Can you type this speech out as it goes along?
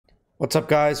What's up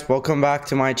guys, welcome back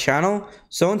to my channel.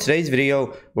 So in today's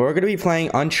video we're going to be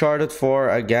playing Uncharted 4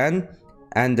 again,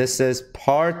 and this is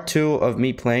part 2 of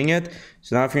me playing it.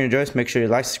 So now if you're enjoying this, make sure you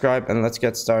like, subscribe, and let's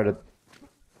get started.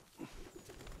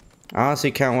 I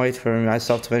honestly can't wait for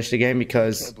myself to finish the game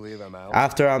because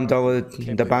after I'm done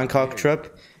with the Bangkok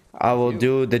trip, I will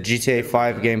do the GTA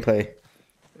 5 gameplay.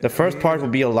 The first part will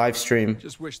be a live stream.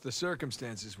 Just wish the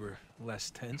circumstances were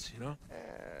less tense, you know?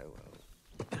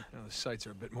 The sights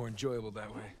are a bit more enjoyable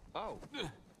that way. Oh,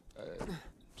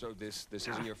 so this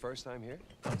isn't your first time here?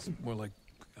 It's more like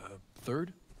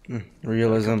third.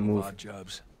 Realism move. Odd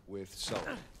jobs With Salt.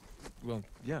 Well,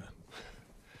 yeah.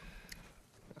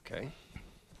 Okay.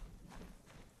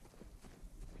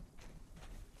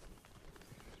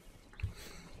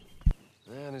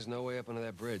 Man, there's no way up under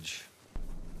that bridge.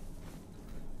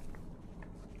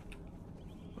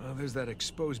 Well, there's that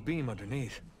exposed beam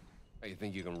underneath. Oh, you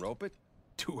think you can rope it?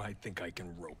 Do I think I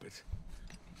can rope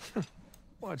it?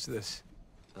 Watch this.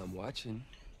 I'm watching.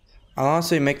 I'll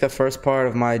honestly make the first part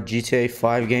of my GTA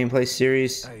 5 gameplay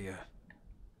series.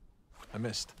 I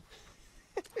missed.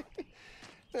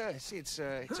 See, it's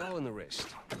all in the wrist.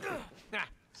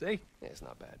 See? Yeah, it's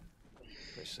not bad.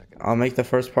 For a second. I'll make the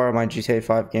first part of my GTA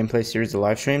 5 gameplay series a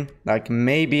live stream. Like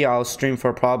maybe I'll stream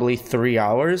for probably 3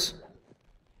 hours.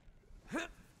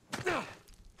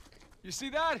 You see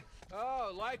that?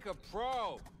 Oh, like a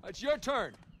pro. It's your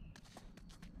turn.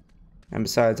 And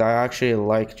besides, I actually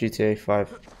like GTA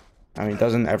 5. I mean,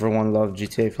 doesn't everyone love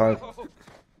GTA 5?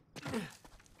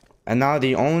 And now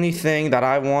the only thing that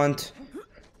I want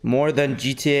more than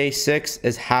GTA 6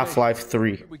 is Half-Life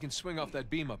 3. We can swing off that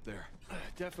beam up there.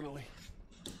 Definitely.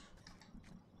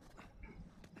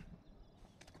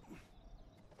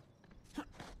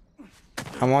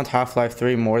 I want Half-Life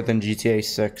 3 more than GTA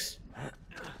 6.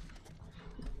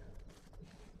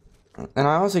 And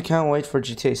I honestly can't wait for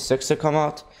GTA 6 to come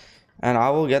out. And I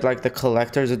will get like the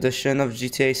collector's edition of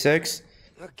GTA 6.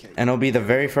 Okay. And it'll be the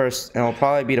very first, and it'll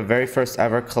probably be the very first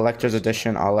ever collector's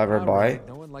edition I'll ever buy. Right.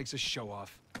 No one likes a show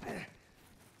off.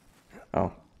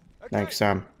 Oh, thanks,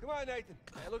 Sam. Come on, Nathan.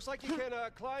 It looks like you can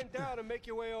climb down and make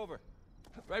your way over.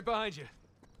 Right behind you.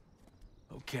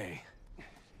 Okay.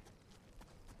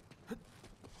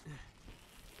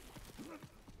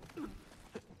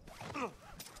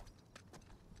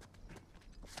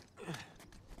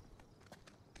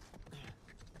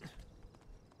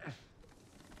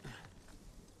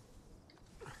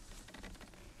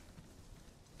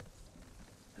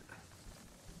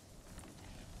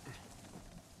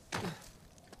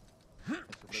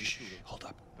 Hold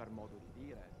up. Per modo di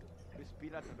dire,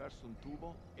 respira attraverso un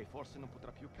tubo e forse non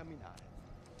potrà più camminare.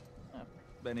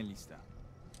 Bene lì sta.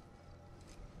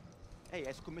 Ehi,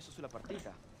 hai scommesso sulla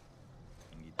partita?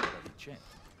 Inghilterra vincente.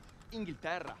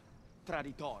 Inghilterra,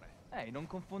 traditore. Ehi, non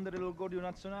confondere l'orgoglio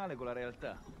nazionale con la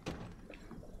realtà.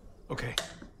 Okay,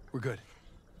 we're good.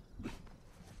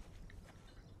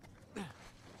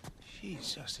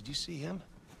 Jesus, did you see him?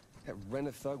 That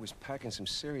Renner thug was packing some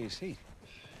serious heat.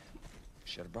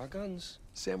 Should have brought guns.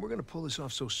 Sam, we're gonna pull this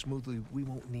off so smoothly we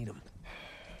won't need them.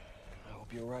 I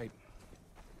hope you're right.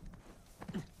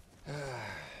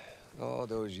 All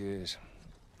those years.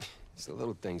 It's the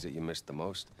little things that you miss the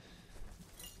most.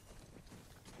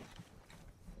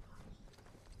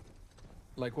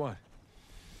 Like what?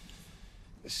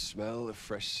 The smell of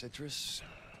fresh citrus.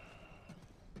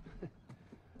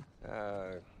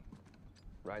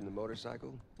 Riding the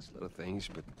motorcycle. It's little things,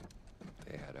 but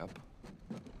they add up.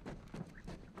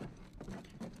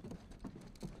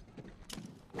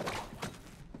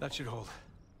 That should hold.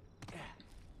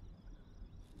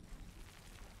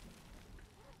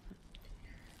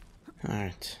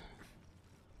 Alright.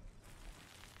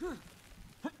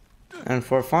 And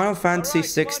for Final Fantasy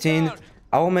 16,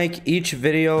 I will make each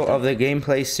video of the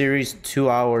gameplay series 2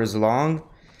 hours long.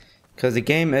 Because the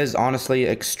game is honestly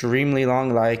extremely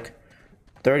long, like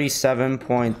 37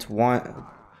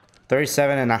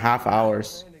 and a half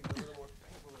hours.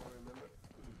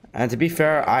 And to be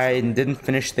fair, I didn't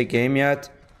finish the game yet.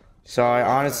 So I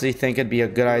honestly think it'd be a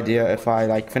good idea if I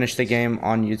like finish the game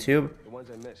on YouTube. The ones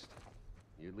I missed.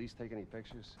 You at least take any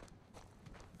pictures?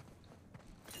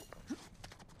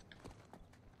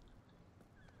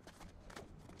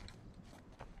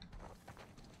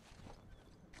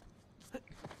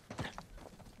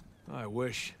 I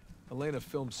wish. Elena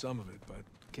filmed some of it, but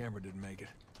the camera didn't make it.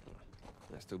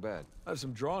 That's too bad. I have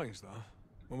some drawings, though.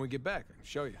 When we get back, I can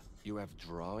show you. You have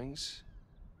drawings?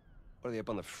 What, are they up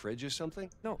on the fridge or something?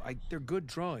 No, they're good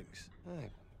drawings. I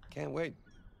can't wait.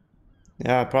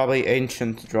 Yeah, probably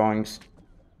ancient drawings.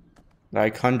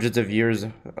 Like hundreds of years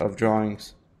of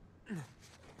drawings.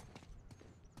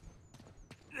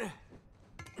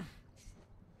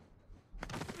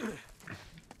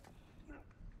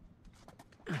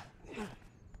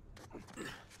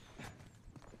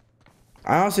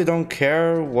 I honestly don't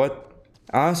care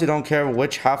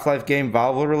which Half-Life game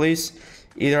Valve will release,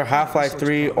 either Half-Life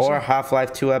 3 or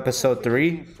Half-Life 2 Episode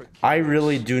 3. I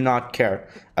really do not care.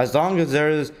 As long as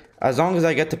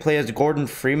I get to play as Gordon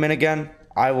Freeman again,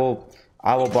 I will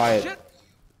buy it.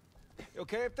 You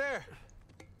okay up there?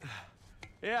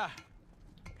 Yeah,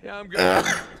 I'm good.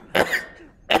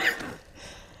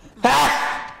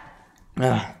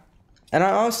 And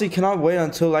I honestly cannot wait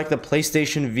until like the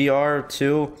PlayStation VR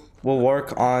 2 will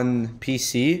work on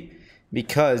PC,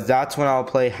 because that's when I'll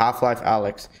play Half-Life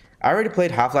Alyx. I already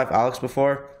played Half-Life Alyx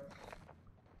before.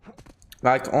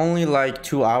 Like only like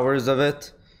 2 hours of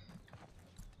it.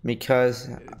 Because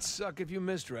It'd suck if you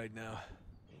missed right now.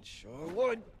 It sure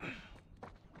would.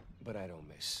 But I don't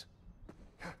miss.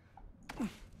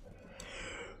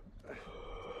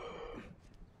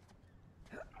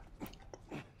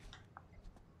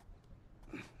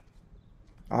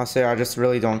 honestly, I just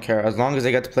really don't care. As long as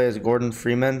I get to play as Gordon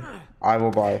Freeman, I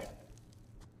will buy.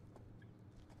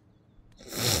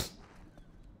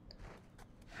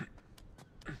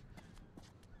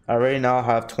 I already now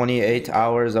have 28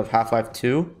 hours of Half-Life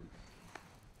 2.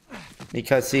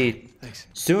 Because see,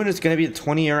 soon it's going to be the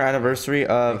 20-year anniversary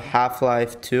of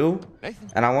Half-Life 2.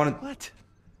 And I want to... What?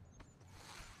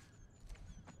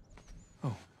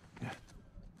 Oh, yeah.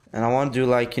 And I want to do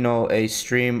like, you know, a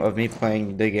stream of me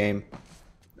playing the game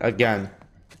again.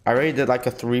 I already did like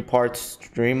a 3-part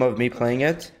stream of me playing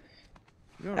it.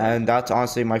 And that's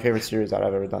honestly my favorite series that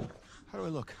I've ever done. How do I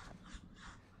look?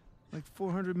 Like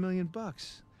 400 million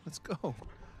bucks. Let's go. All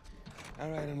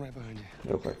right, I'm right behind you.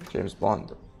 You look like James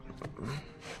Bond.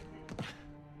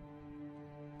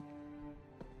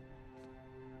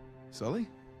 Sully?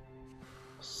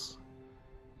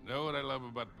 Know what I love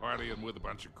about partying with a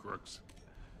bunch of crooks?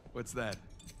 What's that?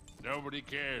 Nobody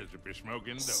cares if you're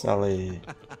smoking dope. Sully.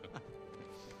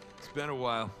 It's been a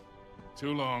while.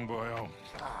 Too long, boyo.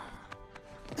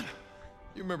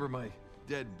 You remember my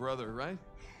dead brother, right?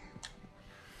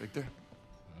 Victor?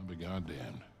 I'll be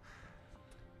goddamned.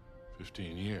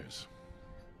 15 years.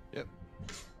 Yep.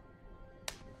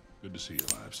 Good to see you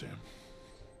alive, Sam.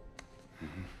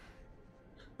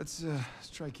 Let's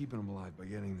try keeping him alive by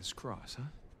getting this cross, huh?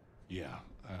 Yeah,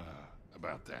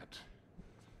 about that.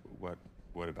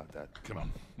 What about that? Come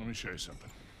on, let me show you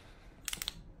something.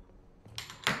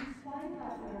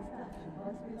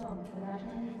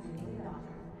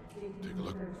 Take a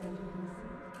look.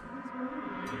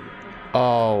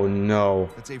 Oh no.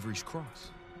 That's Avery's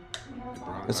cross.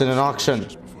 It's in an auction.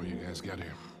 Just before you guys got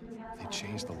here. They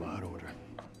changed the lot order.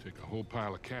 Take a whole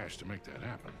pile of cash to make that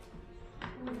happen. All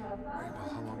right, well,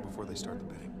 how long before they start the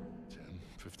bidding? 10,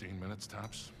 15 minutes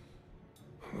tops.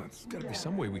 Well, there's gotta be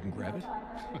some way we can grab it.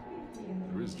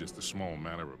 There is just a small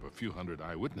matter of a few hundred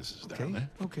eyewitnesses down there.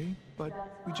 Okay, but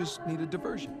we just need a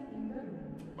diversion.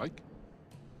 Like?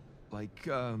 Like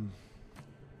I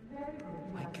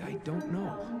don't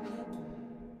know.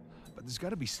 But there's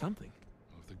gotta be something.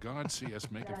 If the guards see us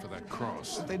making for that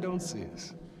cross, They don't see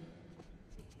us.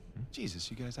 Jesus,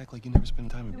 you guys act like you never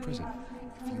spend time in prison.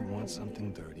 If you want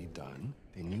something dirty done,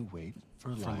 then you wait for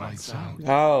lights out.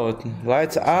 Oh,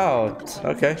 lights out.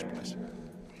 Okay.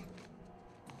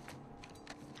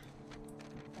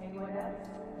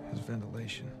 There's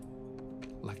ventilation.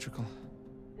 Electrical.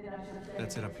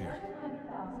 That's it up here.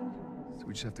 So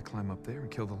we just have to climb up there and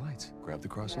kill the lights. Grab the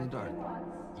cross in the dark.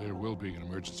 there will be an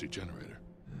emergency generator.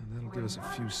 That'll give us a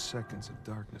few seconds of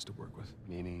darkness to work with.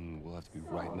 Meaning we'll have to be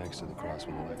right next to the cross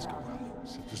when the lights go out.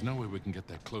 So there's no way we can get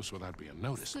that close without being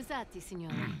noticed. Scusate,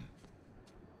 signora.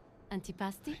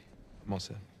 Antipasti? I'm all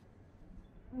set.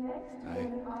 Hi.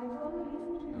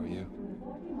 How are you?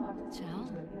 Ciao.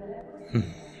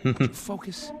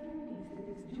 Focus.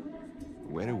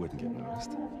 The waiter wouldn't get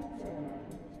noticed.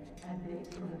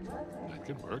 That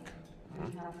could work.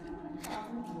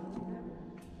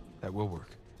 That will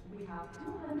work.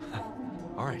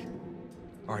 All right.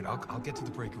 All right, I'll get to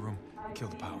the breaker room and kill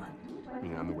the power. You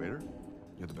mean I'm the waiter?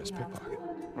 You're the best pickpocket.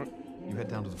 You head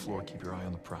down to the floor, keep your eye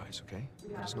on the prize, okay?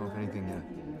 Let us know if anything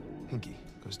hinky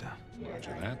goes down.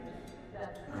 Roger that.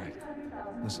 All right.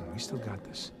 Listen, we still got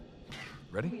this.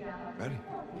 Ready? Ready?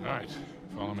 All right,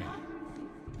 follow me.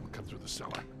 We'll cut through the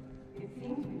cellar.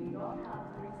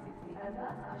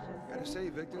 Gotta say,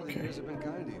 Victor, the years have been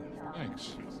kind to you.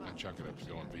 Thanks. That chocolate up's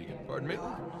going vegan. Pardon me?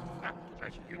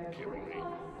 You kidding me?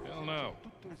 Hell no.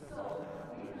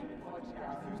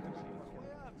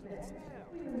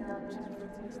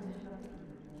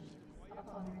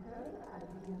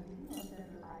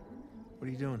 What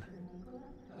are you doing?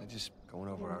 I'm just going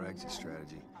over our exit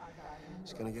strategy.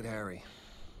 It's gonna get hairy.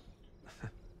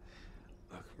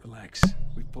 Look, relax.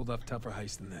 We've pulled off tougher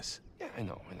heists than this. Yeah, I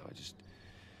know. I just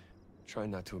Try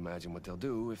not to imagine what they'll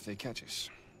do if they catch us.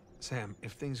 Sam,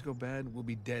 if things go bad, we'll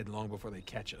be dead long before they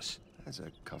catch us. That's a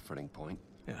comforting point.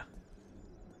 Yeah.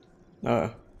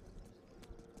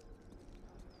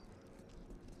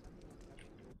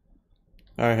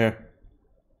 Alright, here.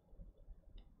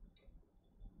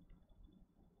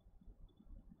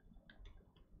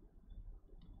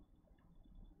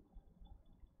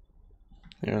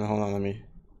 Here, hold on, let me...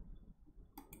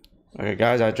 Okay,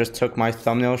 guys, I just took my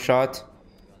thumbnail shot.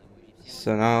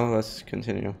 So now, let's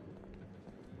continue.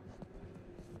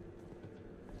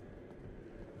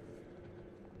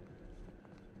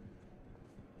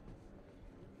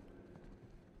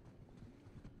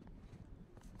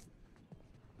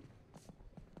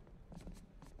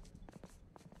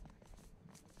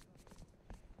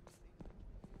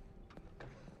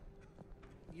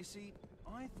 You see,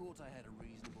 I thought I had a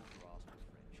reasonable grasp of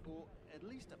French, or at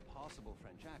least a passable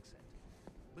French accent.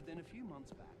 But then a few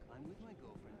months back, I'm with my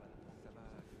girlfriend by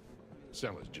the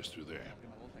Cellar's just through there.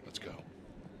 Let's go.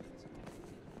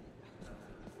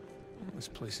 This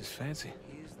place is fancy.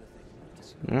 Here's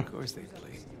the thing. Yeah. Of course they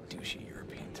play douchey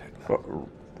European techno.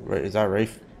 Wait, is that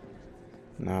Rafe?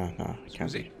 No, it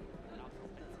can't be.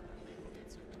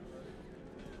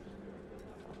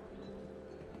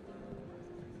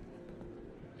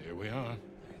 Here we are.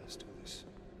 Hey, let's do this.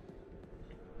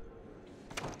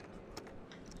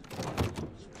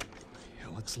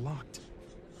 Hell, it's locked.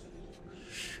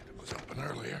 Shit, it was open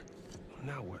earlier.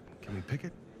 Now what? Can we pick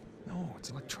it? No, it's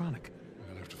electronic. We're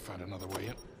gonna have to find another way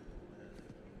in.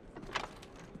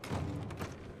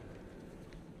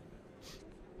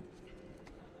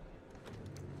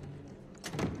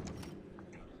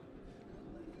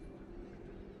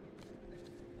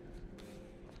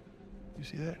 You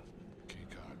see that? Key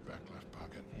card, back left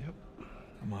pocket. Yep.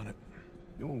 I'm on it.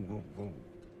 Whoa, whoa, whoa.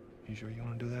 You sure you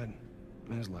want to do that?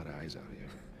 There's a lot of eyes out here.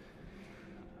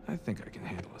 I think I can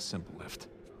handle a simple lift.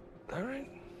 All right.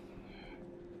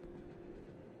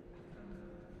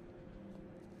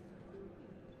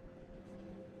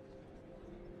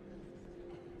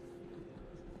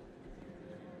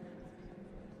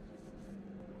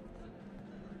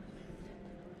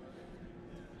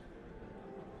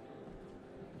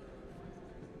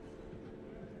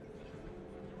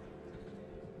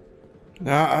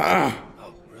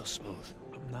 Oh, real smooth.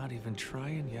 I'm not even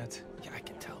trying yet. Yeah, I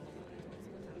can tell.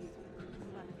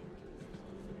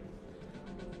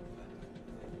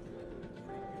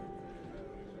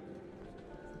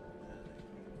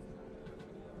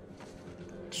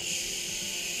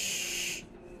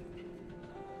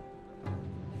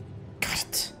 Got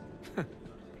it.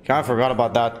 Kind of forgot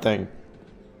about that thing.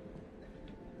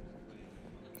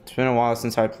 It's been a while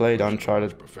since I played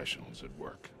Uncharted. Professionals at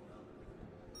work.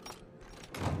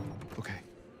 Okay.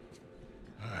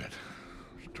 All right.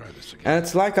 Let's try this again. And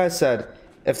it's like I said,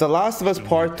 if The Last of Us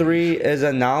Part 3 is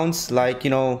announced, like, you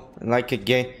know, like a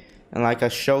game, and like a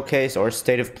showcase or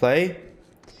state of play,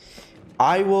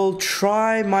 I will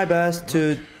try my best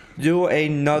to do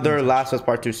another Last of Us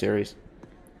Part 2 series.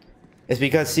 It's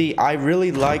because, see, I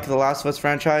really like the Last of Us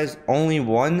franchise. Only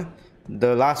one.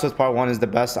 The Last of Us Part 1 is the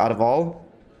best out of all.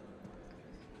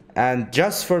 And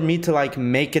just for me to, like,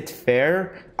 make it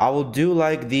fair, I will do,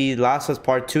 like, the Last of Us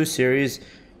Part 2 series.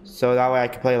 So that way I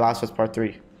can play Last of Us Part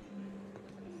 3.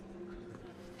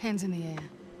 Hands in the air.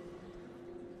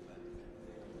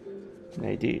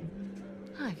 Nadine.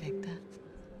 Hi, Victor.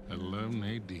 Hello,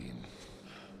 Nadine.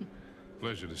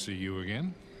 Pleasure to see you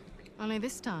again. Only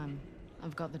this time,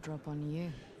 I've got the drop on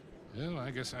you. Well,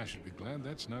 I guess I should be glad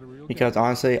that's not a real Because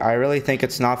honestly, I really think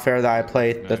it's not fair that I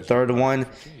played the third one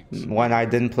when I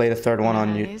didn't play the third one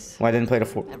on you. When I didn't play the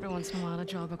fourth. Every once in a while, a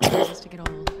job requires us to get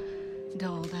all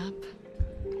dolled up.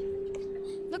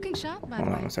 Looking sharp, by the Hold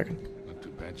way. on a second. Not too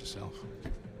bad yourself.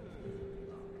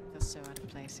 Feel so out of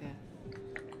place here.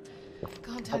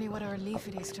 Can't tell you what a relief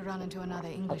it is to run into another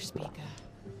English speaker.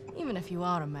 Even if you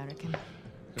are American.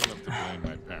 You'll have to blame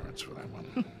my parents for that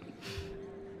one.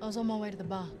 I was on my way to the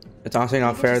bar. It's honestly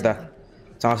not fair that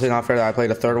I played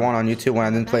the third one on YouTube when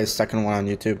I didn't play the second one on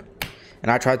YouTube.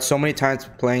 And I tried so many times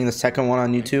playing the second one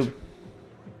on YouTube. You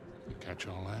catch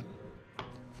all that?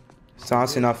 It's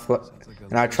honestly not.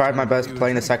 And I tried my best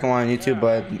playing the second one on YouTube,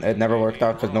 but it never worked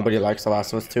out because nobody likes The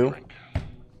Last of Us 2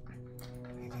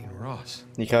 Nadine Ross.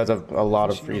 because of a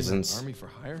lot She of owns an reasons. Army for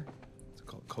hire? It's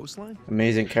called Coastline?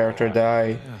 Amazing character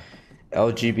die,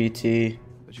 LGBT,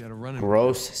 But you had a run in.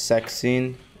 gross sex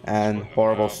scene, and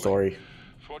horrible story.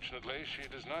 Fortunately, she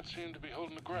does not seem to be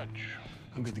holding a grudge.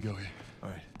 I'm good to go here. All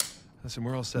right. Listen,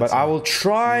 we're all set. But I Sam. will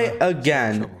try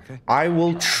again. trouble, okay? I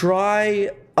will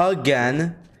try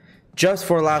again just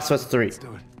for Last of Us 3. Let's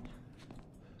do it.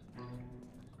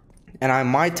 And I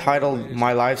might title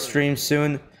my live stream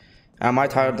soon. I might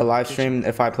title the live stream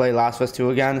if I play Last of Us 2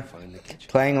 again. Find the kitchen.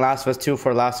 Playing Last of Us 2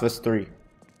 for Last of Us 3.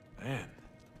 Man,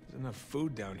 there's enough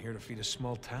food down here to feed a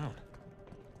small town.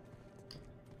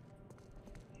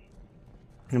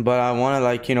 But I want to,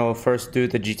 like, you know, first do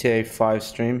the GTA 5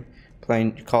 stream.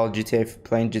 Playing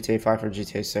GTA 5 or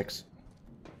GTA 6.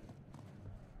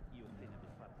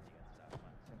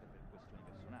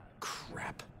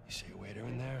 Crap. You see a waiter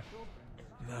in there?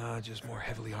 Nah, just more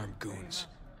heavily armed goons.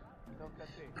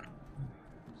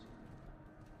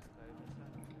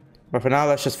 But for now,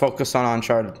 let's just focus on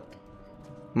Uncharted.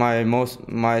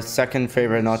 My second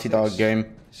favorite Naughty Dog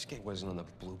game. This gate wasn't on the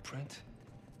blueprint.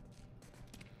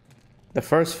 The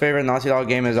first favorite Naughty Dog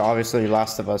game is obviously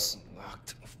Last of Us.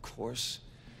 Locked, of course.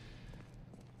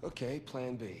 Okay,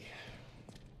 plan B.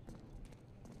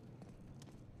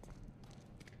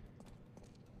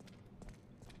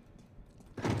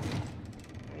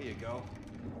 There you go.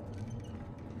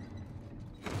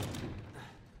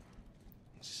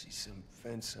 See some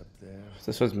fence up there.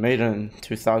 This was made in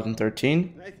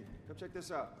 2013. Nathan, come check this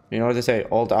out. You know what they say?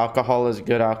 Old alcohol is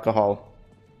good alcohol.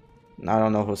 I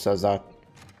don't know who says that.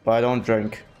 But I don't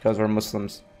drink because we're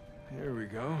Muslims. Here we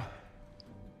go.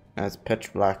 And it's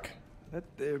pitch black. Let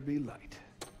there be light.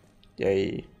 Yay.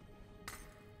 I'd like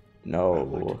to No.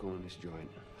 go in this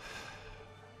joint.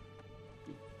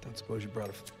 Don't suppose you brought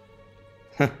a...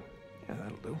 Yeah,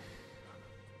 that'll do.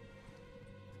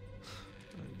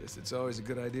 I guess it's always a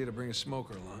good idea to bring a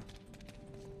smoker along.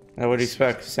 And what do you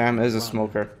expect? Sam is a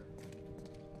smoker.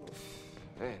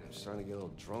 Man, I'm starting to get a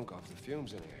little drunk off the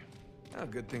fumes in here. Oh,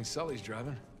 good thing Sully's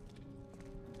driving.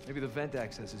 Maybe the vent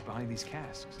access is behind these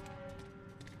casks.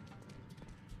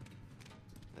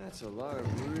 That's a lot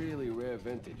of really rare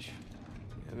vintage.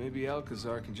 Yeah, maybe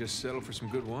Alcazar can just settle for some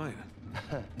good wine.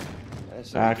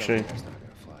 That's Actually. That's not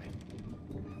gonna fly.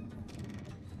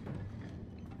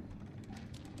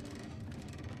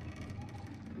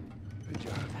 Good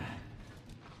job.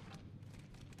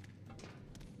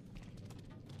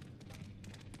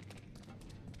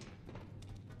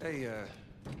 Hey,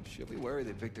 should we worry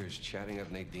that Victor's chatting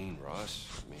up Nadine Ross?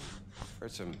 I mean,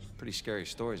 heard some pretty scary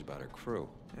stories about her crew.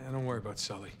 Yeah, don't worry about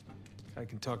Sully. Guy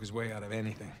can talk his way out of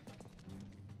anything.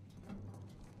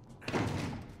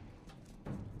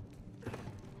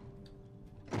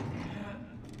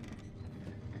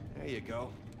 There you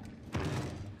go.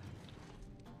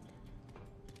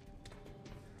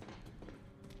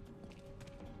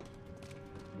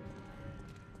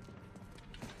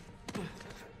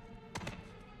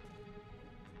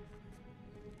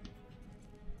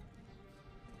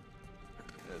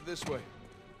 This way.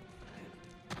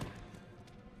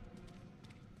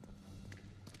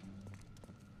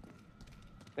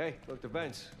 Hey, look, the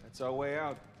vents. That's our way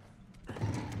out.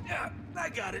 Yeah, I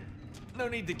got it. No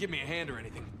need to give me a hand or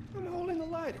anything. I'm holding the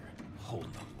lighter.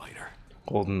 Holding the lighter.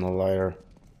 Holding the lighter.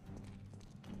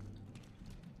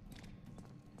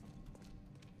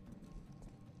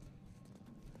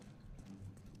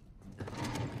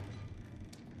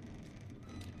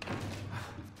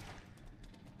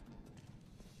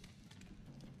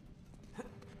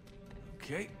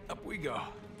 Okay, up we go.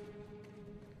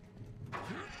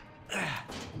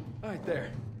 Right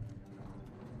there.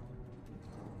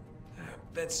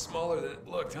 That's smaller than it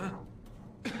looked, huh?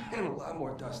 And a lot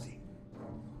more dusty.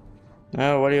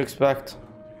 What do you expect?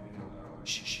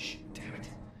 Shh, shh, shh. Damn it.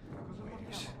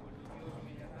 Waiters.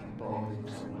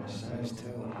 Balls my size,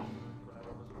 too.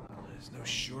 There's no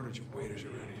shortage of waiters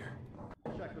around here.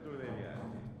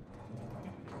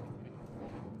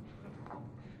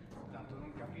 Tanto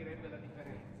non capirebbe la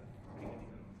differenza.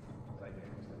 Sai che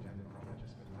questa gente non piace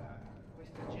aspettare.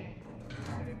 Questa gente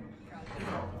sarebbe un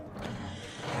caldo.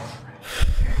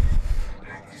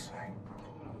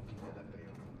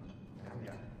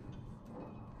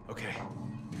 Okay.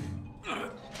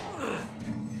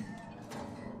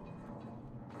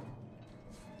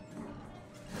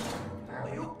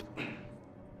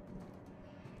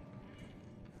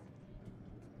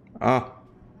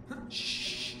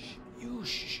 Shh. You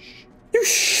shh. You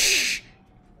shh.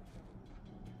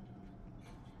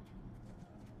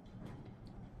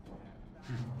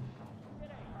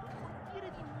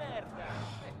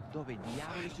 Dove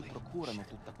diavoli si procurano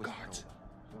tutta questa roba?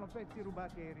 Sono pezzi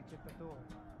rubati ai ricettatori.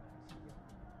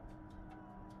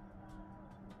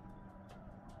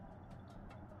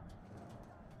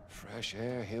 Fresh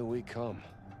air, here we come.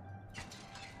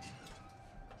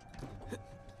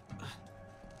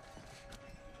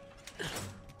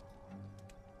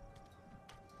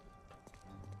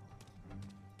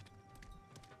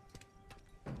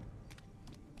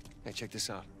 Hey, check this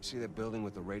out. See that building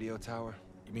with the radio tower?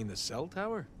 You mean the cell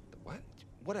tower? The what?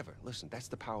 whatever. Listen, that's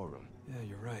the power room. Yeah,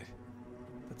 you're right.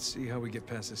 Let's see how we get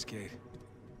past this gate.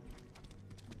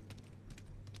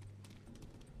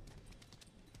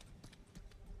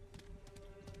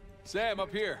 Sam,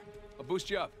 up here. I'll boost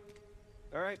you up.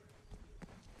 All right.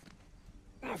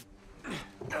 All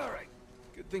right.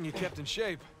 Good thing you kept in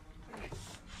shape.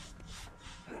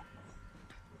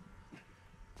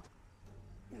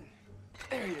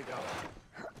 There you go.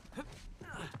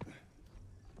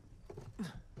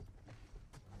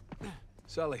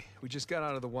 Sully, we just got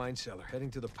out of the wine cellar,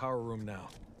 heading to the power room now.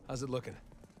 How's it looking?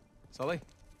 Sully?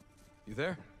 You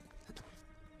there?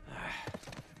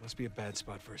 Must be a bad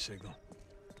spot for a signal.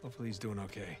 Hopefully he's doing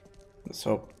okay. Let's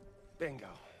hope. Bingo.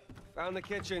 Found the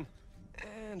kitchen.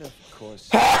 And of course...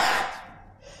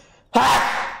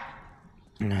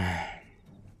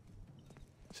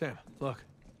 Sam, look.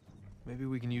 Maybe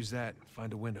we can use that and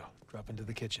find a window. Drop into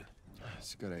the kitchen.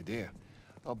 That's a good idea.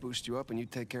 I'll boost you up and you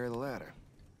take care of the ladder.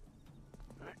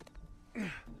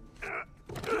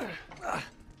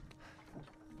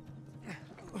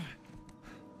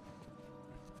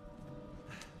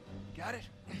 Got it?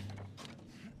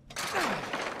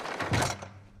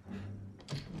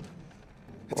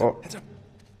 Oh. Heads up.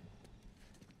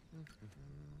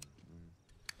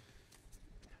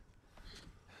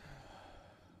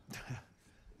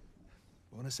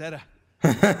 Buonasera.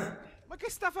 Ma che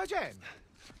sta facendo?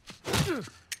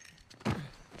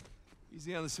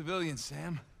 Easy on the civilians,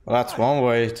 Sam. Well, that's one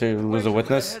way to lose a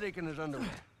witness. Headache in his underwear.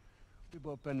 We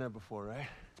both been there before, right?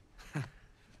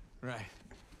 Right.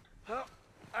 Well,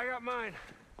 I got mine.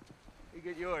 You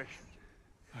get yours.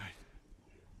 All right.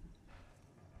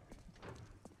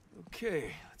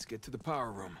 Okay, let's get to the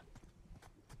power room.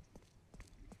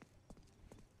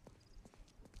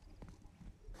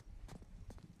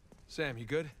 Sam, you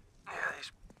good? Yeah,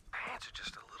 these pants are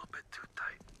just a little bit too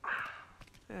tight.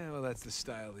 Yeah, well, that's the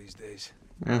style these days.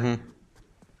 Mm-hmm.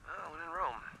 Oh, when in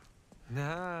Rome.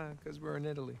 Nah, because we're in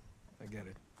Italy. I get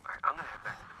it. All right, I'm gonna head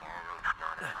back to the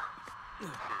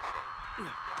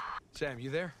ballroom. Sam, you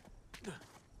there?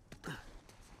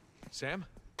 Sam?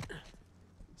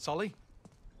 Sully?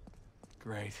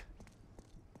 Great.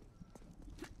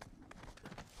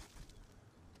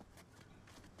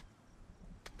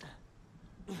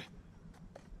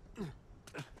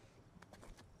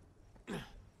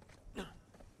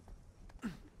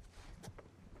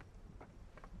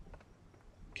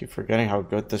 Keep forgetting how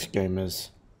good this game is.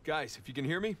 Guys, if you can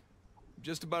hear me, I'm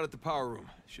just about at the power room.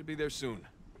 Should be there soon.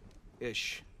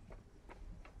 Ish.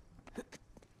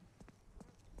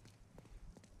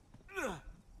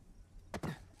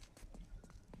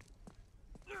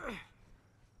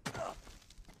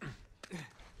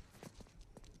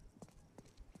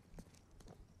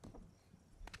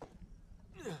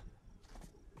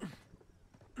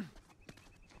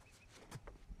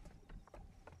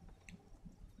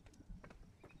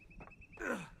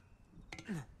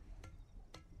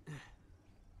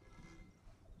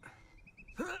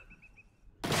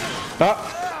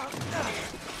 Ah!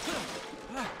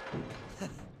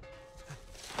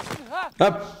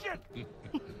 Up!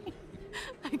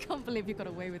 I can't believe you got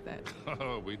away with that.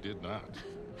 Oh, we did not.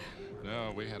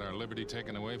 No, we had our liberty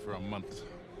taken away for a month.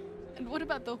 And what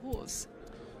about the horse?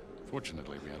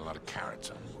 Fortunately, we had a lot of carrots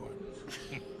on board.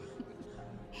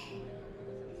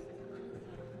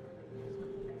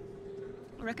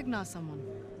 Recognize someone?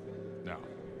 No.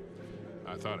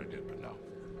 I thought I did, but no.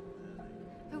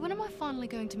 But when am I finally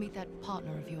going to meet that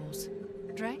partner of yours?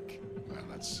 Drake? Well,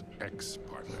 that's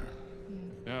ex-partner.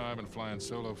 Yeah, I've been flying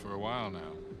solo for a while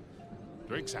now.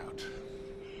 Drake's out.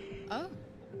 Oh,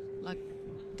 like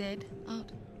dead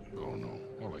out? Oh, no.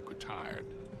 More like retired.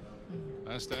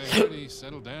 Last I heard, he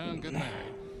settled down, got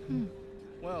married.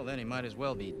 Well, then he might as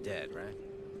well be dead, right?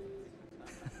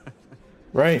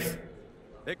 Rafe.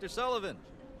 Victor Sullivan.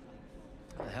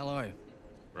 How the hell are you?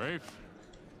 Rafe?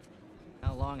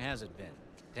 How long has it been?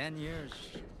 10 years?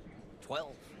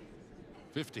 12?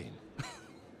 15.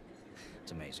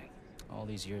 It's amazing. All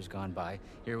these years gone by,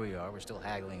 here we are, we're still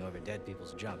haggling over dead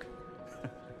people's junk.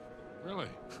 Really?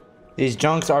 These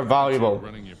junks are valuable.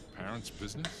 Running your parents'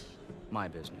 business? My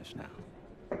business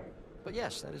now. But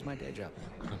yes, that is my day job.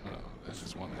 That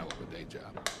is one hell of a day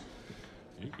job.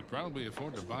 You could probably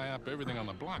afford to buy up everything on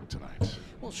the block tonight.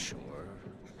 Well, sure.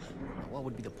 What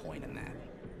would be the point in that?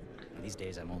 These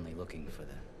days, I'm only looking for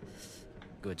the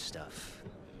good stuff.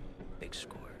 Big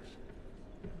scores.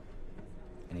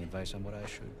 Any advice on what I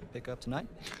should pick up tonight?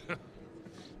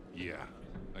 Yeah,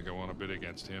 think I want to bid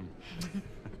against him.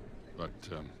 But,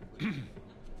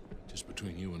 just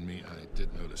between you and me, I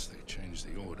did notice they changed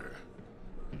the order.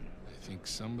 I think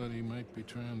somebody might be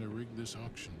trying to rig this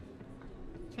auction.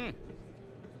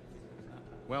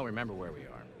 Well, remember where we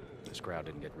are. This crowd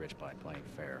didn't get rich by playing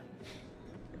fair.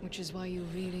 Which is why you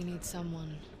really need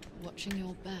someone watching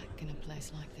your back in a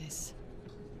place like this.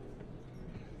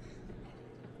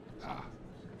 Ah.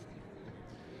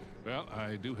 Well,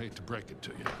 I do hate to break it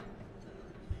to you.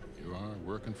 You are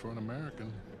working for an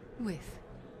American. We've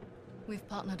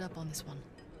partnered up on this one.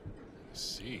 I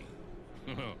see.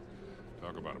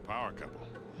 Talk about a power couple.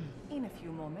 In a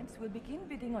few moments, we'll begin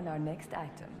bidding on our next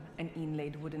item, an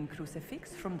inlaid wooden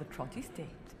crucifix from the Trott estate.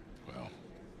 Well,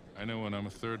 I know when I'm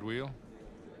a third wheel.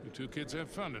 You two kids have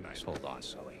fun tonight. Just hold on,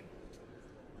 Sully.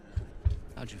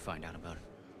 How'd you find out about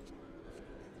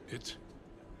it? It?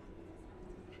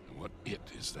 What it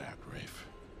is that, Rafe?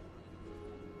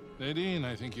 Nadine,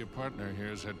 I think your partner here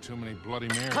has had too many Bloody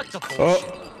Marys. Cut the bullshit,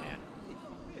 man.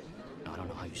 I don't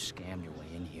know how you scam your way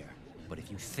in here, but if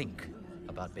you think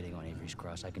about bidding on Avery's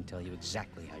Cross, I can tell you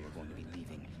exactly how you're going to be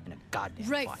leaving in a goddamn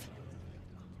Rafe. fight.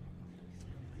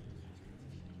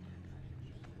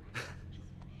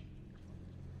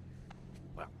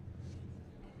 Well,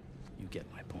 you get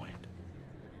my point.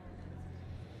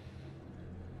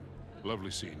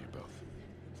 Lovely seeing you both.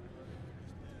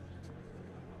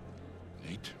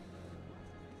 Nate?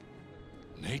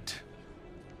 Nate?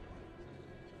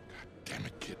 God damn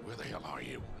it, kid, where the hell are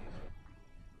you?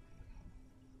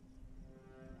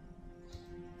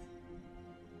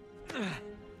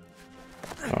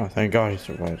 Oh, thank God he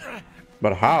survived.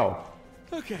 But how?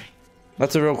 Okay,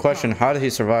 That's a real question. How did he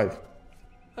survive?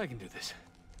 I can do this.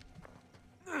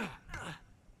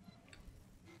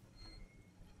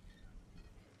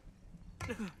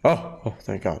 Oh,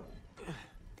 thank God.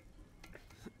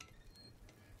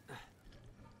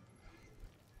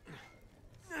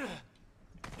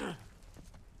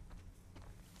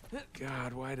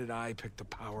 God, why did I pick the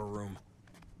power room?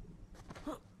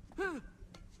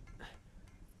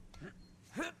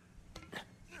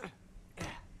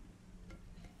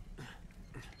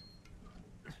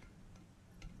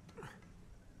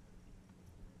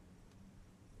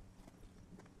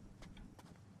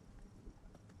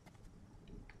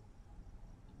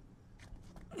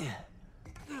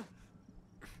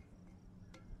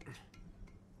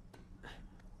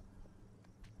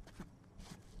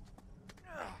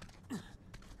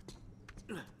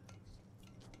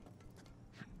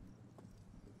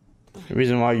 The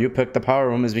reason why you picked the power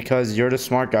room is because you're the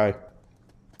smart guy.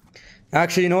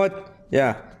 Actually, you know what?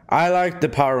 Yeah, I like the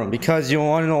power room because you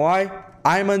want to know why?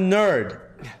 I'm a nerd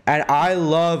and I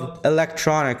love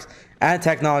electronics and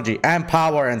technology and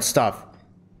power and stuff.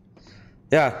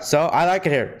 Yeah, so I like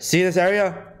it here. See this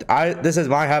area? This is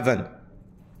my heaven.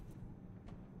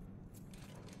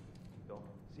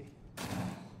 Sì.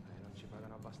 Non ci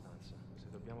pagano abbastanza. Se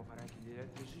dobbiamo fare anche gli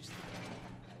elettricisti,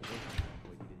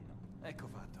 puoi dire di no. Ecco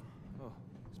fatto. Oh,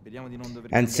 speriamo di non dover...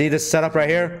 And see this setup right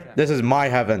here? This is my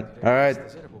heaven. All right.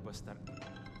 Stasera può bastare.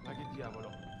 Ma che diavolo?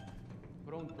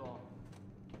 Pronto?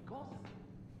 Cosa?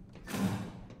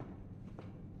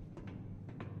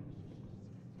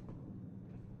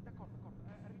 D'accordo,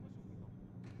 arrivo subito.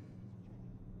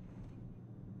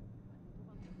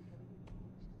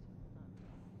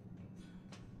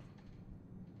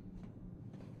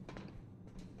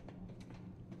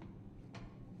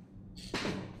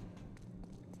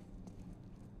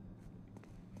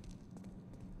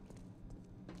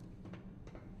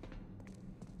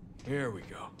 Here we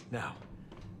go. Now,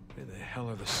 where the hell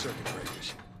are the circuit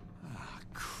breakers? Ah,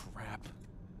 crap.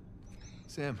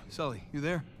 Sam, Sully, you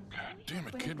there? God damn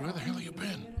it, kid, where the hell have you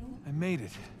been? I made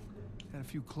it. Had a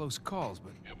few close calls,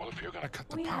 but... Yeah, well, if you're gonna cut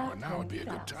the power, now would be a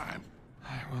good time.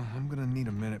 Well, I'm gonna need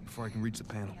a minute before I can reach the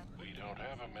panel. We don't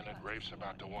have a minute. Rafe's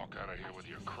about to walk out of here with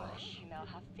your cross.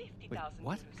 Wait,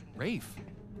 what? Rafe?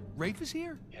 Rafe is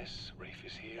here? Yes, Rafe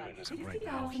is here, and as of right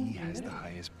now, he has the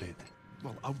highest bid.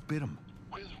 Well, outbid him.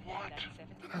 With what?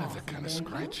 I don't have that kind of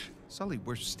scratch. Sully,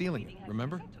 we're stealing it,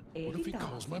 remember? What if he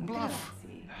calls my bluff?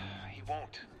 He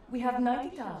won't. We have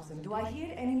 90,000. Do I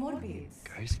hear any more bids?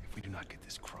 Guys, if we do not get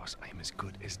this cross, I am as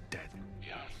good as dead.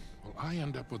 Yeah. Well, I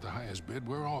end up with the highest bid.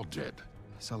 We're all dead.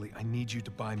 Sully, I need you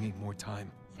to buy me more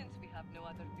time. Since we have no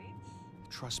other bids.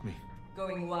 Trust me.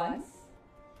 Going once.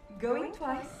 Going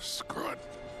twice. Screw it.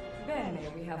 Bene,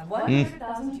 we have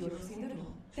 100,000 euros in the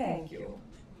room. Thank you.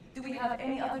 Do we have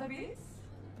any other bids?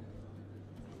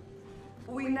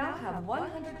 We now have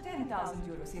 110,000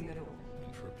 euros in the room.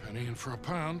 For a penny and for a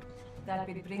pound. That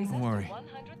bid brings us Don't to worry.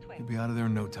 120. You'll be out of there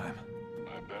in no time.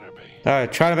 I better be. All right,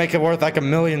 try to make it worth like $1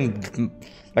 million.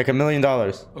 Like $1 million.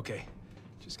 Okay.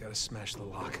 Just gotta smash the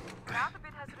lock. Now the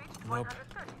bid has reached Nope.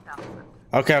 130,000.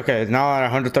 Okay, it's now at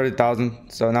 130,000.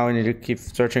 So now we need to keep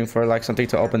searching for like something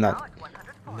to open Now that. at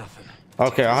 104. Nothing.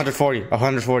 Okay,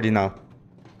 140 now.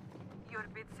 Your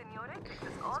bid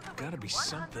gotta be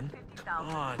something. Come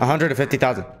on.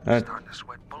 150,000. Starting to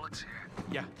sweat bullets here.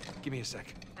 Yeah, give me a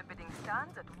sec. The bidding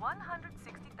stands at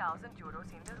 160,000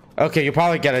 euros in the room. Okay, you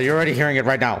probably get it. You're already hearing it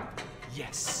right now.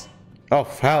 Yes. Oh,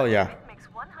 hell yeah. It makes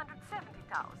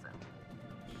 170,000.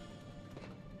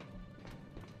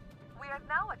 We are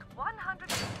now at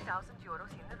 150,000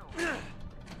 euros in the room.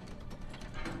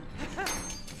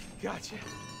 Gotcha.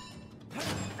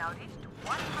 Now reach to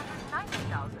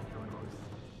 190,000 euros.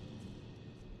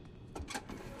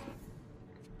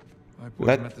 All right, boys,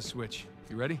 Let- I'm at the switch.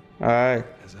 You ready? Alright.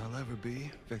 As I'll ever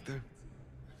be, Victor.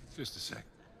 Just a sec.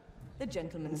 The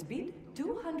gentleman's bid,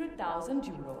 200,000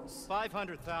 euros.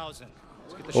 500,000.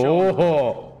 Let's get the show on.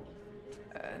 Oh.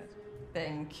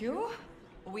 Thank you.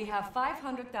 We have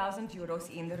 500,000 euros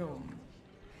in the room.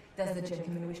 Does the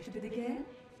gentleman wish to bid again?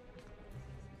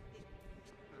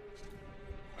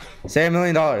 Say $1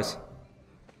 million.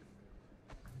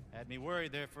 Had me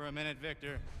worried there for a minute,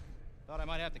 Victor. Thought I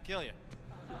might have to kill you.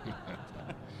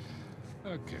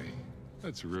 Okay,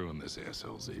 let's ruin this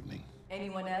asshole's evening.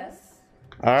 Anyone else?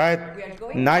 Alright. We are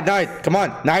going Night twice. night. Come on.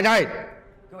 Night night.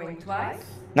 Going twice?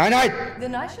 Night night.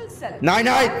 Then I shall sell it. Night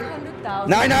night. 500,000.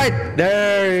 Night night.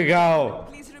 There you go.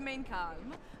 Please remain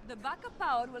calm. The backup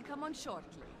power will come on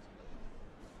shortly.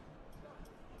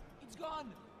 It's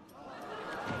gone.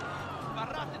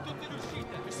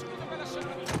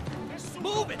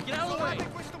 Move it! Get out of the way!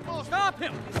 Stop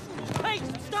him! Hey,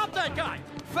 stop that guy!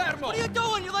 Fermo. What are you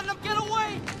doing? You letting him get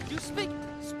away? You speak...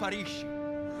 Sparisci.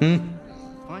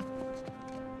 Fine.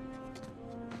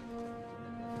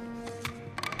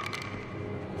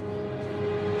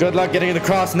 Good luck getting the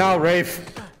cross now, Rafe.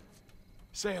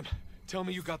 Sam, tell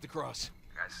me you got the cross.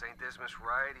 Got St. Dismas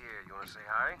right here. You want to say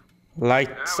hi?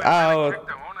 Lights we out. kicked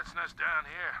the hornet's nest down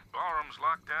here. Ballroom's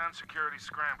locked down, security's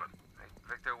scrambling. Hey,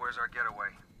 Victor, where's our getaway?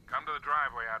 Come to the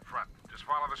driveway out front. Just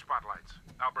follow the spotlights.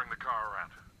 I'll bring the car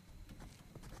around.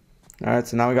 Alright,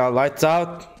 so now we got lights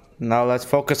out. Now let's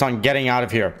focus on getting out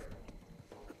of here.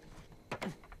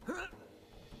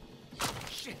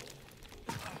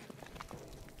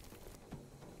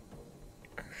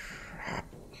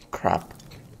 Crap.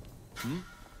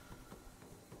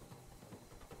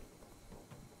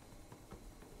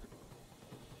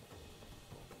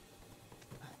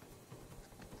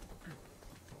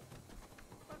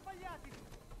 Sbagliati.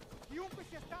 Chiunque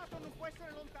sia stato non può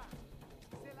essere lontano.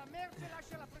 Se la merce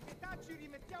lascia la proprietà ci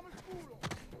rimettiamo il culo.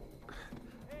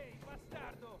 Ehi,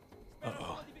 bastardo. Spero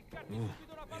solo di beccarti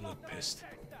subito una pallotta nella pissed.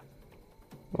 testa.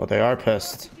 Well, they are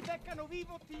pissed. Se ti beccano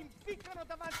vivo ti impiccano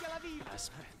davanti alla villa.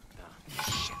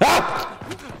 Ah!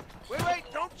 Wait,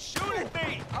 don't shoot at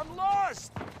me! I'm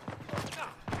lost!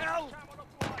 Hell!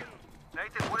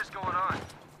 Nathan, what is going on?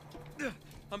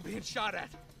 I'm being shot at.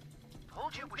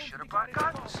 Told you we should have brought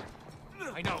guns.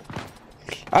 I know.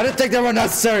 I didn't think they were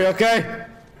necessary, okay?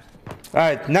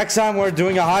 Alright, next time we're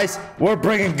doing a heist, we're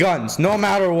bringing guns, no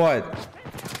matter what.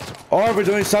 Or we're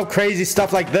doing some crazy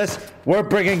stuff like this, we're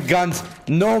bringing guns,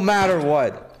 no matter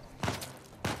what.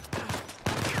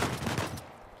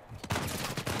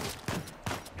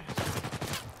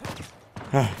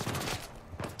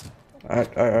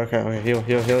 Alright, okay, heal.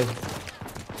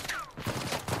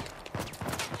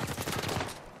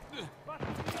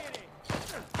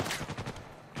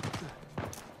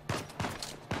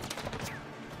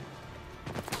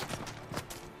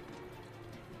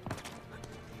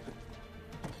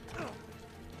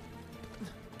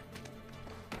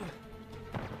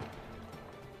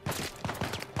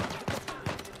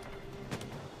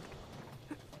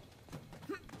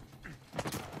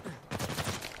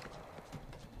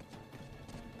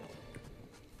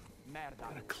 Merda.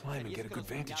 Gotta climb and get a good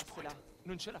vantage point.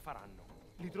 Non ce la faranno.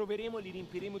 Li troveremo e li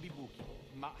riempiremo di buchi.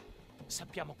 Ma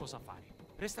sappiamo cosa fare.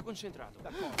 Resta concentrato.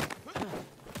 D'accordo.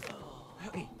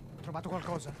 Ehi, ho trovato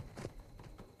qualcosa?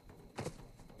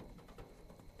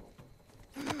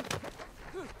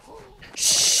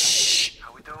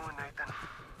 How we doing, Nathan?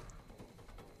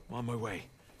 I'm on my way.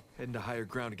 Heading to higher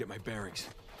ground to get my bearings.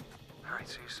 All right,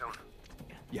 see you soon.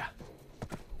 Yeah.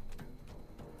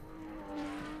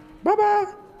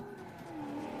 Bye-bye.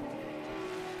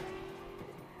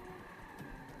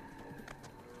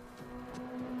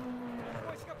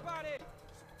 Puoi scappare!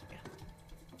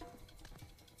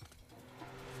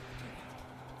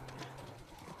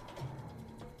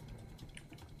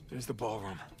 There's the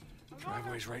ballroom.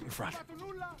 Driveway's right in front. Hai trovato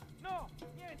nulla? No,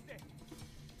 niente.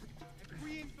 È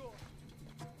qui intorno.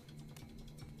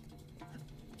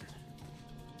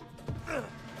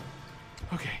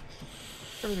 Okay.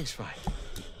 Everything's fine.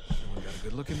 No one got a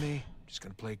good look at me. Just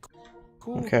gonna play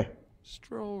cool. Okay.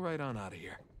 Stroll right on out of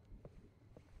here.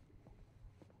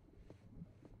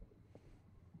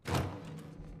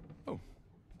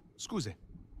 Scusi.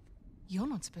 You're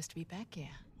not supposed to be back here.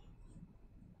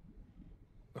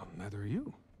 Well, neither are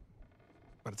you.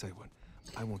 But I'll tell you what,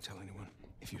 I won't tell anyone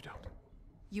if you don't.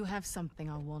 You have something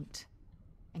I want,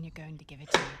 and you're going to give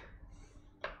it to me.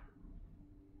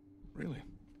 Really?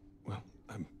 Well,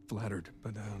 I'm flattered,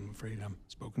 but I'm afraid I'm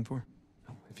spoken for.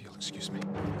 If you'll excuse me.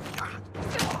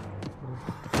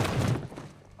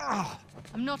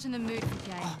 I'm not in the mood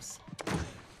for games.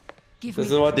 Give This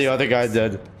me is what the other guy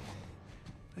did.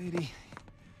 Lady,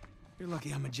 you're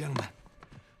lucky I'm a gentleman.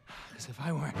 Because if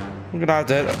I weren't... I'm gonna have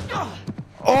to hit it.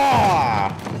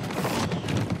 Oh!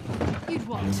 You'd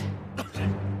what?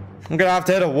 I'm gonna have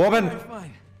to hit a woman.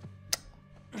 Fine.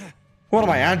 What am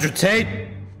I, Andrew Tate?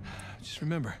 Just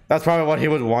remember, That's probably what he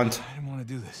would want. I didn't want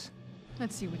to do this.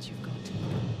 Let's see what you've got.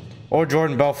 Or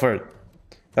Jordan Belfort.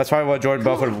 That's probably what Jordan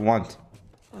Belfort would want.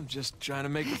 I'm just trying to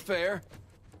make it fair.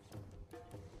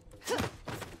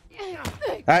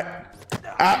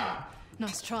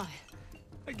 Nice try.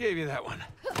 I gave you that one.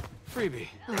 Freebie.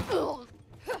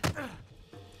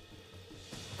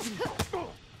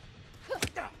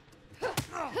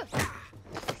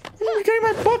 I'm getting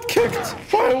my butt kicked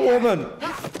by a woman.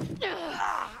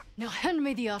 Now hand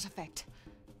me the artifact.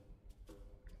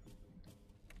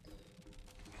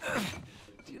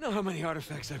 Do you know how many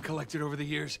artifacts I've collected over the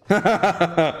years? You're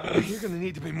gonna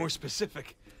need to be more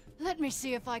specific. Let me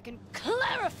see if I can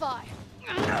clarify.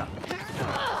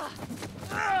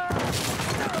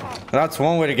 That's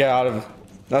one way to get out of.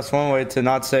 That's one way to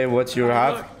not say what you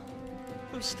have. Look,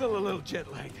 I'm still a little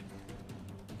jet lagged.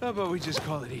 How about we just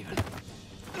call it even?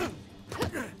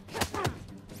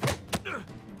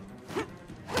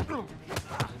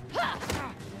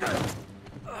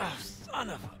 Oh, son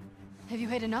of a... Have you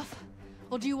had enough?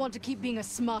 Or do you want to keep being a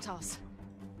smartass?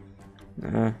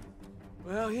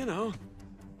 Well, you know,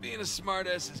 being a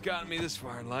smartass has gotten me this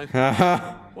far in life.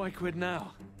 Why quit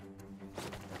now?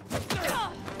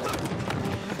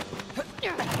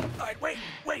 Alright,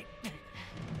 wait!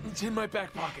 It's in my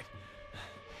back pocket.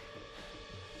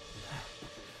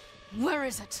 Where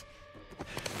is it?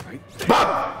 Right there.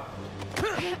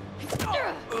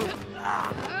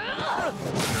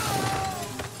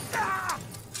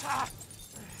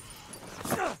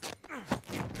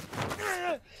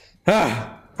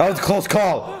 That was a close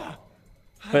call.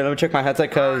 Wait, let me check my headset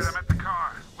because.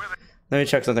 Let me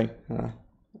check something.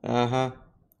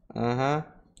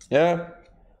 Yeah.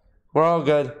 We're all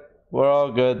good. We're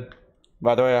all good.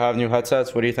 By the way, I have new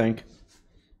headsets. What do you think?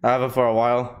 I have them for a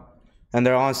while, and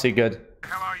they're honestly good.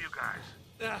 How are you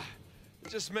guys?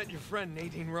 Just met your friend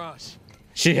Nadine Ross.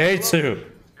 She hates you.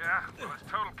 Yeah, well, it's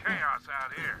total chaos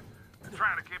out here. They're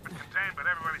trying to keep it contained, but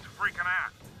everybody's freaking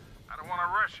out. I don't want to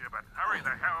rush you, but hurry the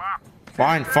hell up.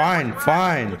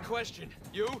 Fine. Good question.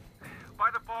 You?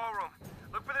 By the ballroom.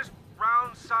 Look for this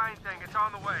round sign thing. It's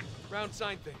on the way. Round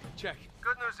sign thing. Check.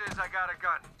 Good news is I got a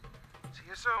gun. See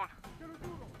you soon.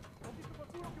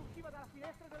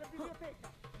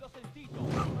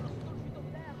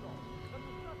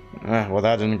 Well,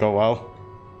 that didn't go well.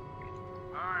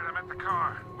 Alright, I'm at the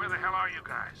car. Where the hell are you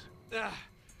guys?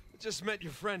 Just met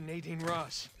your friend Nadine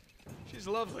Ross. She's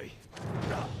lovely.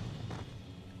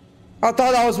 I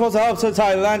thought I was supposed to help since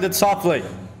I landed softly.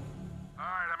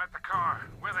 Alright, I'm at the car.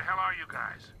 Where the hell are you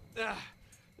guys?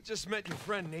 Just met your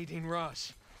friend Nadine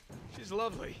Ross. She's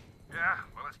lovely. Yeah,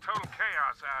 well, it's total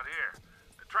chaos out here.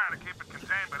 They're trying to keep it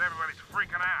contained, but everybody's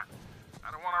freaking out. I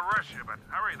don't want to rush you, but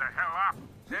hurry the hell up.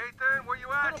 Nathan, where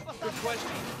you at? Good question.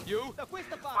 You?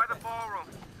 By the ballroom.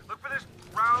 Look for this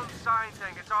round sign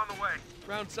thing. It's on the way.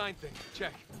 Round sign thing.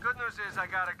 Check. Good news is I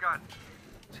got a gun.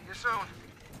 See you soon.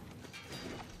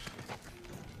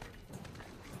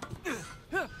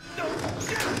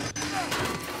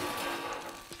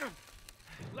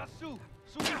 Lassù,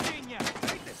 su Virginia.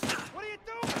 What are you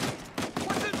doing?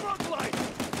 What's this road like?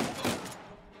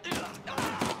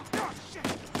 Oh, shit.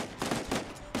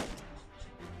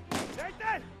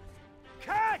 Nathan!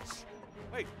 Catch!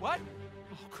 Wait, what?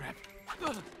 Oh, crap.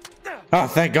 Oh,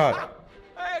 thank God.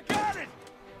 Hey, I got it!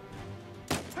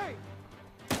 Hey!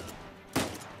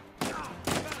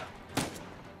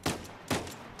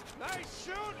 Nice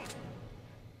shooting!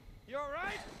 You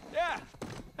alright? Yeah,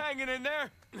 hanging in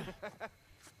there.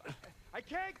 I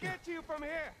can't get to you from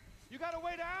here. You got a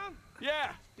way down?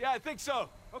 Yeah, I think so.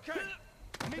 Okay.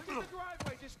 Meet me in the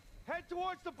driveway. Just head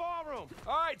towards the ballroom.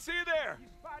 All right, see you there. Gli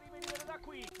spari venivano da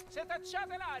qui. Se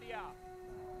tacciate l'aria.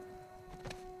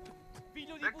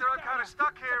 Figlio di Victor, I'm kind of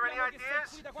stuck here. Any Sappiamo che sei ideas?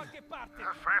 qui da qualche parte.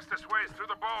 The fastest way is through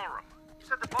the ballroom. You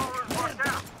said the ballroom's locked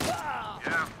out.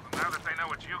 Yeah, well, now that they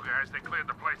know it's you guys, they cleared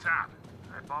the place out.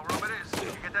 All right, ballroom it is.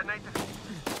 You get that, Nathan?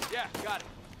 Yeah, got it.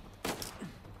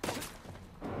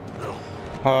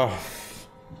 Oh,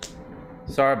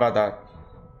 sorry about that.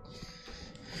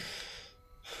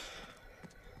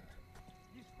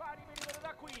 Gli spari venivano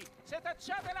da qui.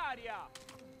 Setacciate l'aria.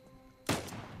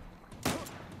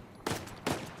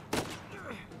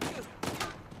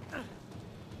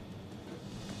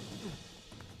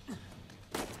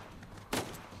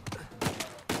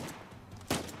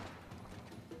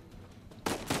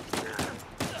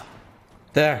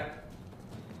 There.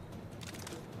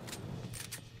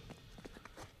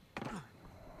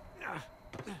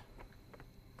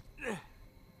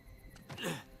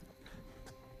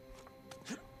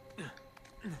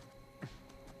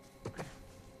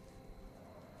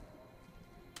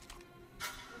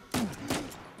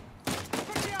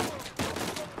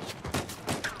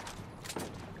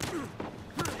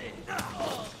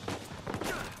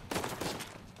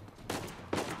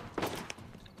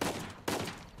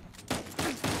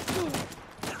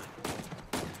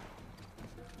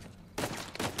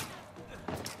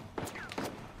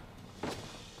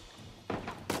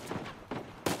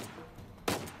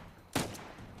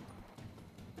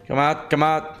 Come out, come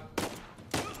out.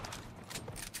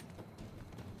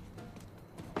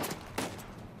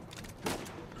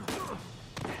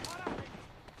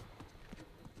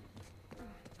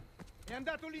 È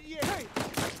andato lì dietro.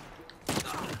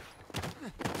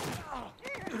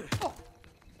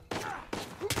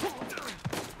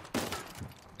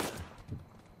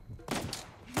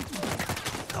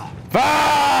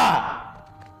 Ah!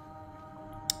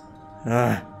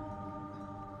 Ah.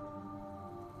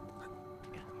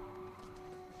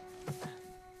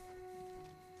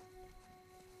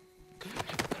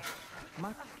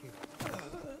 Ma che...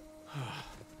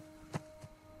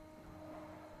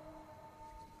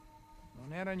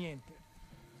 Non era niente.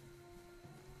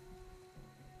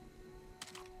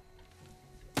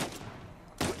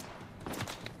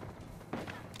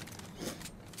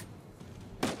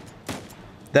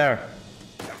 There.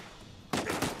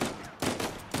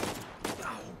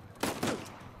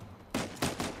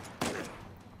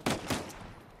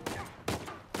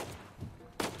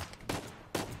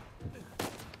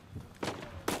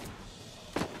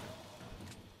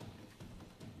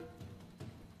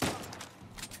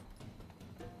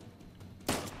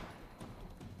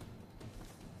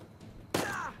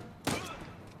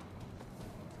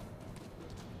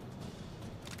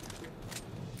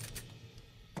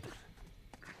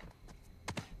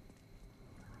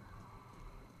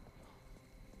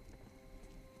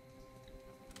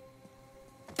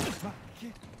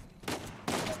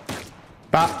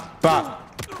 Bop,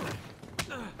 bop.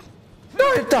 No,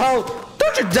 what the hell?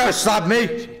 Don't you dare slap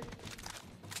me!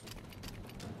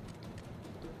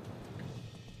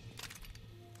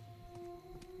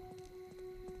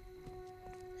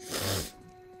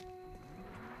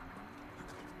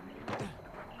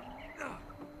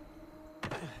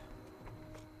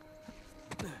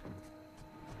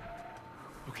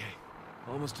 Okay,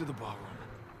 almost to the ballroom.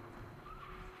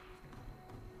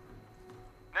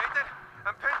 Nathan,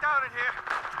 I'm pinned down in here.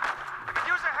 I could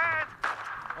use a hand.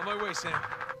 On my way, Sam.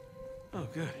 Oh,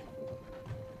 good.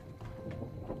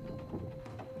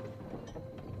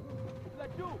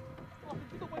 Laggiù, ho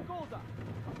sentito qualcosa.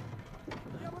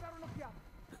 Andiamo a dare un'occhiata.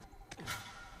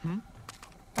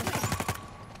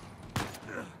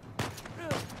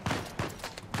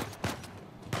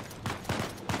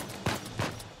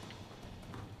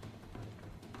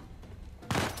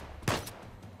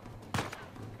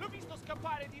 L'ho visto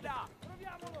scappare di là.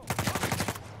 Proviamolo.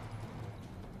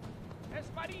 È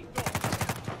sparito.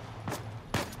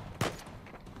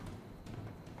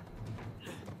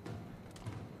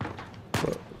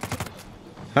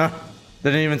 Huh?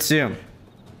 Didn't even see him.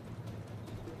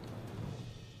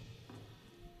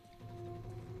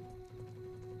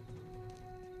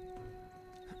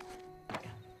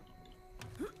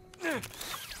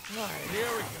 All right,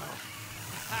 here we go.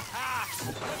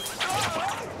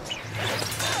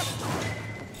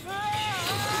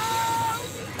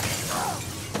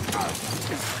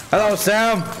 Hello,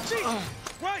 Sam.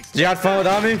 You had fun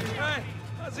without me? Hey,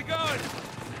 how's it going?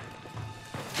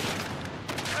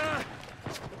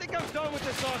 I think I'm done with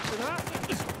this auction, huh?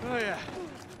 Oh, yeah.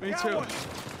 Me That too. one.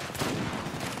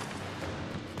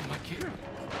 My kid.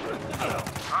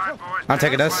 All right, boys. I'm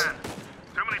taking change this. plan.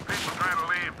 Too many people trying to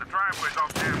leave. The driveway's all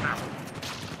jammed up.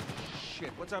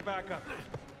 Shit, what's our backup?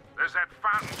 There's that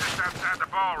fountain just outside the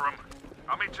ballroom.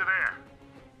 I'll meet you there.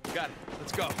 Got it.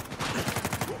 Let's go.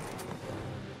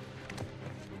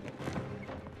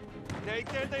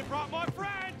 Nathan, they brought my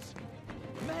friends!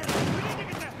 Man, we need to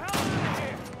get the hell out of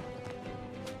here!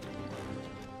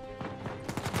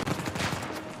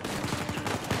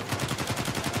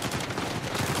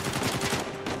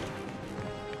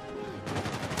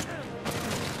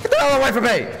 away from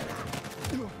me!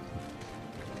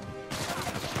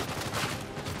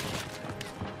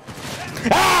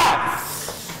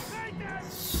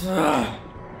 Ah!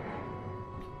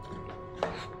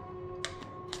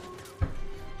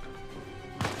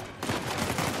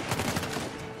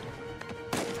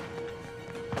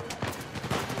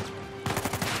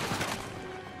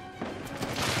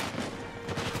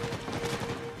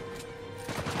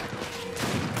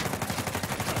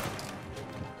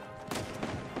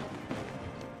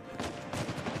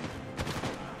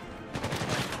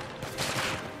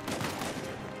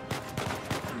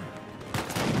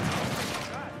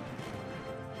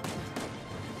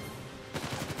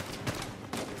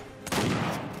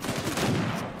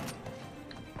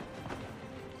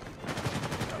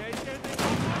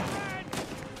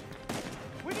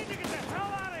 We need to get the hell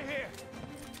out of here.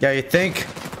 Yeah, you think?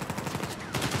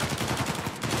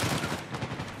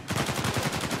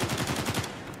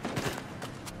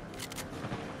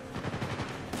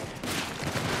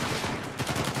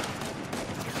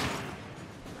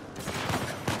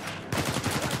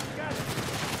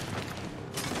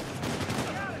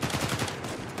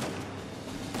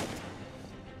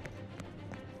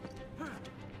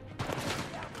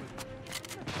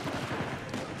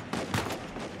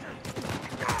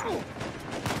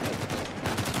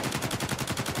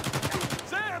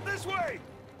 Sam, this way.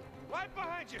 Right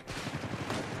behind you.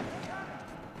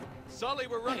 Sully,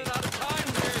 we're running out of time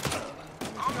here.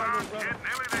 Hold on, kid.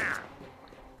 Nearly there.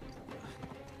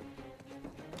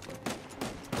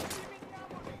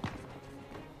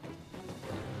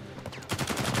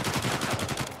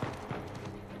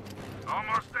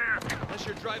 Almost there. Unless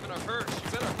you're driving a hearse,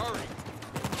 you better hurry.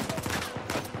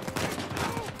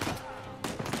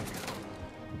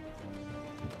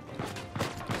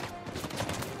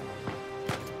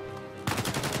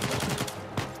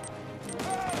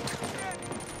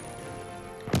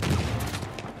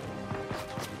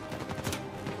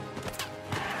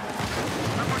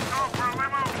 Someone call for a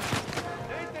limo.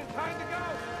 Nathan, time to go.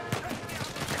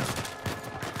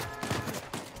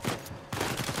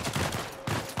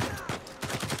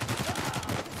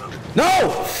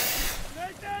 No!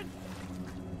 Nathan!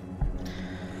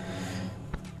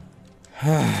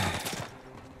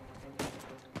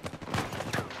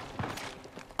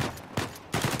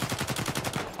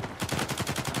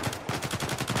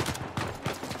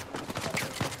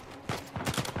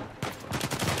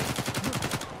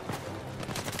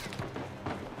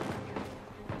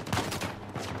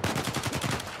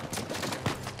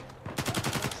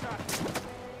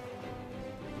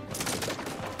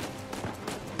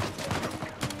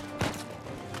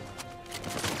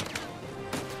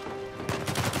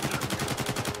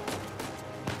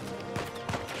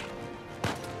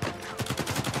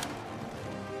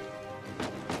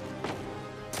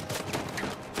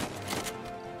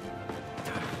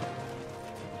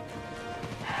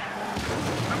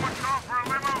 Someone call for a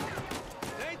limo.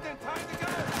 Nathan, time to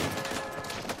go.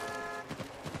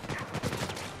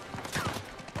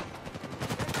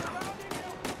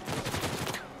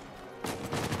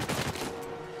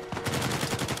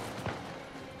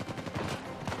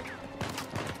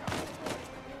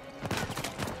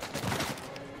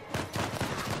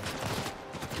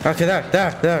 Okay, there.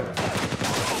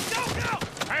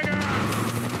 Hang on.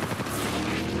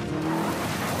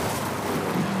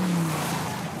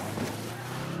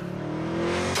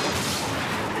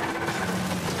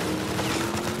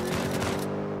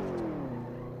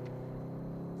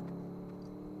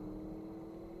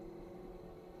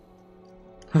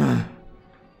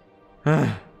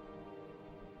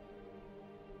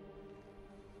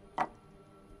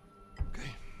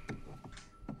 Okay.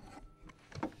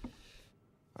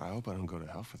 I hope I don't go to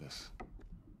hell for this.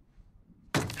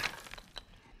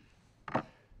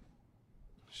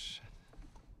 Shit.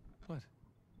 What?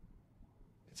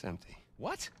 It's empty.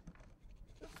 What?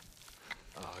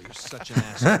 Oh, you're such an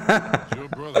asshole. Your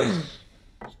brother.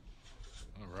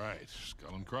 All right.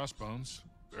 Skull and crossbones.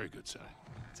 Very good sign.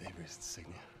 It's Avery's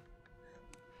insignia.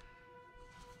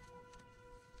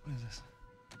 What is this?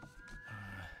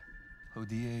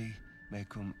 Hodie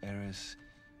mecum eris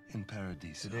in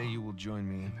paradiso. Today you will join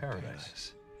me in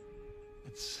paradise.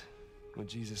 It's what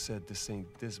Jesus said to Saint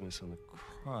Dismas on the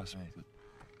cross. Right. But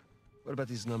what about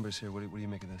these numbers here? What do you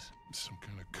make of this? Some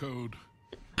kind of code.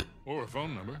 Or a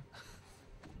phone number.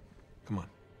 Come on.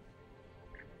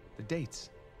 The dates.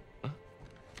 Huh?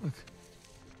 Look.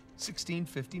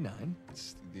 1659.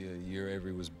 It's the year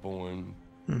Avery was born.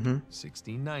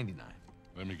 1699.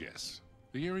 Let me guess.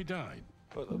 The year he died.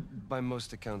 Well, by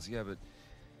most accounts, yeah, but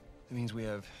that means we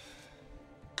have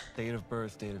date of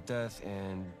birth, date of death,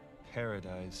 and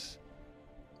paradise.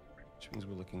 Which means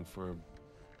we're looking for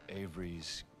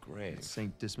Avery's grave? It's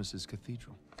St. Dismas's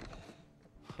Cathedral.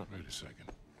 Wait a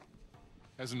second.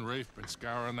 Hasn't Rafe been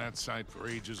scouring that site for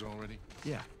ages already?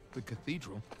 Yeah, the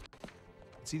cathedral.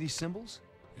 See these symbols?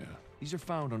 Yeah. These are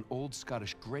found on old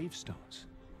Scottish gravestones.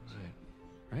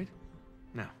 Right. Right?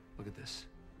 Now, look at this.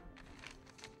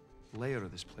 The layout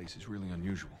of this place is really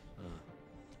unusual.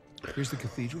 Here's the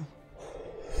cathedral,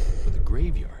 but the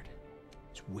graveyard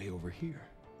is way over here.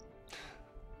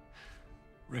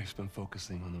 Rafe's been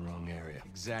focusing on the wrong area.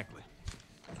 Exactly.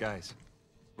 Guys,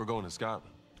 we're going to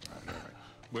Scotland. All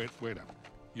right. Wait up.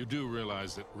 You do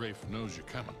realize that Rafe knows you're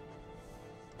coming.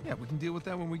 Yeah, we can deal with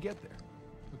that when we get there.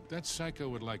 Look, that psycho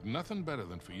would like nothing better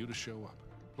than for you to show up.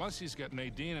 Plus, he's got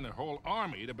Nadine and a whole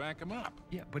army to back him up.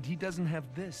 Yeah, but he doesn't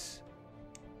have this.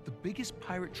 The biggest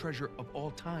pirate treasure of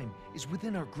all time is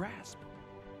within our grasp.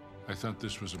 I thought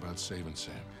this was about saving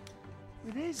Sam.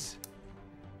 It is.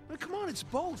 But come on, it's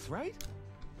both, right?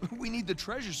 We need the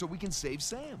treasure so we can save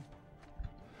Sam.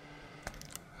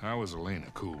 How is Elena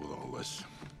cool with all this?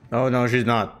 Oh, no, she's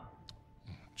not.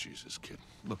 Jesus, kid.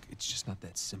 Look, it's just not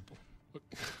that simple. Look,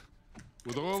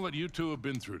 with all that you two have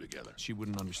been through together, She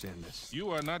wouldn't understand this.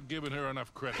 you are not giving her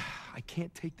enough credit. I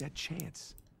can't take that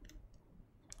chance.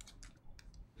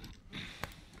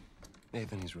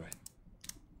 Nathan, he's right.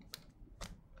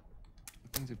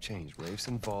 Things have changed. Rafe's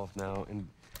involved now, and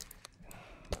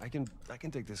I can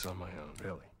take this on my own,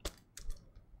 really.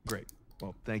 Great.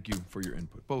 Well, thank you for your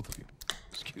input, both of you.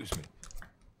 Excuse me.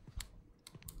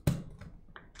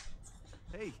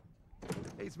 Hey.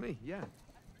 Hey, it's me, yeah.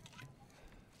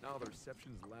 No, the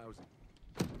reception's lousy.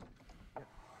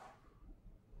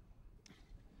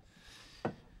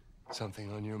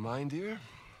 Something on your mind, dear?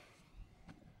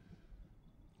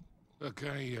 Look,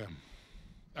 I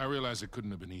realize it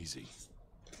couldn't have been easy.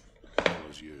 All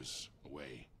those years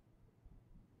away.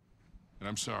 And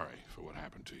I'm sorry for what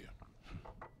happened to you.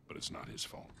 But it's not his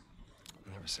fault.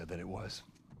 I never said that it was.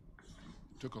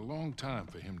 It took a long time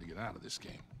for him to get out of this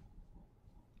game.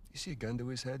 You see a gun to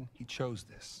his head? He chose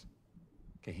this.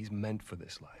 Okay, he's meant for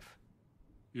this life.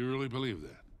 You really believe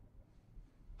that?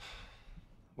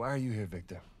 Why are you here,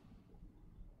 Victor?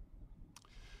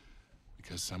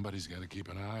 Because somebody's got to keep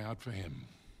an eye out for him.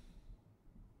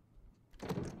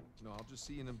 No, I'll just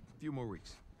see you in a few more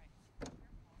weeks.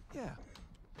 Yeah,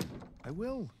 I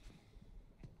will.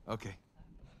 Okay.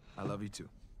 I love you too.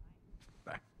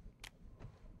 Bye.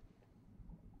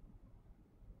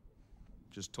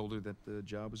 Just told her that the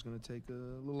job was going to take a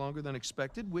little longer than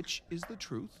expected, which is the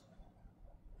truth.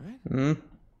 Right? Hmm?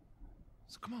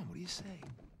 So come on, what do you say?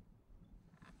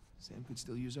 Sam could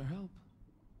still use our help.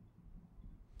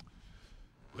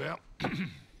 Well, I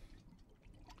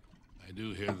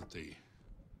do hear that the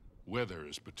weather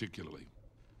is particularly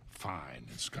fine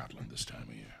in Scotland this time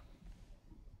of year.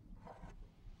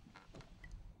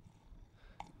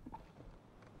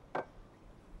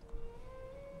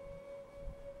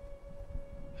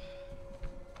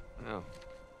 No.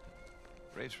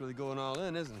 Rafe's really going all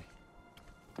in, isn't he?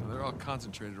 Well, they're all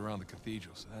concentrated around the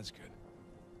cathedral, so that's good.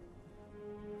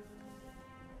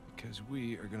 Because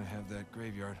we are gonna have that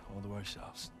graveyard all to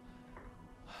ourselves.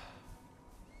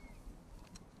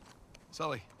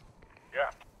 Sully. Yeah.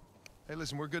 Hey,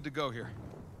 listen, we're good to go here.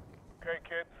 Okay,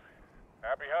 kids.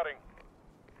 Happy hunting.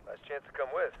 Last chance to come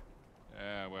with.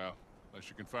 Yeah, well, unless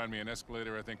you can find me an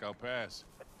escalator, I think I'll pass.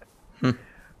 All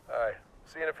right.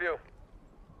 See you in a few.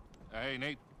 Hey,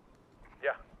 Nate.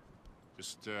 Yeah.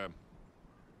 Just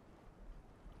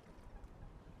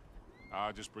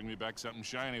bring me back something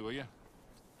shiny, will you?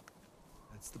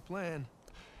 That's the plan.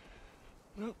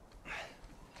 Well,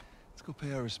 let's go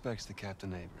pay our respects to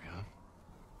Captain Avery, huh?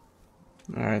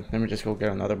 Alright, let me just go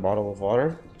get another bottle of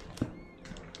water.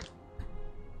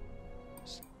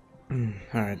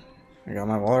 Alright, I got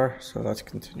my water, so let's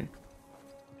continue.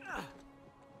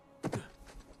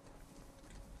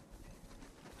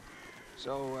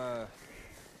 So,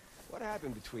 what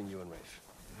happened between you and Rafe?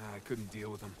 I couldn't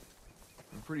deal with him.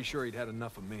 I'm pretty sure he'd had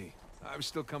enough of me. I was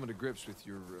still coming to grips with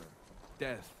your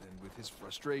death and with his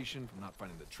frustration from not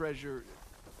finding the treasure.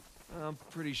 I'm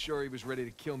pretty sure he was ready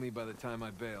to kill me by the time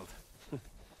I bailed.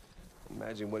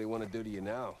 Imagine what he want to do to you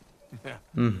now. Yeah,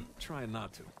 trying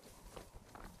not to.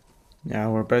 Yeah,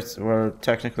 we're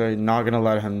technically not gonna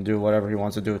let him do whatever he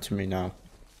wants to do to me now.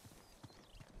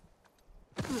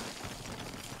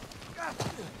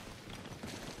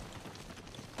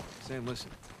 Sam, listen.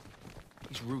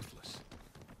 He's ruthless.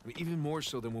 I mean, even more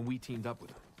so than when we teamed up with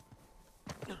him.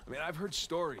 I mean, I've heard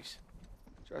stories.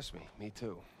 Trust me, me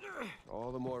too.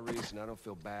 All the more reason I don't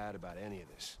feel bad about any of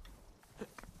this.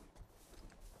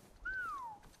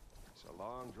 It's a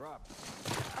long drop.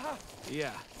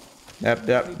 Yeah. Yep, Need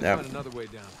yep, to yep. find another way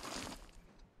down.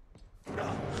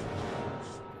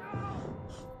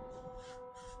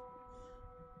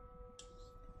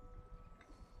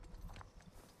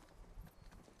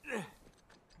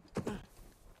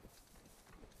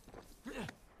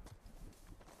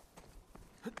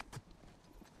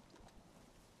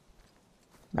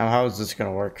 Now, how is this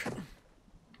gonna work?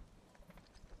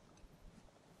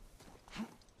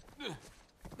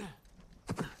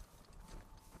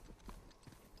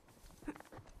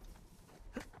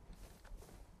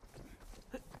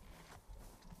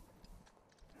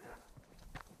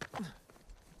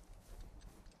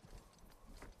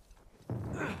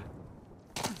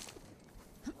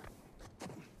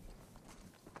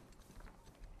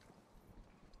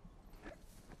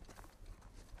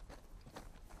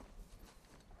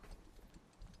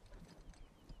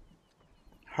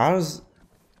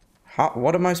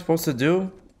 What am I supposed to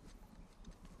do?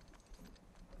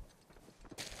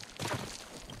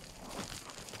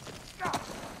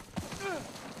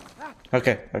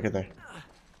 Okay, okay, there.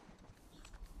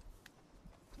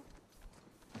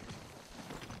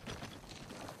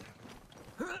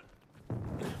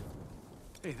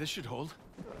 Hey, this should hold.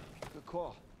 Good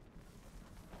call.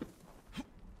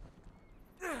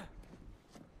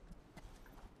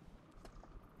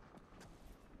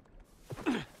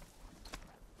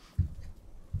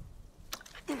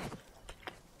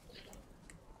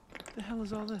 What the hell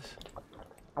is all this?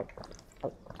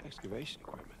 Excavation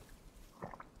equipment.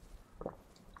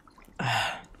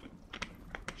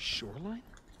 Shoreline?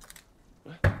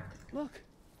 Look.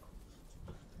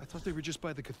 I thought they were just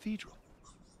by the cathedral.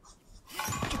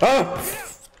 Oh!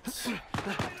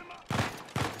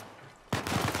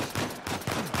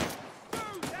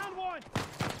 Down one.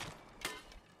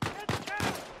 Get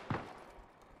down.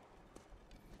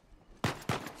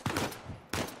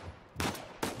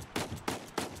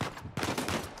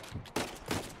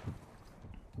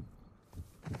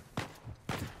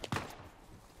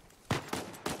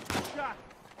 Shot.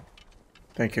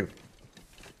 Thank you.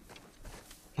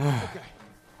 Okay,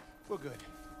 we're good.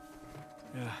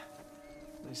 Yeah.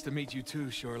 Nice to meet you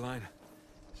too, Shoreline.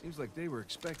 Seems like they were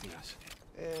expecting us.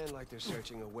 And like they're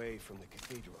searching away from the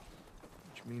cathedral.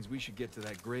 Which means we should get to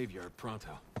that graveyard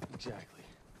pronto. Exactly.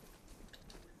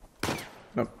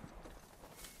 Nope.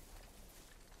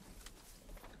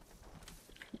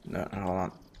 No, hold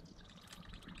on.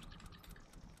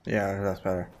 Yeah, that's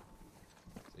better.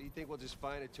 So you think we'll just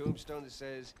find a tombstone that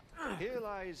says, "Here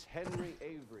lies Henry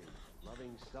Avery,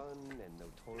 loving son and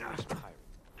notorious pirate."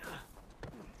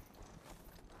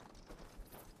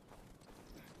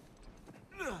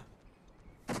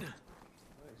 What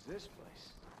is this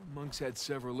place? Monks had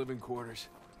several living quarters.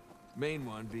 Main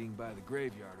one being by the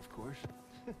graveyard, of course.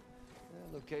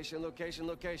 Location, location,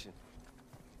 location.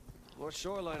 More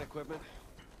shoreline equipment.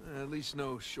 At least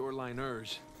no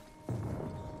shoreliners.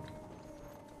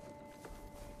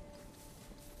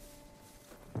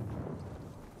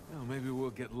 Well, maybe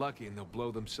we'll get lucky and they'll blow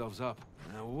themselves up.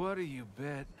 Now, what do you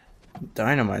bet?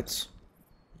 Dynamites.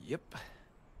 Yep.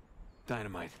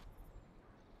 Dynamite.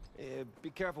 Yeah, be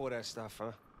careful with that stuff,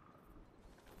 huh?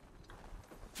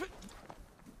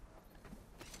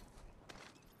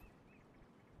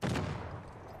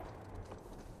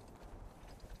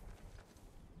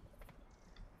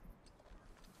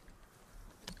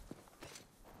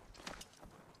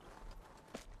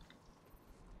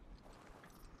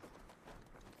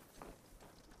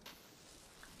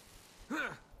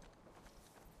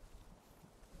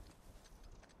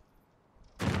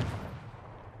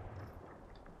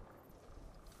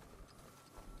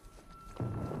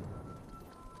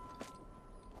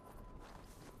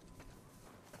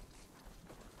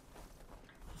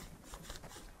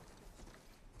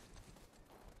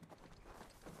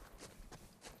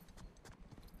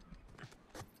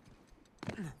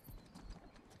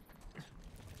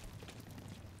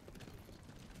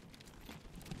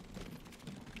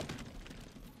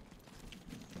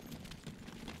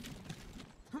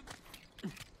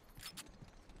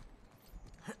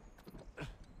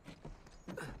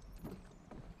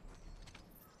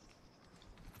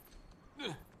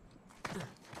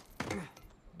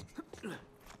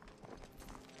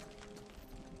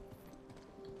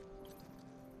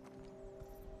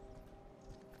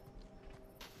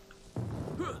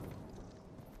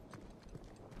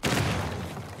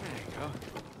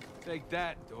 Take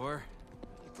that, door.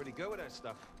 You're pretty good with that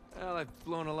stuff. Well, I've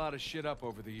blown a lot of shit up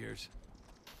over the years.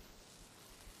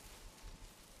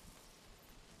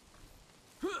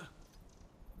 I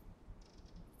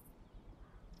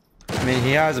mean,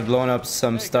 he has blown up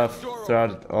some stuff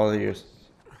throughout all the years.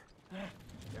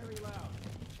 Very loud.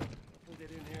 Hopefully they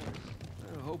didn't hear us.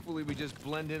 Well, hopefully we we just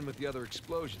blend in with the other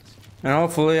explosions. And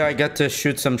hopefully I get to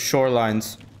shoot some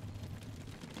shorelines.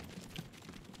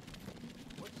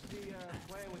 What's the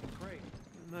plan with the crate?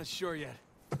 I'm not sure yet.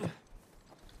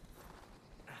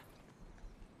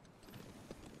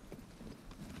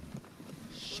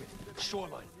 Shit,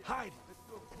 shoreline, hide!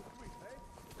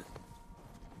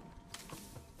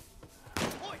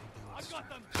 Boy, I got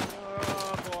them!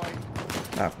 Oh boy.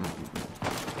 Ah.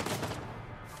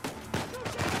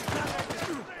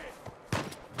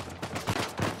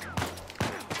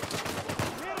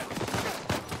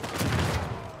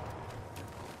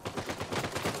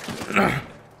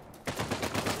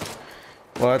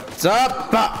 What's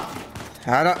up? No.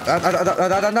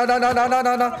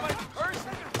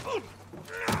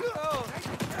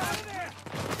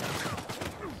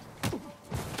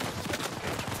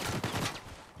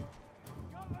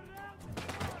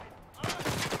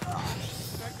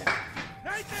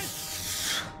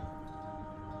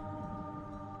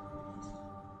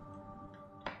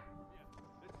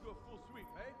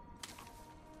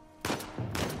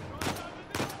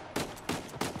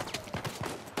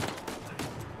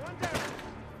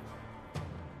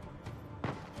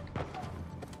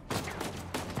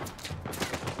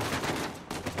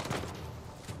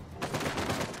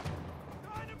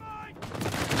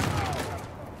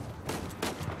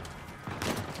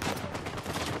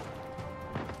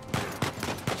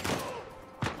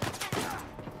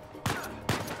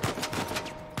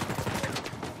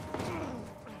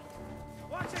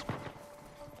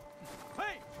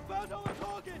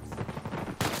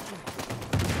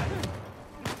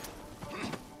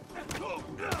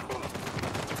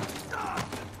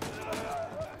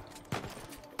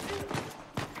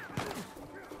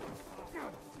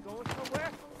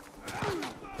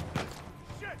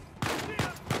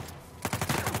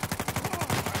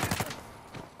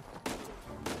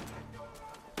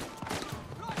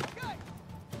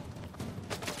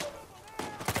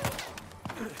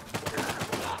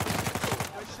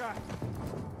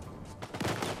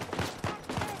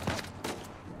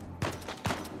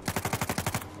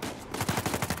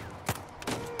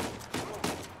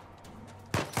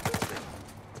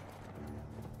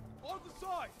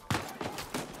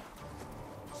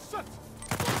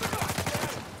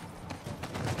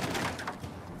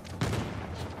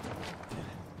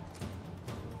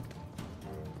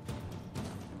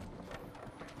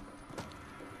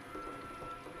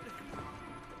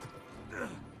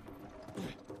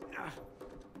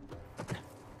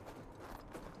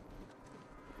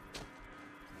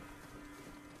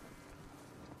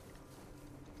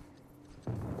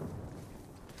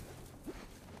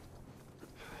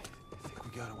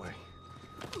 Got away.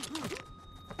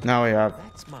 Now we have.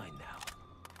 That's mine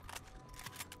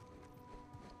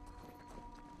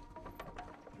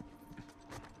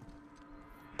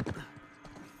now.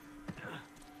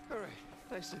 All right,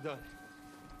 nicely done.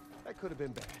 That could have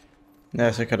been bad.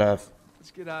 Yes, it could have.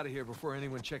 Let's get out of here before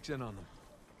anyone checks in on them.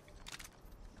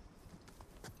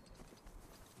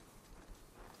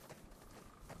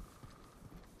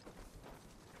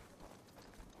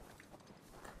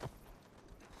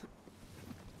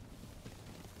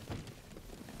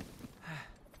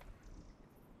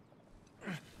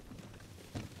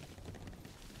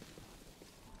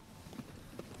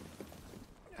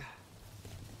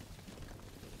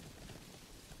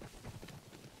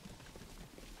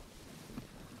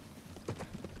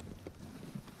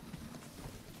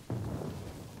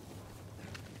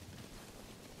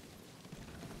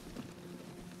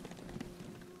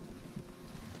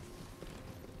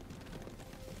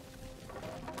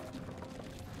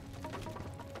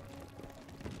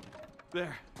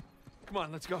 There. Come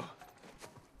on, let's go.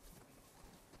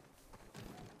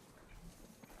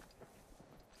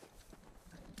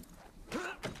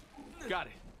 Got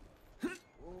it.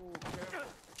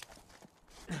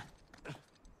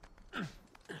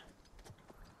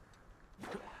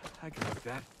 I can do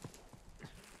that.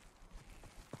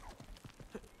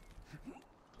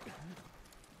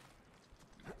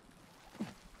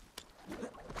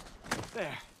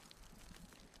 There.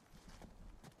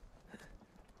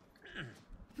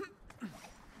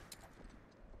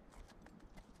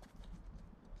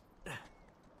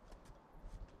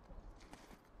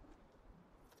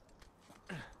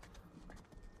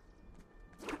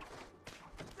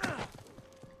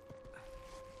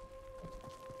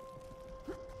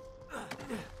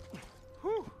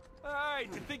 You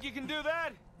think you can do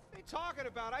that? What are you talking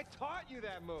about? I taught you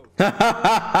that move. All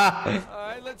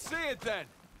right, let's see it then.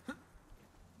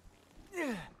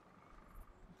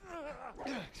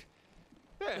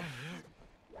 There.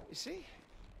 You see?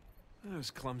 That was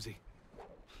clumsy.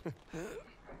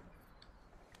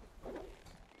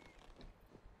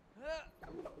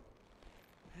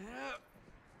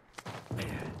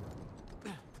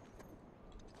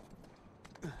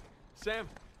 Sam,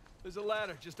 there's a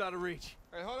ladder just out of reach.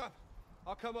 Hey, hold up.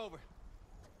 I'll come over.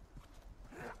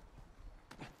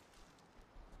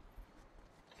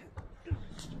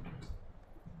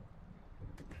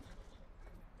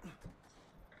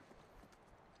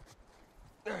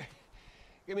 All right.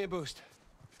 Give me a boost.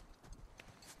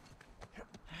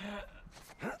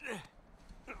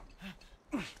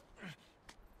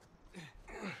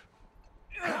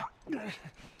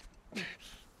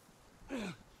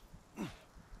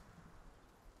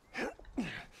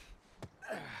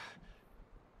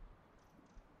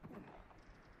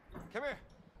 Come here.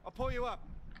 I'll pull you up.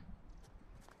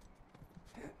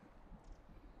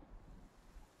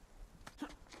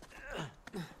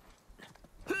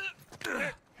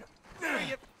 There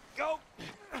you go.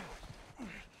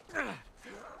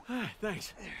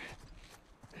 Thanks.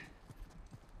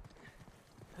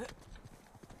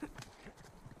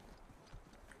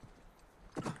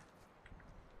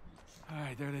 All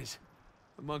right, there it is.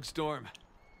 The mug storm.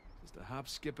 Just a hop,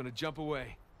 skip, and a jump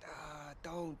away.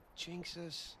 Don't jinx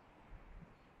us.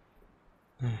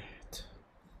 Alright.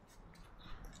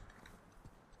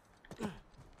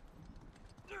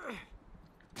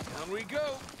 Down we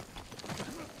go.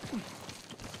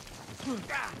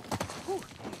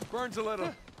 Burns a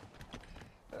little.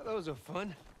 Those are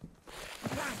fun.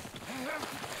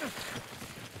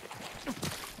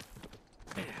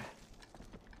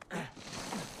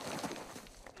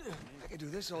 I could do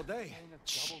this all day.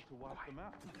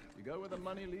 You go where the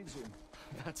money leads you.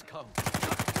 Let's go.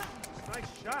 Nice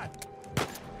shot.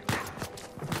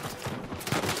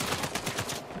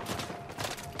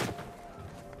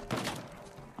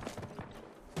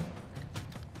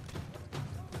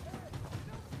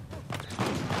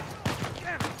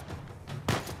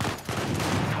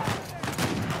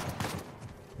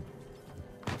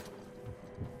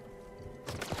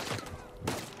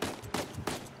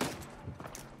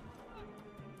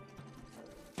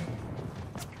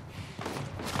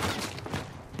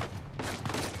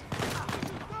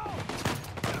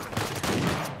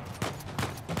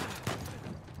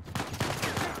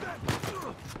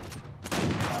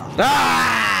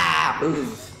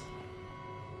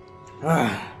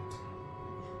 Ah!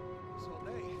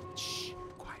 Shh,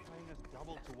 quiet. Paying us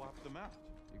double to wipe them out.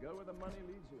 You go where the money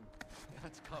leads you.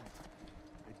 Let's go.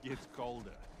 It gets colder.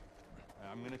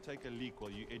 I'm going to take a leak while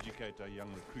you educate our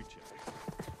young recruit here.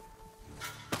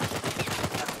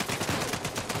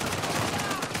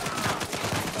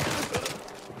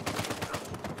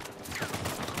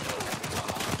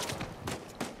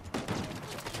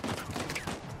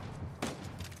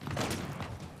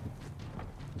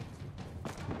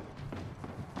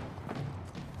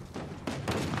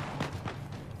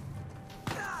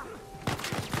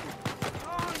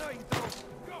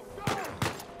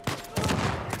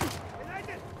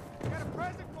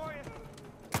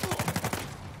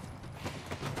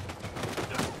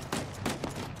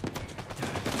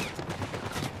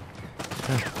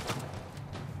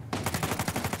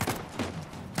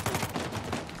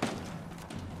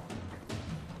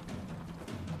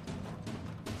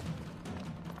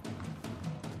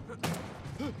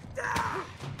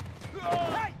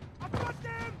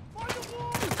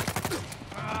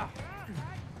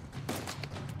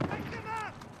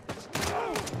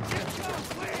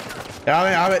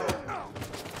 Have it.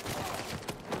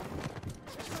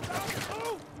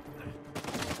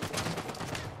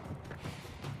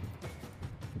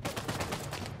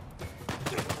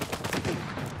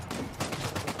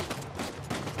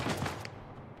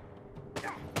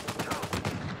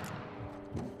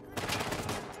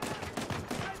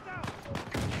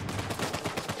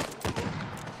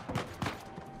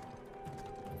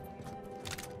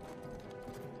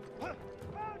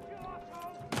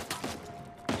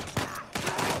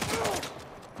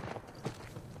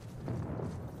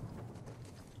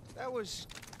 That was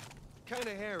kind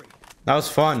of hairy. That was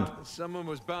fun. Someone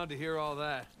was bound to hear all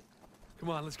that. Come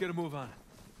on, let's get a move on.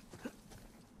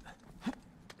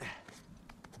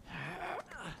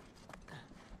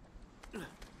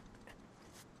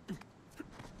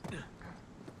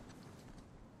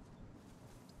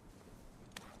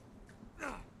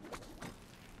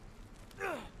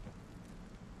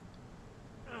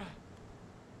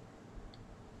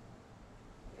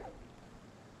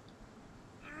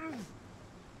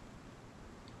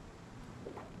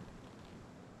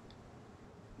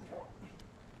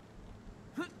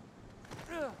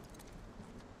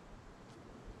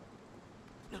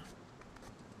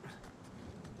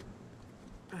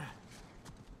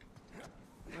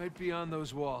 Right beyond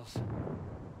those walls.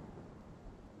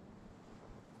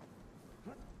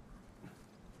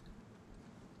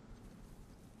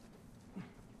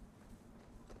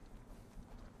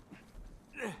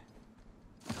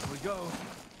 go.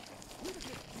 Where did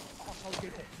this arsehole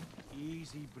get it?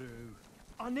 Easy, bro.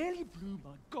 I nearly blew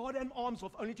my goddamn arms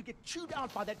off only to get chewed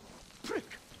out by that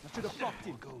prick. I should have blocked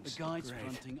him. The guides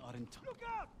fronting are in Look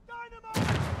out!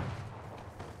 Dynamite!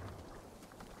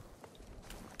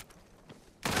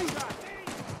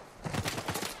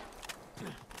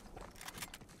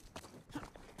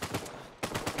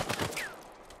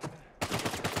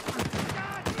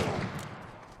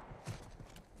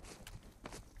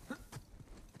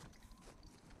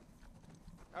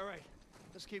 All right,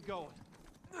 let's keep going.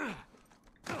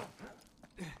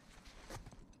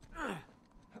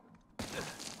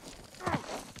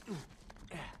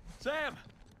 Sam,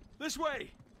 this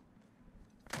way.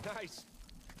 Nice.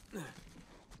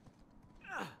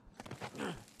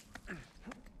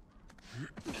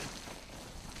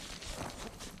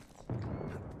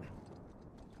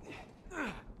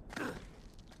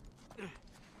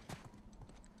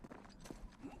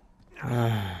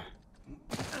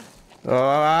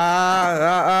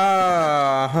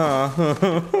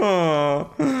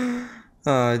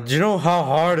 Do you know how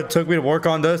hard it took me to work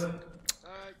on this?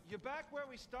 You're back where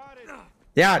we started.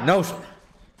 Yeah, no.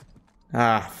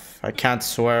 I can't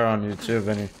swear on YouTube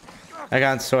any. I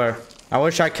can't swear. I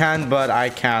wish I can, but I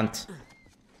can't.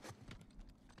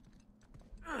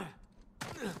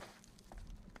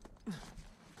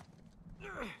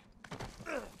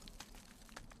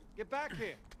 Get back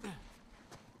here.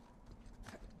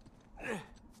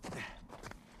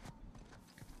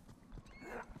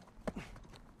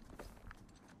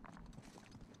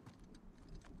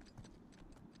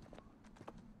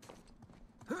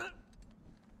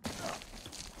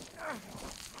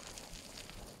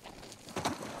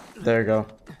 There you go.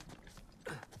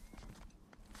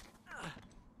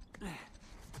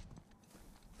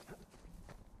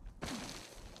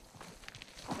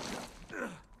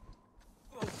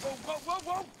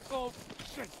 Whoa! Oh,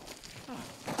 shit.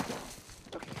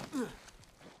 Okay.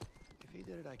 If he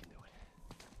did it, I can do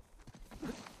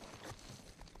it.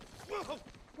 Whoa!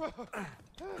 Whoa!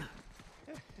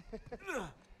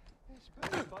 It's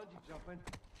better than bungee jumping.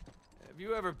 Have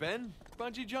you ever been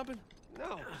bungee jumping?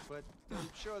 No, but I'm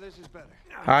sure this is better.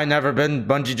 I never been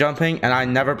bungee jumping, and I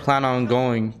never plan on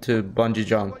going to bungee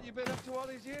jump. What you been up to all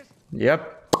these years?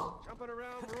 Yep. Jumping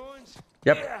around ruins?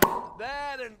 Yep. Yeah,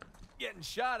 that and getting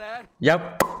shot at,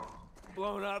 Yep.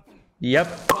 blown up,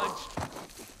 Yep. punched,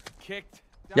 kicked,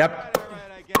 Yep. All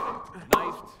right, I get it.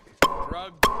 knifed,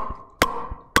 drugged.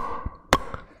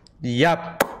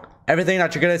 Yep. Everything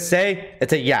that you're gonna say,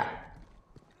 it's a yeah.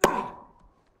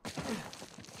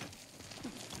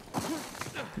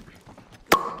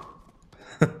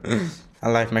 I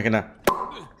like making a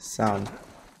sound.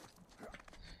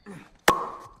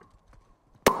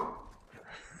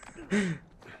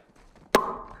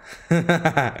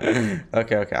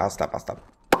 Okay, I'll stop.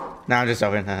 Now I'm just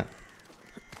joking.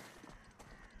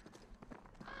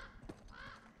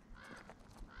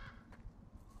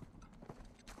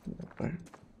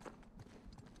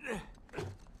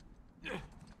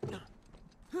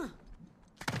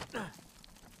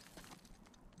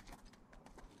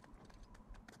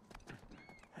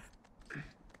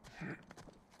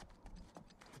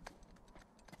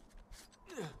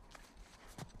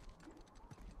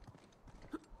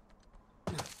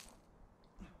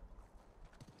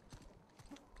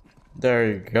 There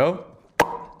you go.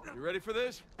 You ready for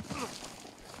this?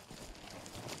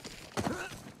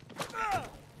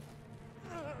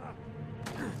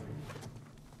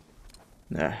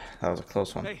 Yeah, that was a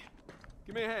close one. Hey,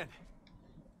 give me a hand.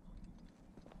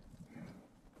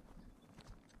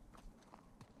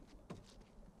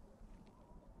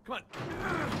 Come on.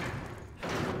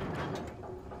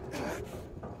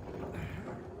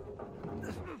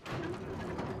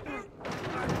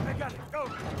 I got it.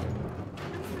 Go.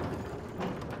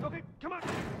 Okay, come on.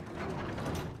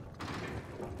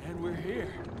 And we're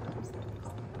here.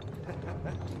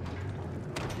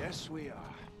 Yes, we are.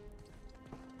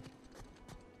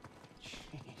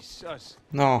 Jesus.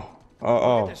 No. Look at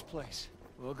Oh. this place.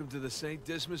 Welcome to the St.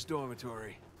 Dismas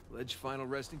Dormitory. Alleged final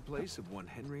resting place of one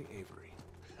Henry Avery.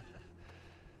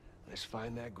 Let's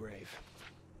find that grave.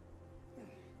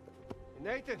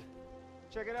 Nathan,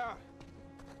 check it out.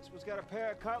 This one's got a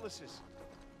pair of cutlasses.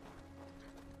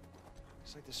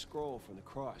 It's like the scroll from the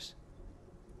cross.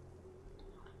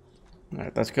 All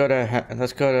right, let's go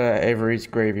to Avery's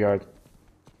graveyard.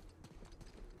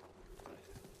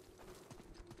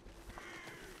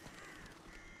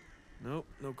 Nope,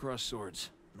 no cross swords.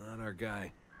 Not our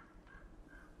guy.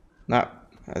 No,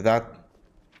 that.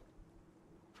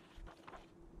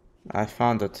 I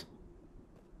found it.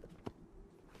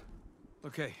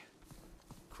 Okay.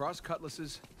 Cross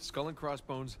cutlasses, skull and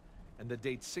crossbones, and the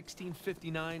date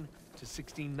 1659 to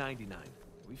 1699.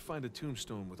 We find a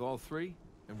tombstone with all three,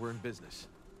 and we're in business.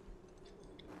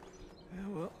 Yeah,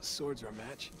 well, swords are a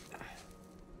match.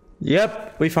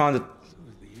 Yep, we found it. So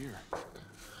is the year.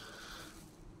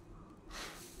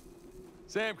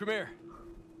 Sam, come here.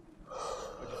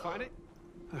 Did you find it?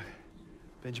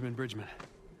 Benjamin Bridgman.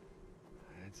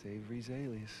 That's Avery's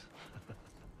alias.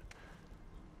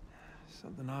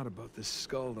 Something odd about this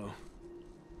skull, though.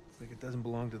 It's like it doesn't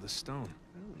belong to the stone.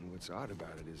 Well, what's odd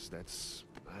about it is that's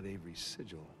not Avery's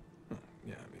sigil.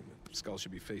 Yeah, I mean, the skull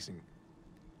should be facing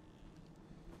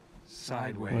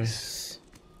sideways.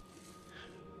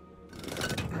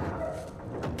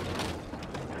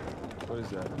 What is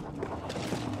that?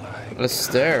 Let's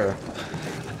stare.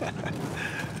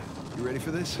 You ready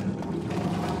for this? I've been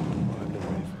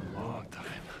ready for a long time.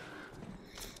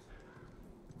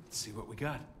 Let's see what we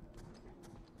got.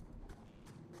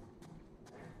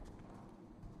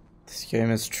 This game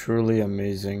is truly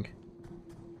amazing.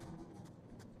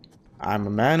 I'm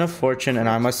a man of fortune and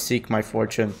I must seek my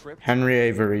fortune. Henry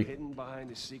Avery.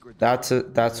 That's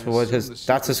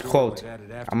his quote.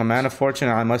 I'm a man of fortune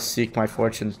and I must seek my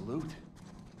fortune. Well,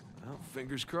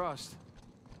 fingers crossed.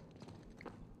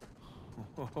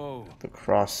 Oh, The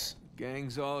cross.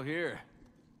 gang's all here.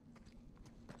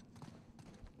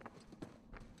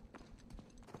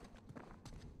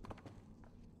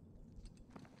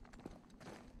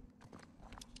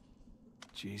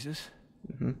 Jesus.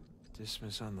 Mm-hmm.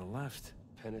 Dismas on the left.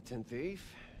 Penitent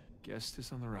thief,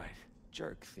 Gestus on the right.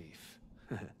 jerk thief.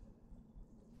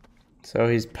 So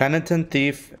he's penitent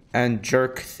thief and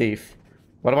jerk thief.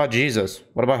 What about Jesus?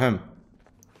 What about him?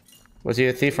 Was he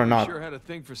a thief or You not? sure had a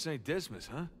thing for St. Dismas,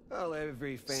 huh? Well,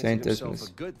 Avery fancied Saint himself Dismas.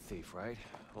 a good thief, right?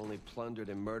 Only plundered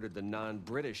and murdered the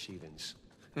non-British heathens.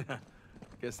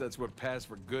 Guess that's what passed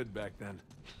for good back then.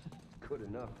 Good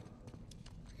enough.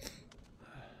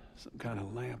 Some kind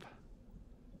of lamp.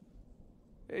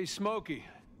 Hey, Smokey.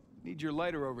 Need your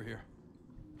lighter over here.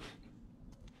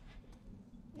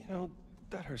 You know,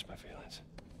 that hurts my feelings.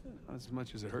 Not as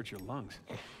much as it hurts your lungs.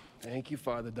 Thank you,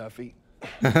 Father Duffy.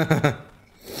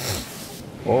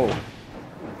 Whoa.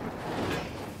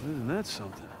 Isn't that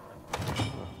something?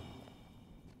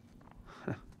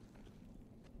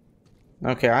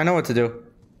 Okay, I know what to do.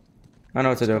 I know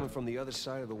what to It's coming do. from the other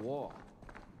side of the wall.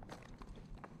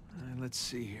 Let's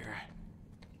see here.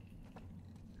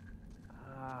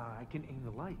 Ah, I can aim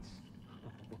the lights.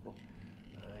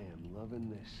 I am loving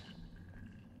this.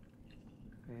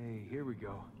 Hey, here we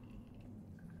go.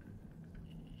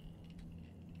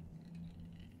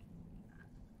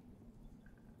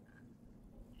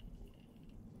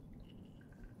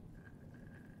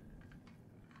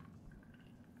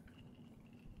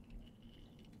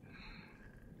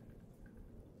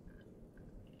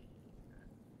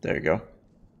 There you go.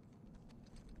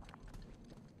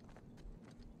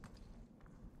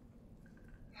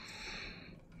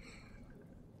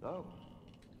 Oh,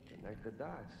 connect the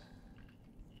dots.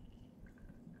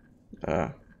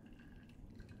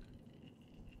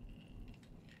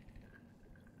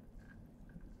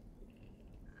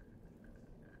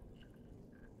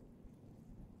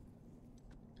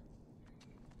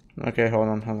 Okay, hold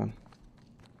on.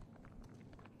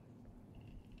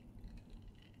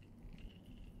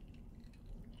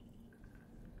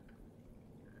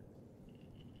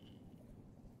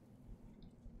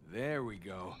 There we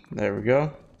go. There we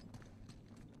go.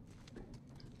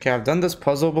 Okay, I've done this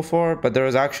puzzle before, but there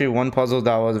was actually one puzzle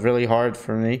that was really hard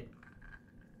for me.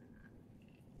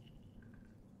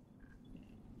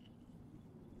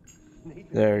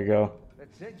 There you go.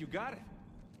 That's it, you got it.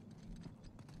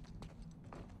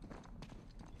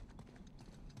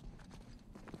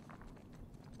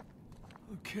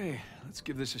 Okay, let's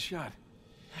give this a shot.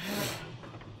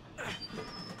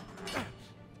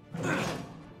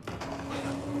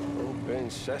 Open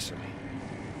sesame.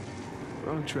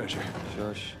 Wrong treasure.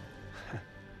 Shush.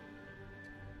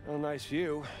 Well, nice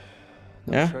view.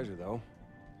 Yeah? Treasure, though.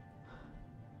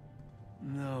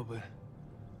 No, but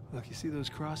look, you see those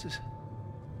crosses?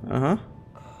 Uh-huh.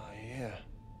 Yeah.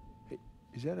 Hey,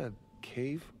 is that a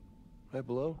cave right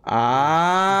below? Ah.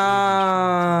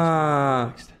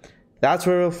 That's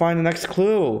where we'll find the next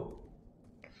clue.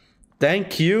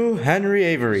 Thank you, Henry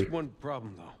Avery. There's one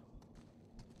problem, though.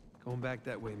 Going back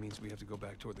that way means we have to go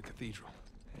back toward the cathedral.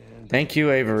 And Thank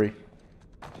you, Avery.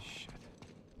 shit.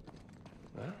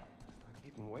 Well,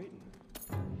 keep him waiting.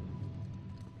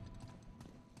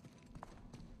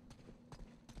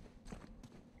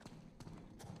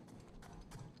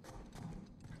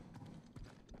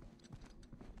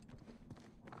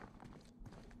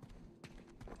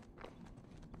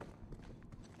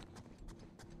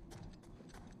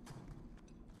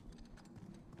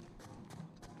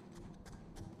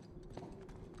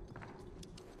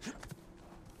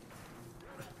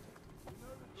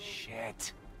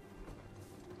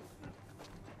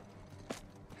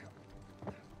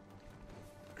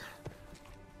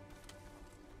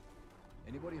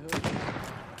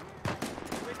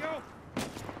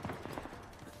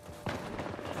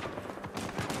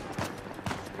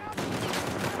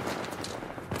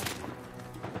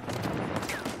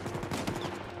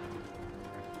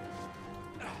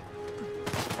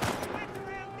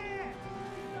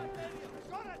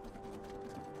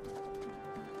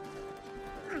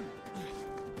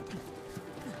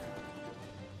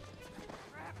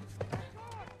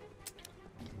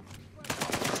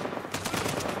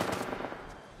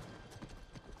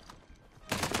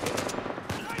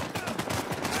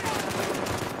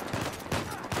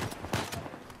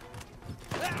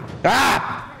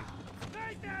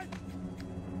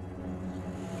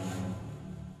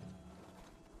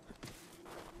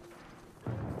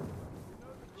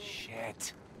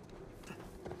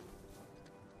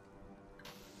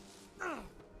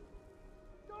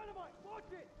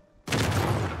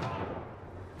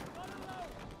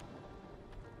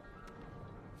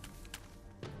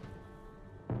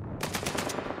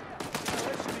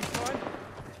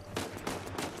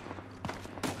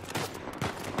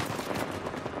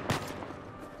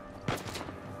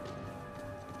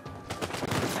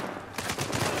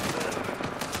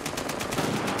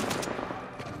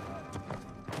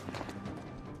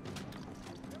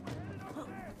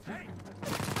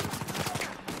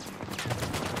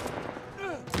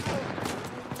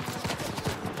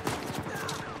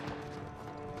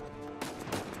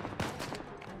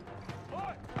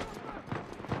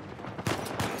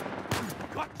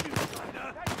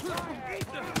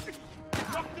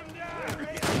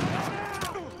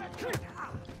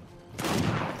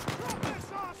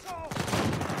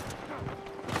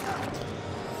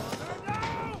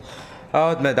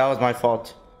 I'll admit that was my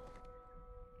fault.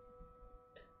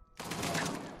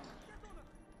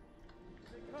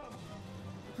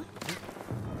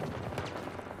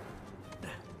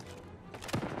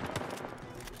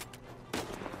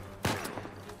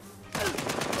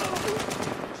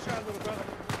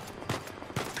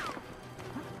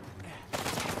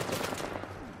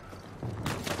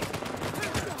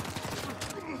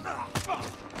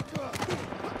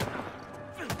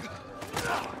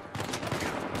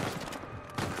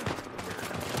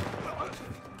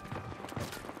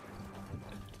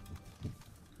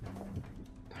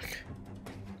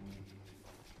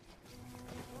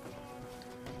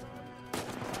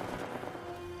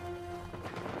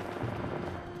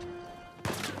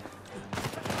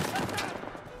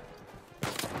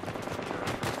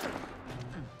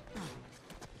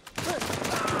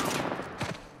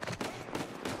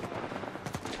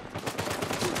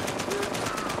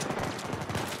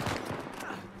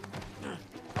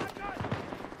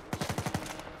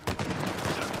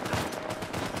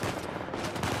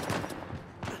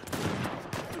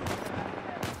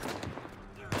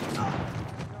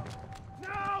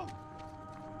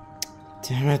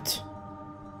 Damn it.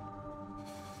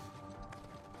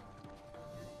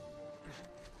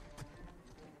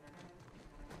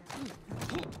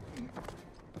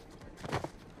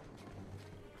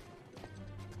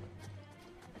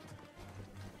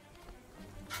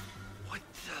 What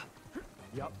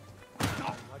the? Yup.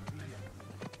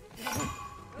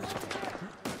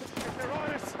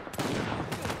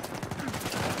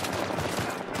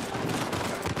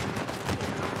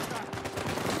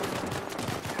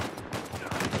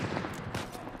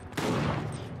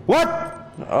 What?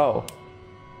 Oh.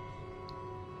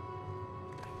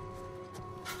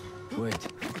 Wait.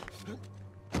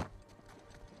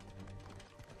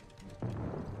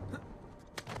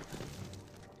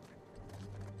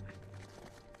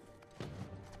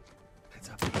 Heads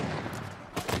up. Here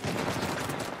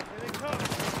they come.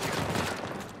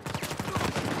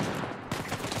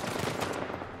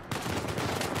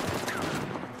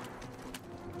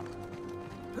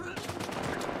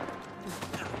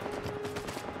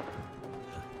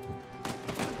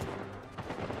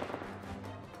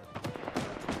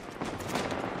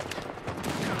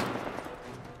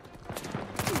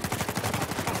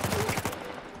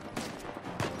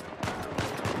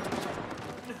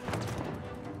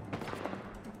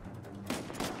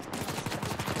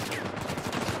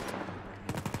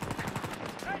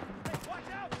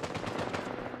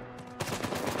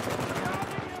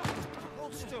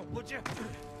 Would you?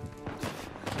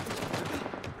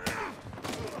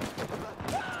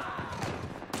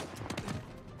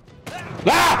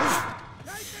 Ah!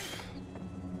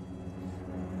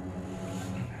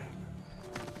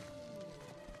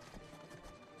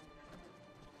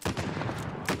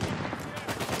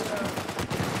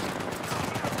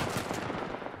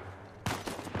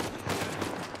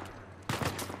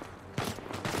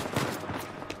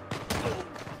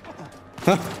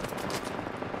 Huh.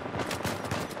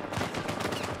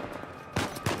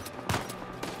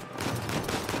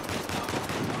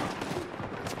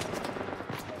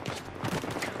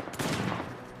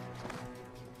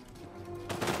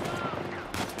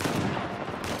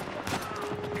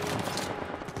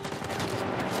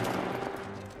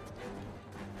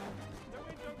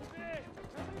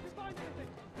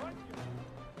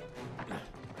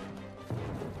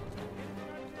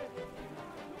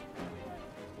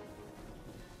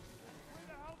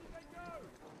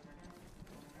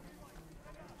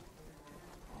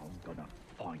 I'm gonna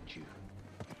find you.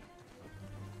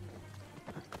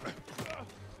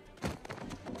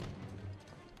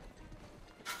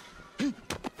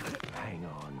 Hang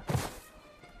on.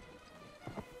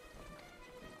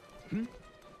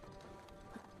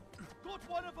 Got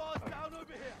one of ours down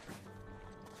over here.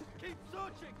 Keep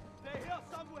searching. They're here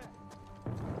somewhere.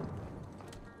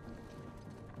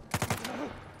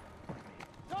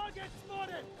 Target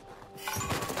spotted.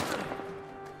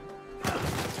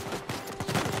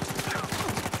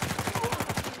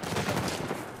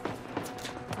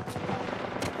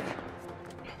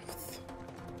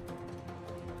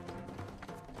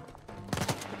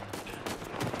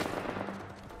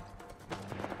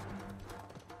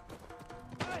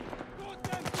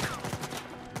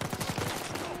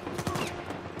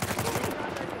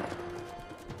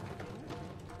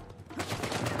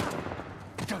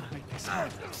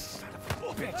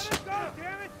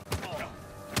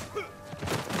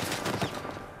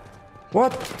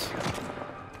 What?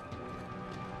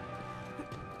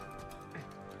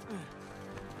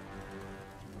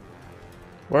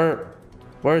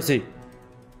 Where is he?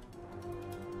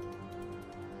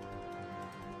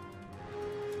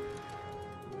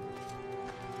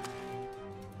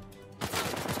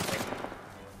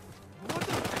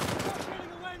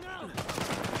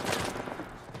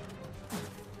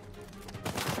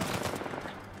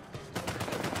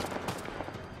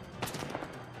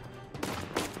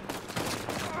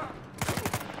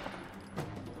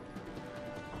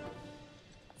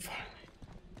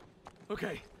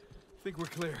 Okay, think we're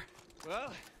clear.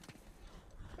 Well,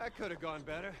 that could have gone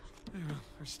better.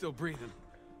 We're still breathing.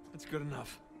 That's good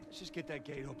enough. Let's just get that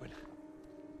gate open.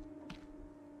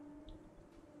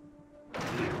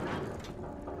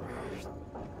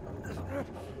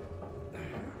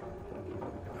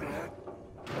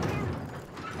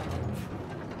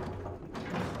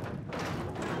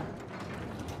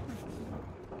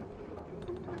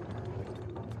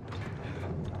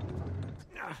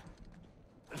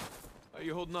 How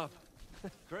you holding up?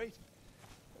 Great.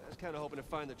 I was kind of hoping to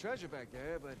find the treasure back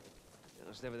there, but you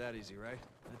know, it's never that easy, right?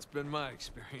 That's been my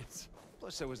experience.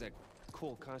 Plus, there was that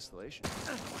cool constellation.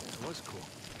 It was cool.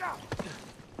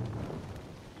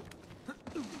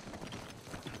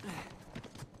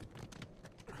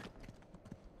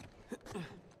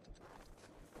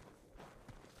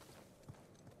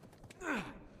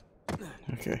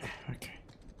 Okay, okay.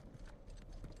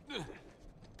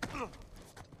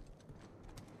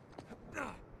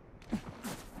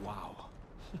 Wow.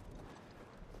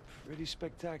 Pretty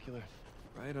spectacular.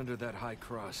 Right under that high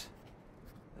cross.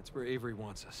 That's where Avery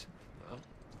wants us. Well,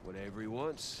 what Avery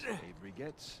wants, Avery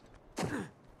gets. Kid,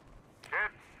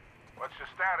 what's your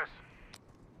status?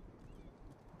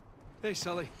 Hey,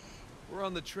 Sully. We're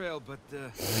on the trail, but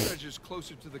the treasure's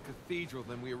closer to the cathedral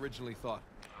than we originally thought.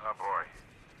 Oh, boy.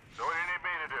 So what do you need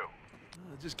me to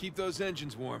do? Just keep those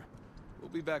engines warm. We'll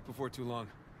be back before too long.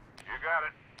 You got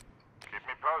it. Keep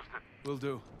me posted. Will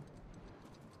do.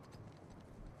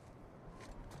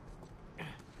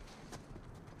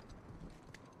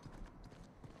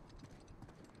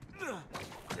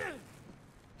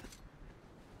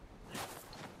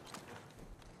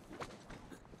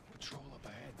 Patrol up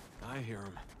ahead. I hear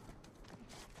him.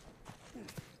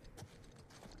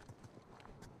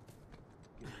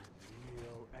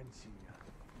 Real Encia.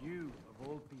 You, of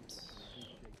all people,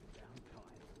 appreciate the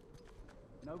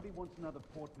downtime. Nobody wants another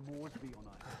Port Moresby on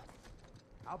ice.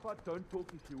 How about don't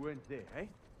talk if you weren't there, eh?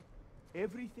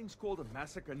 Everything's called a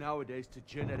massacre nowadays to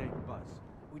generate buzz.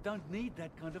 We don't need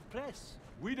that kind of press.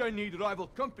 We don't need rival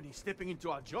companies stepping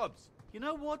into our jobs. You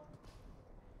know what?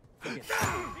 Forget it.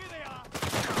 Here they are!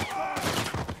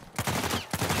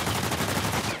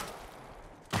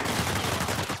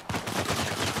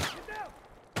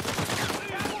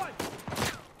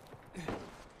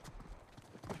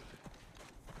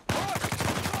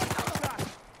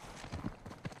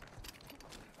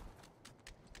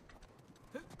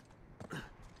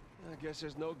 I guess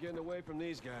there's no getting away from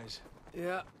these guys.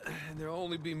 Yeah, and there'll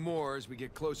only be more as we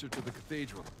get closer to the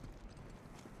cathedral.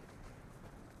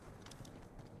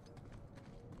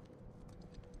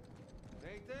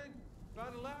 Nathan,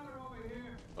 found a ladder over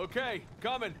here. Okay,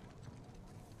 coming.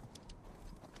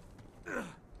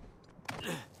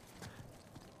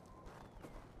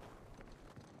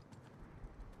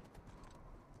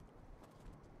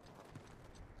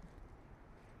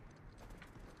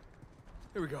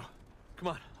 Here we go. Come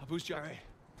on, I'll boost you up. All right.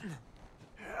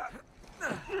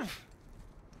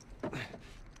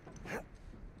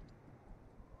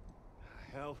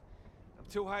 Hell, I'm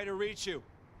too high to reach you.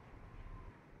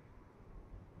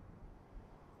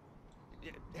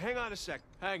 Yeah, hang on a sec.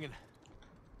 Hanging.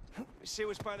 Let me see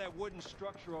what's by that wooden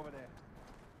structure over there.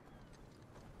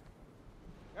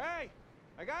 Hey,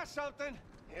 I got something.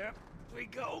 Here we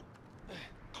go.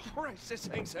 Christ, this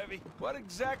thing's heavy. What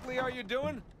exactly are you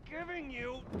doing? Giving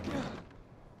you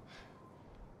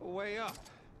a way up.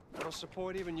 I'll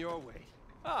support even your weight.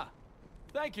 Ah,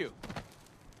 thank you.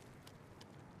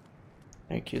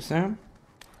 Thank you, Sam.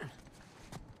 Hey,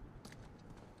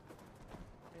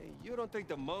 you don't think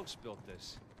the monks built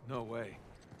this? No way.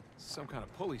 Some kind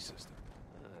of pulley system.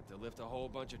 To lift a whole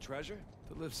bunch of treasure?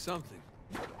 To lift something.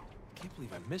 Can't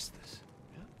believe I missed this.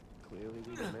 Yeah, clearly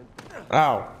we meant.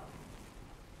 Ow.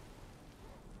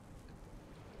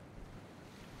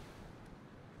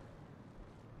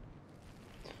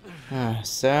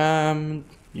 Sam,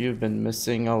 you've been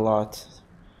missing a lot.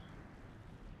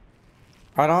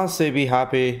 I'd honestly be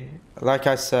happy, like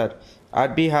I said,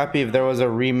 I'd be happy if there was a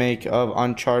remake of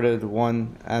Uncharted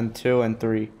 1 and 2 and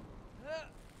 3.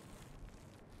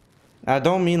 I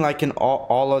don't mean like in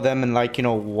all of them in like, you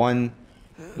know, one,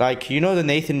 like, you know, the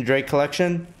Nathan Drake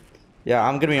collection? Yeah,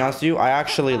 I'm gonna be honest with you, I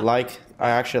actually like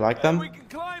them. We can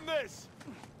climb this.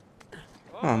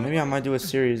 Oh, maybe I might do a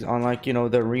series on like, you know,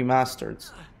 the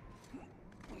remasters.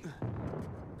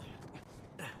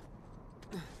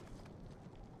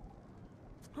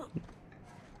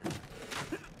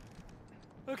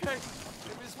 Okay,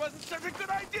 maybe this wasn't such a good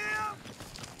idea.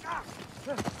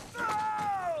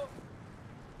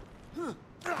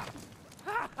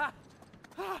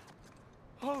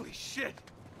 Holy shit!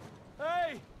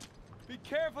 Hey, be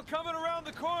careful coming around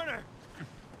the corner.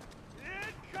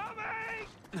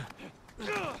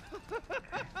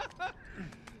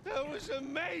 That was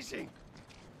amazing.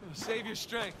 Save your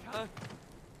strength, huh?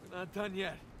 We're not done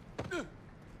yet. Hope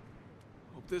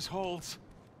this holds.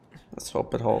 Let's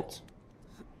hope it holds.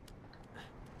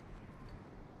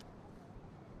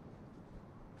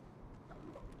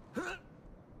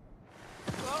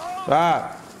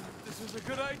 Ah! This is a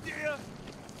good idea.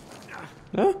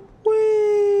 Huh?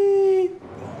 Whee!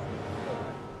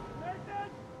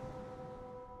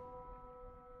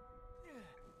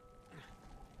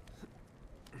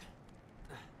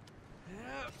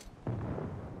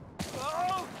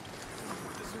 Oh!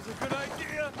 This is a good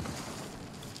idea.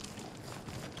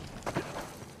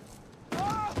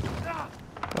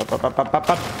 Up, up, up, up, up,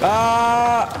 up.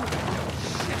 Ah!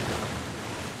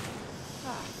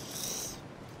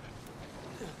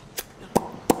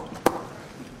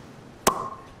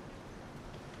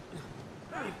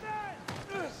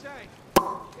 Say, you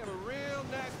have a real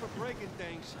knack for breaking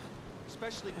things,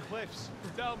 especially cliffs.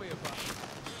 Tell me about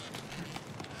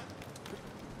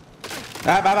it.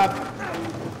 Up, up, up.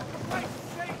 Wait,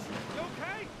 Sage, you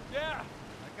okay? Yeah.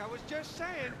 Like I was just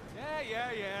saying. Yeah.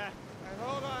 Hey,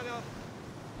 hold on, I'll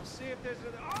see if there's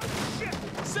another. Oh, shit!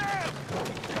 Sam!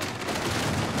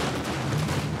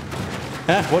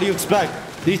 Huh? What do you expect?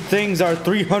 These things are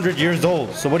 300 years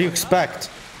old, so what do you expect?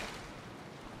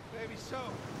 Maybe so.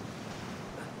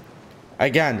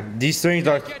 Again, these things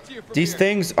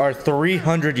are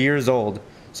 300 years old,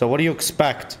 so what do you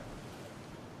expect?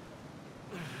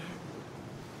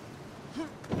 Oh,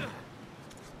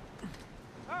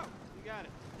 you got it.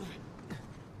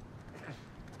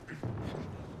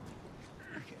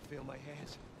 I can't feel my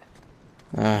hands.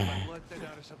 My blood thinned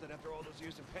out or something after all those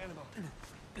years in Panama.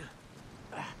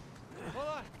 Hold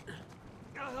on.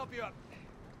 I'll help you up.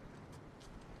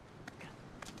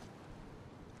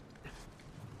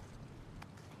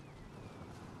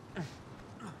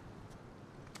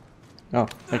 Oh,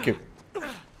 thank you. There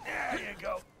you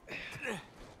go.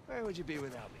 Where would you be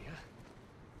without me, huh?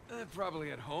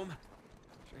 Probably at home.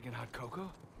 Drinking hot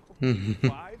cocoa?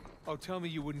 5? Oh, tell me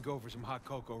you wouldn't go for some hot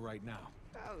cocoa right now.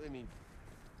 Well, I mean,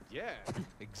 yeah.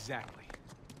 Exactly.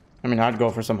 I mean, I'd go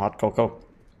for some hot cocoa.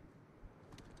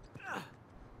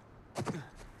 Here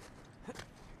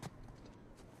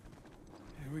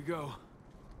we go.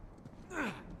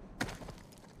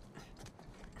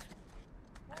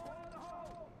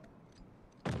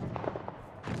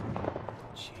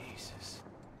 Jesus.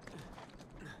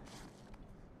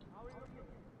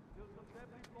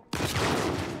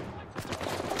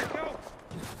 Go.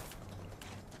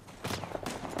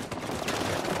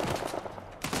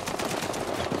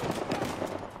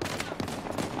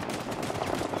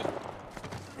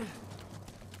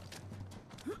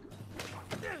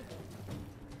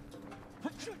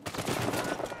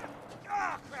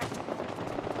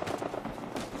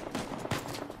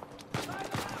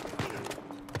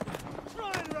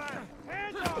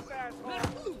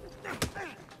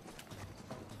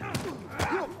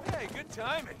 Hey, good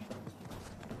timing.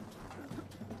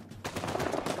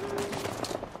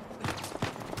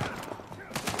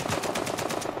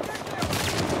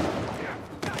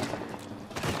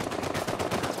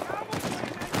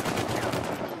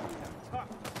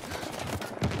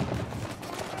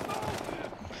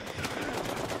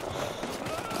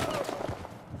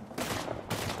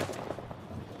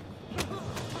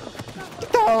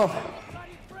 Oh.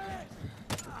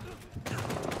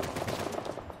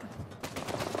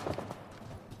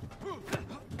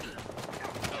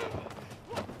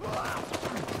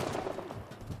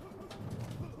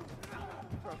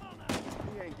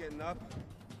 He ain't getting up.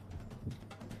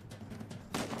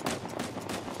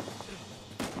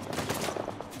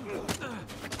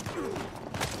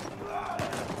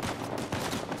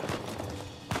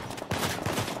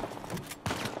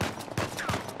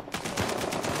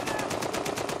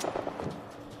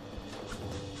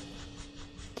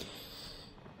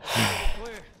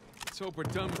 Clear. Let's hope we're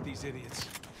done with these idiots.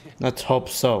 Let's hope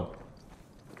so.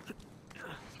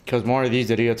 Because more of these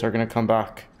idiots are gonna come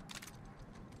back.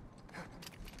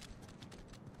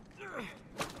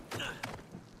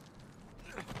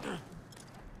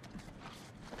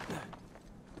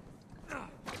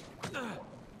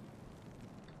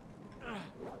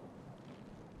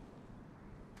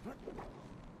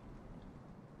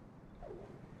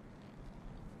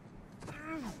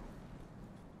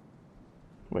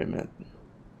 Wait a minute.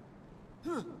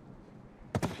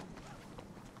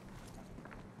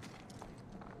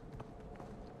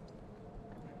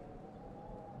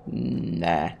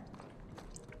 Nah.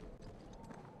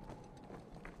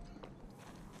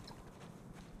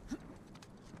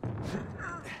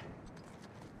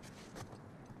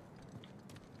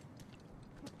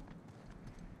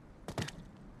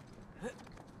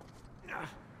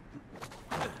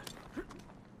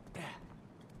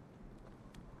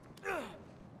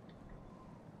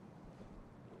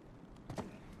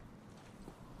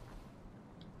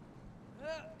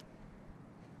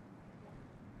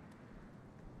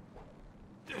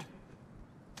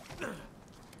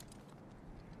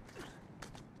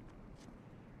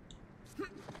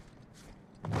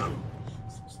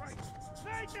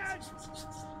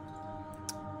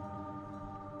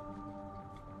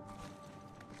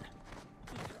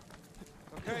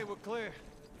 Okay, we're clear.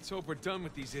 Let's hope we're done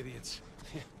with these idiots.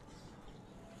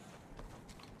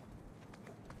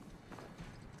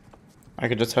 I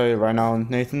could just tell you right now,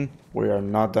 Nathan, we are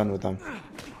not done with them.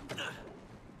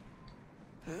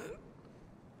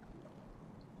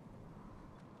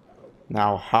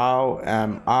 Now, how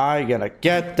am I gonna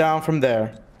get down from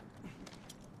there?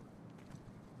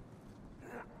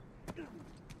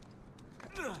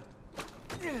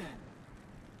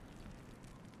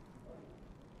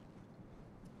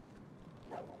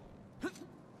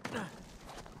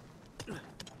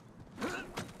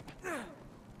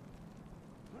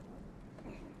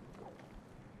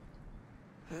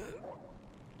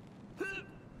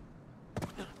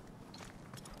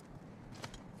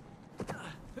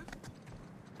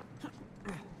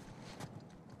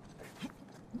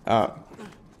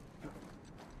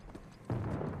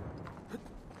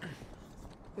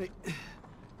 Hey,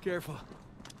 careful.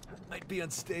 Might be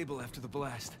unstable after the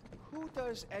blast. Who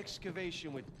does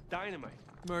excavation with dynamite?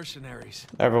 Mercenaries.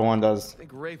 Everyone does. I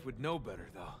think Rafe would know better,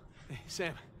 though. Hey,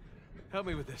 Sam, help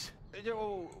me with this.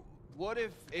 What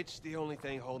if it's the only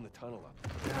thing holding the tunnel up?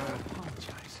 I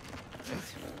apologize.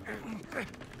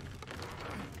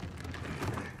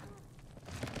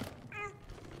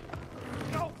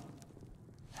 No.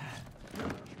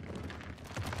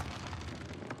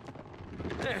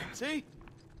 There, see?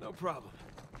 No problem.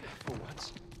 For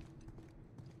once.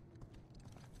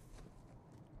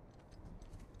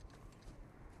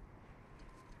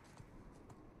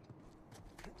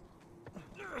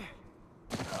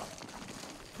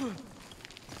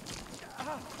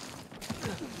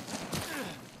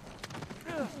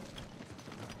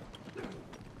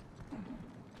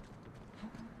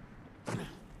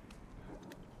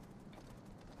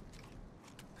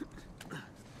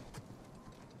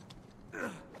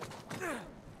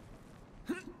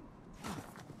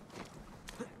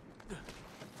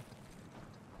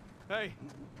 Hey,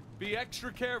 be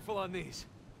extra careful on these.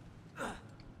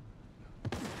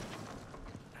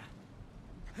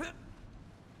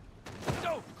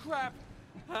 Oh, crap!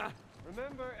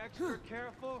 Remember, extra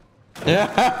careful?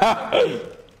 Yeah.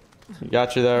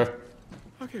 Got you there.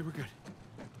 Okay, we're good.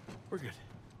 We're good.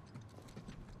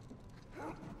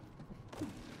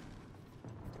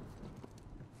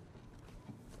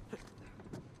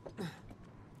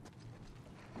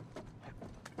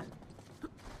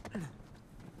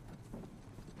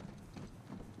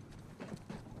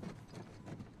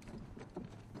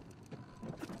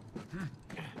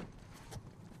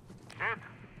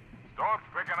 Storm's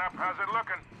picking up. How's it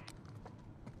looking?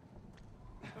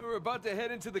 We're about to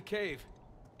head into the cave.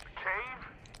 Cave?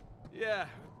 Yeah,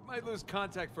 might lose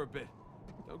contact for a bit.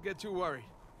 Don't get too worried.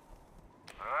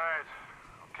 All right.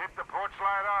 I'll keep the porch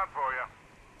light on for you.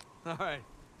 All right.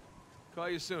 Call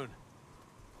you soon.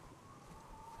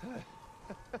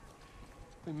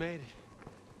 We made it.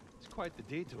 It's quite the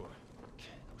detour.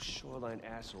 Those shoreline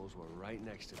assholes were right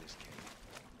next to this cave.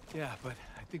 Yeah, but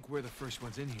I think we're the first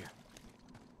ones in here.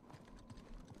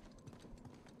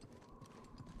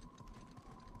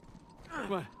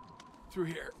 Come on, through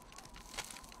here.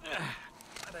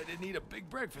 Glad I didn't eat a big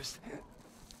breakfast.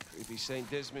 Creepy St.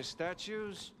 Dismas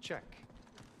statues? Check.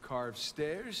 Carved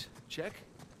stairs? Check.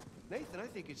 Nathan, I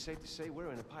think it's safe to say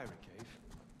we're in a pirate cave.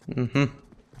 Mm-hmm.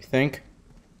 You think?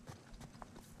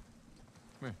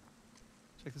 Come here.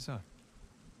 Check this out.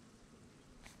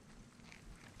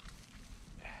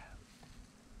 A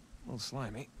little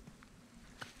slimy.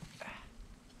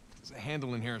 There's a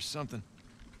handle in here or something.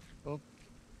 Well,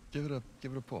 give it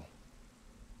a pull.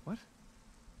 What?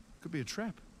 Could be a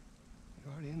trap.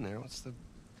 You're already in there. What's the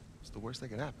worst that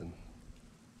could happen?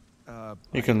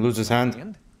 You can lose his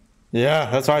hand. Yeah,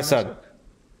 that's what I said.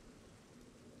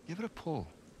 Give it a pull.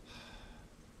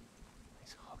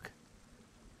 Nice hook.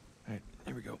 All right,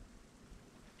 here we go.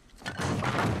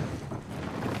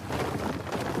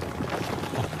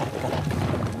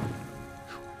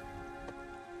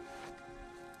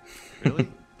 Really?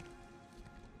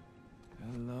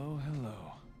 Hello, hello.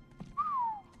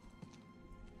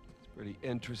 It's pretty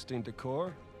interesting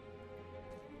decor.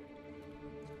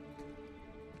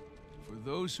 For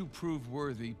those who prove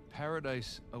worthy,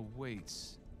 paradise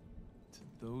awaits. To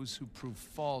those who prove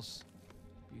false,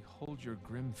 behold your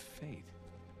grim fate.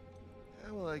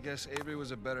 Yeah, well, I guess Avery was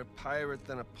a better pirate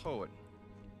than a poet.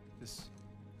 This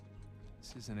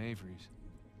isn't Avery's.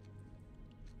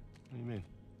 What do you mean?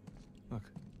 Look.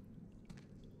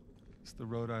 It's the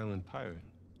Rhode Island pirate.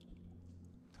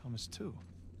 Thomas too.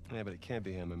 Yeah, but it can't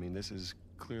be him. I mean, this is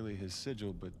clearly his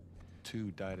sigil, but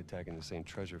two died attacking the same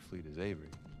treasure fleet as Avery.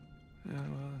 Yeah,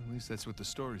 well, at least that's what the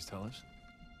stories tell us.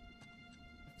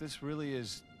 If this really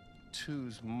is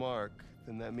 2's mark,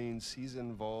 then that means he's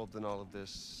involved in all of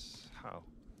this. How?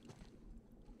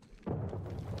 That's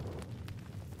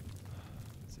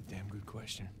a damn good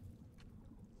question.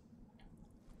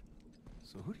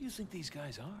 So who do you think these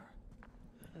guys are?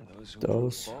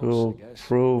 Those who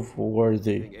prove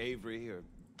worthy. I think Avery or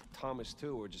Thomas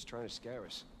too were just trying to scare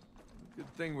us.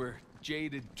 Good thing we're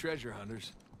jaded treasure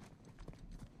hunters.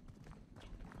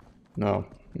 No.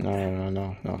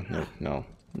 No.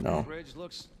 The bridge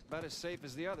looks about as safe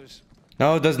as the others.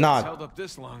 No, it does It's not. held up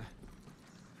this long.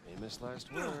 Famous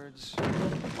last words.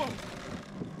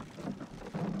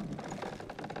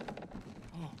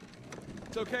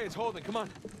 It's okay, it's holding. Come on.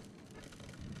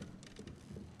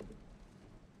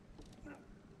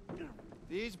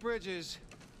 These bridges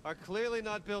are clearly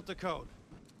not built to code.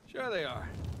 Sure they are.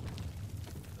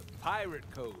 The pirate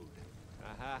code.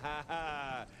 Ha ha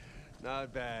ha.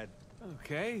 Not bad.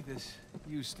 Okay, this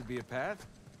used to be a path.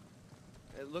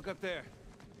 Hey, look up there.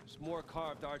 There's more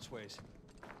carved archways.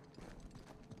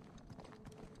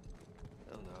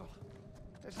 Oh no.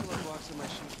 There's still have rocks in my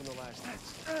shoes from the last night.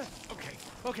 Okay.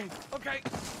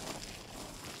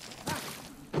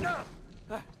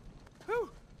 Whew.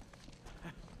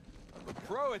 I'm a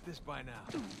pro at this by now.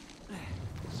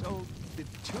 So, did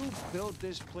 2 build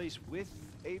this place with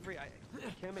Avery? I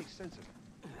can't make sense of it.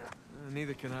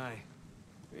 Neither can I.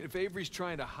 I mean, if Avery's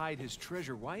trying to hide his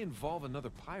treasure, why involve another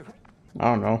pirate? I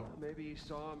don't know. Maybe he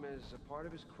saw him as a part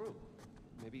of his crew.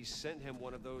 Maybe he sent him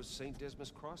one of those St.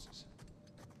 Dismas crosses.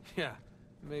 Yeah,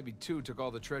 maybe 2 took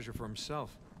all the treasure for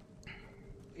himself.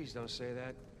 Please don't say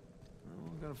that.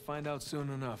 Well, we're gonna find out soon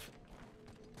enough.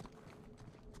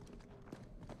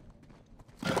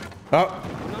 Oh!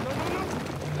 No.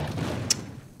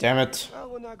 Damn it. Well,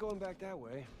 we're not going back that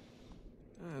way.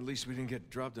 At least we didn't get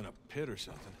dropped in a pit or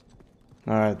something.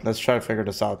 Alright, let's try to figure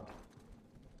this out.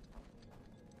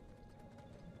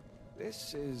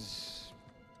 This is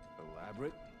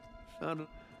elaborate. Found it.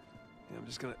 Yeah, I'm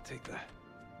just gonna take the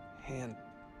hand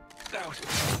out.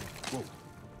 Whoa.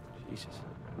 Jesus.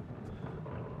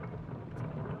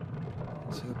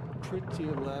 It's a pretty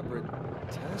elaborate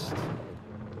test.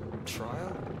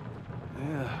 Trial?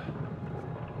 Yeah.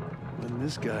 And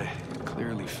this guy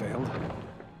clearly failed.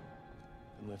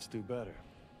 Then let's do better.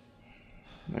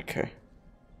 Okay.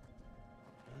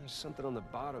 There's something on the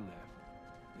bottom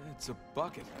there. It's a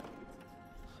bucket.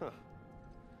 Huh.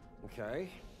 Okay.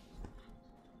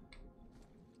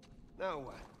 Now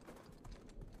what?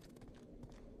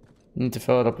 Need to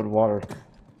fill it up with water.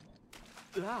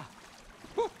 Ah.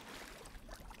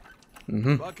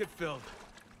 Mm-hmm. Bucket filled.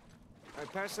 All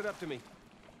right, pass it up to me.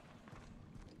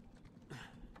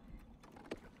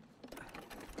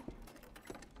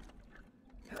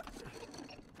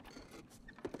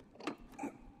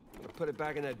 Put it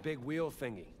back in that big wheel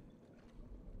thingy.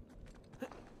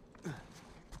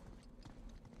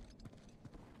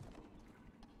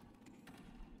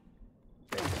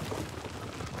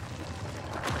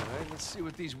 Alright, let's see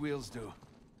what these wheels do.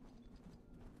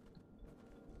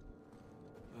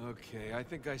 Okay, I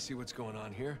think I see what's going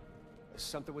on here.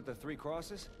 Something with the 3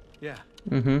 crosses? Yeah.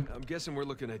 Mm-hmm. I'm guessing we're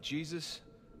looking at Jesus,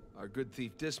 our good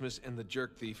thief Dismas, and the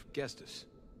jerk thief Gestus.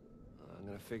 I'm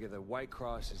gonna figure the white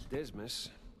cross is Dismas.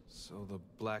 So the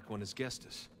black one is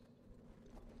Gestus.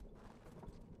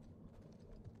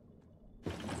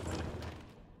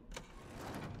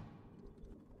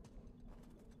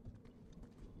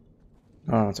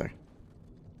 Oh, sorry.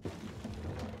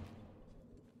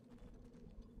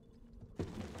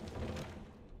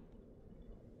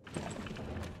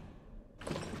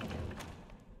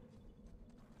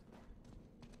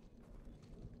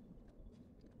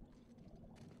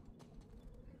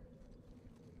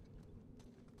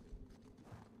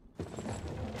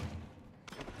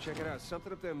 Check it out.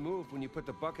 Something up there moved when you put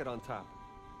the bucket on top.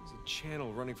 There's a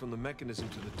channel running from the mechanism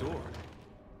to the door.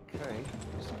 Okay,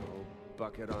 so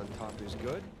bucket on top is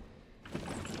good.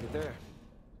 Look at there.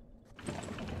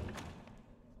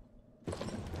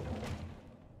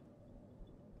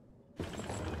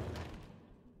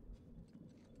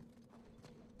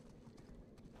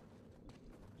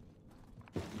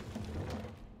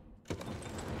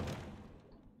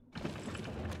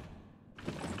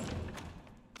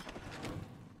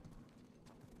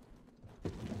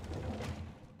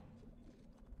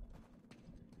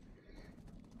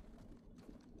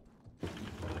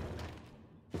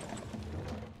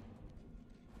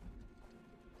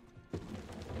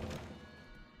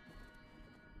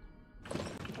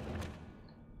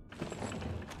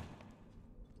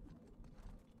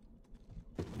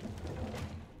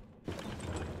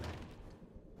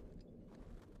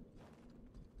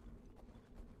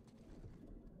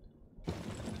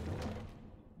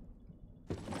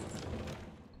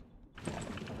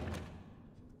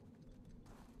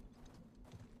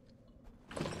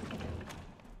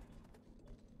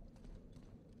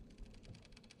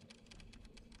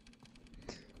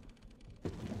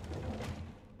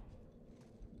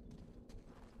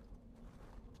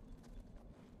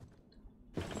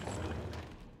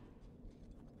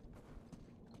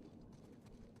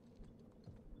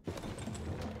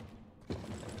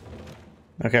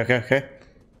 Okay, okay, okay.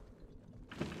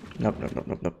 Nope, nope, nope,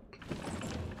 nope, nope.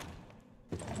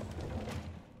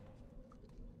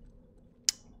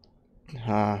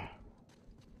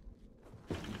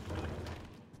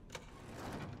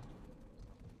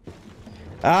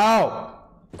 Ow!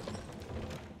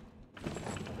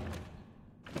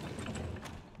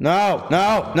 No,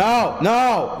 no, no,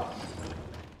 no!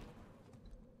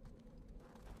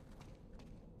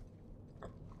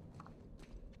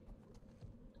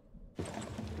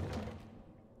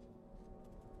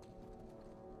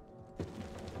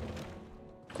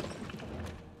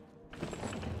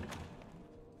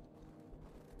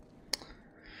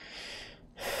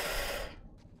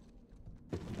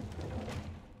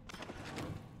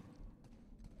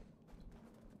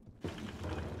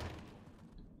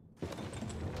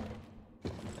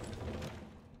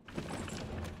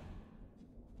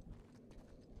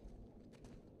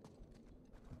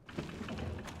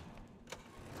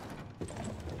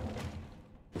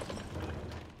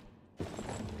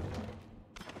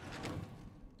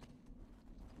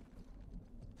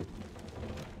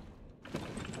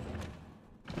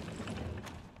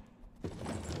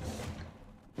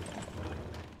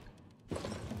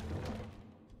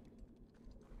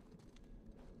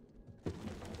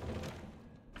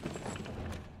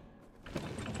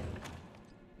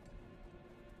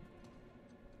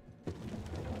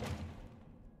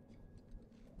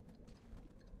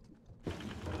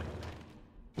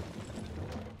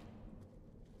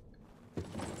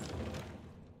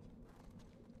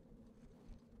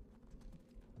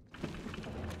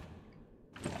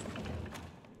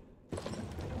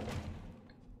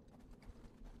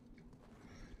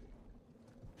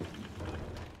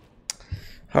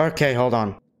 Okay, hold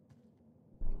on.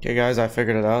 Okay, guys, I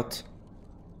figured it out.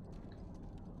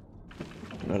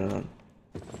 No, no, no.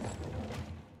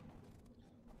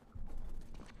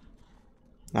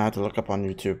 I had to look up on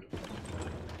YouTube.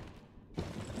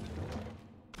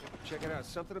 Check it out.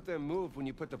 Something up there moved when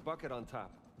you put the bucket on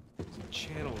top. It's a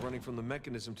channel running from the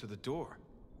mechanism to the door.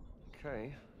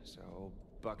 Okay, so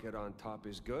bucket on top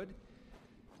is good.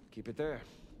 Keep it there.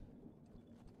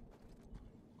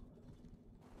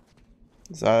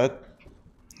 Is that it?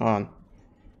 Hold on.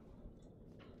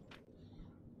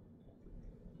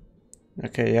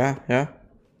 Okay, yeah, yeah.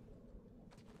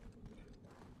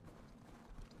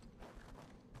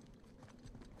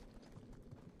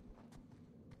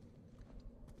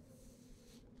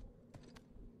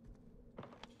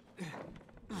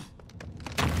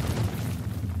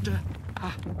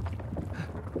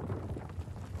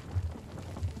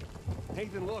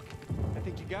 Nathan, look. I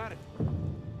think you got it.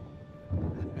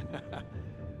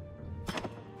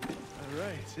 All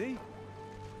right, see?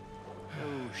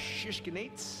 Oh,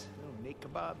 shishkinates. Oh, Nate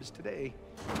kebabs today.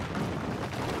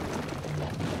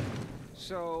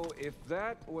 So, if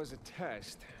that was a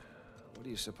test, what do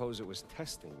you suppose it was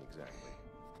testing exactly?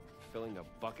 Filling a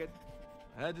bucket?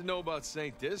 I had to know about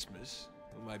St. Dismas,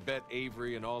 whom I bet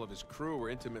Avery and all of his crew were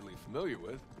intimately familiar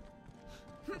with.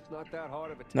 It's not that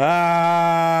hard of a test.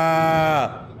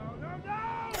 Ah!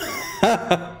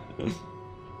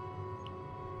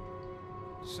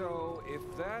 So, if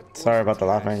that Sorry about the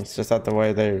laughing. It's just that the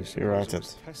way they write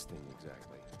it. Testing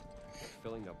exactly.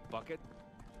 Filling a bucket?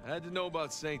 I had to know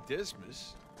about St.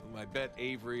 Dismas, whom I bet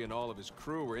Avery and all of his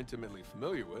crew were intimately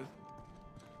familiar with.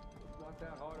 It's not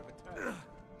that hard of a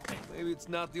test. Maybe it's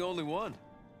not the only one.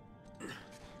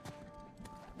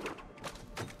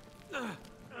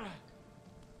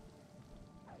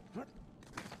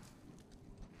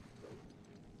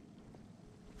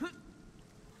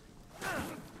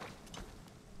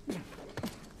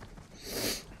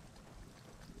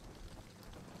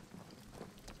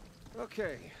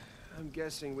 Okay, I'm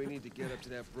guessing we need to get up to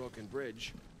that broken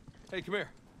bridge. Hey, come here.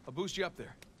 I'll boost you up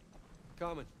there.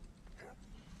 Coming.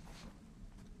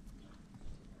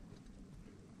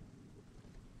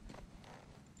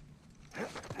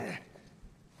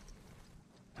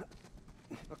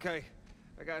 Okay,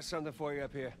 I got something for you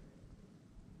up here.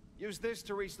 Use this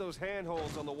to reach those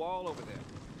handholds on the wall over there.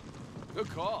 Good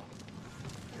call.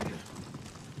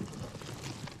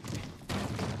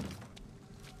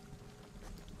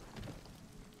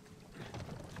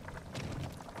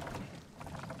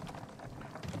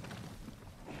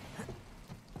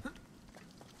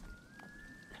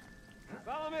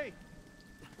 Follow me!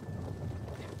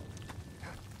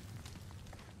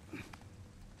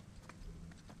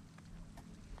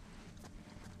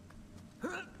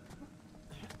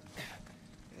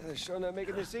 They're sure not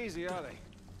making this easy, are they?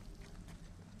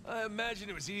 I imagine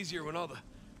it was easier when all the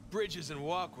bridges and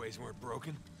walkways weren't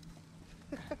broken.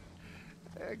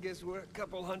 I guess we're a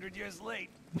couple 100 years late.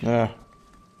 Yeah.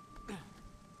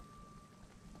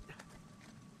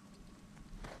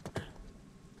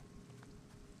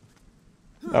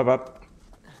 Up.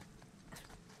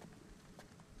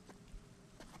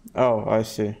 Oh, I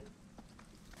see.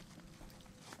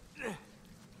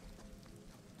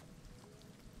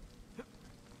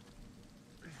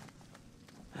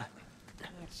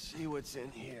 Let's see what's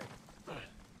in here.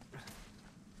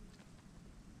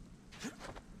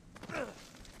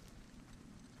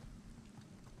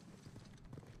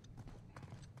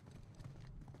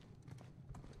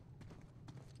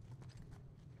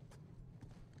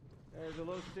 There's a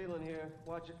low ceiling here.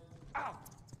 Watch it. Ow!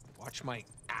 Watch my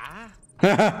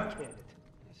Get it. I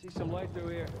see some light through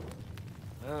here.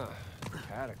 Ah,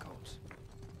 catacombs.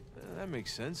 That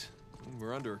makes sense.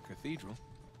 We're under a cathedral.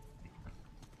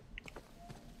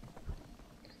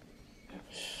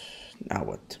 Now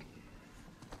what?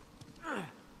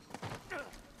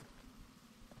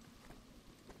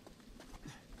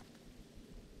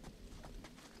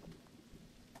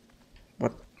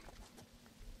 What?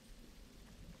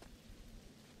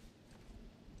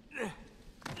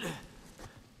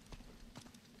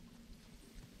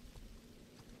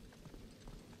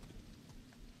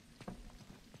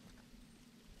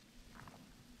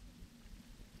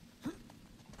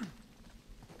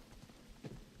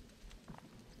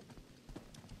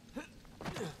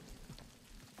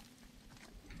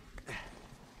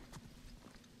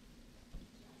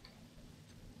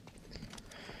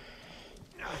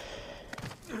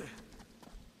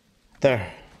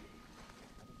 There.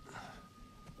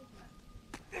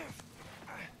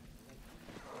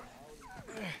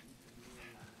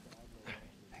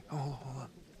 Hold on.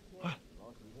 What?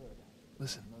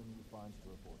 Listen.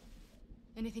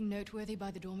 Anything noteworthy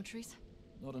by the dormitories?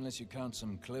 Not unless you count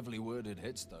some cleverly worded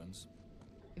headstones.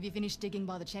 Have you finished digging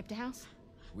by the chapter house?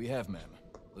 We have, ma'am.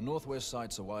 The northwest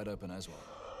sites are wide open as well.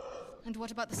 And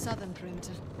what about the southern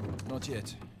perimeter? Not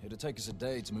yet. It'll take us a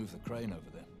day to move the crane over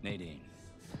there. Nadine.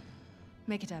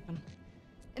 Make it happen.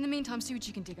 In the meantime, see what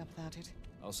you can dig up without it.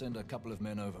 I'll send a couple of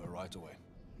men over right away.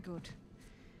 Good.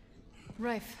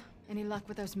 Rafe, any luck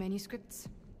with those manuscripts?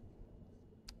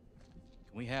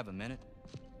 Can we have a minute?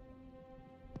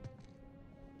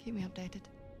 Keep me updated.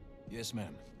 Yes,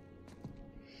 ma'am.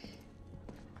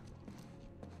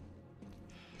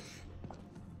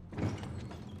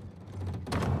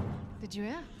 Did you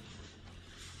hear?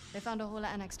 They found a whole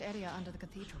annexed area under the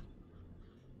cathedral.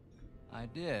 I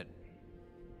did.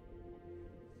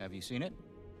 Have you seen it?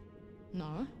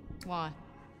 No. Why?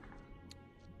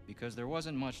 Because there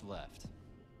wasn't much left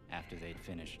after they'd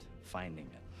finished finding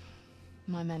it.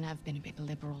 My men have been a bit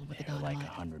liberal with the They're dynamite. like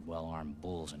 100 well-armed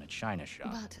bulls in a china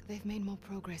shop. But they've made more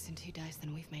progress in 2 days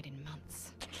than we've made in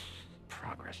months.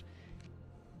 Progress.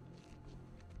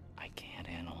 I can't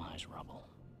analyze rubble.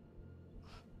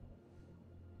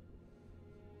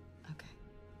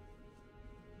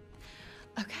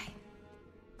 Okay.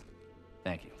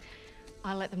 Thank you.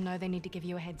 I'll let them know they need to give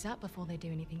you a heads up before they do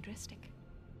anything drastic.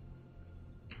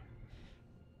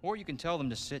 Or you can tell them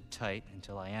to sit tight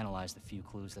until I analyze the few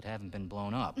clues that haven't been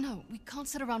blown up. No, we can't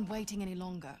sit around waiting any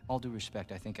longer. All due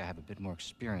respect, I think I have a bit more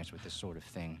experience with this sort of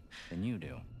thing than you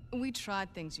do. We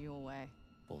tried things your way.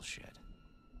 Bullshit.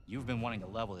 You've been wanting to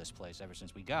level this place ever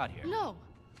since we got here. No!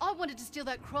 I wanted to steal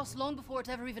that cross long before it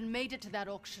ever even made it to that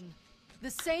auction. The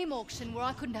same auction where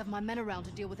I couldn't have my men around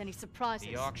to deal with any surprises.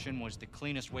 The auction was the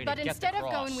cleanest way but to get the cross. But instead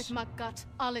of going with my gut,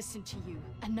 I listened to you.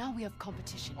 And now we have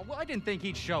competition. Oh, well, I didn't think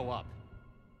he'd show up.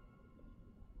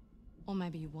 Or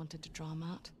maybe you wanted to draw him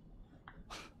out.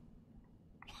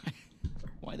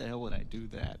 Why the hell would I do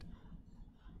that?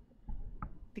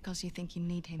 Because you think you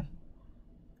need him.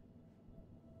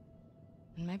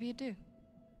 And maybe you do.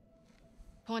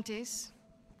 Point is,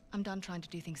 I'm done trying to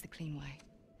do things the clean way.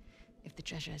 If the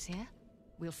treasure is here,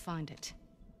 we'll find it.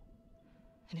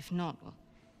 And if not, well...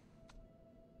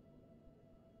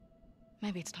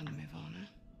 maybe it's time to move on,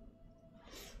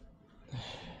 huh?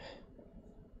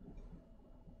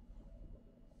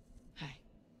 Hey.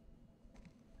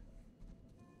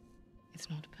 It's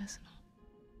not personal.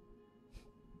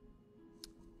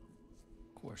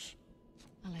 Of course.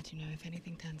 I'll let you know if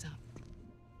anything turns up.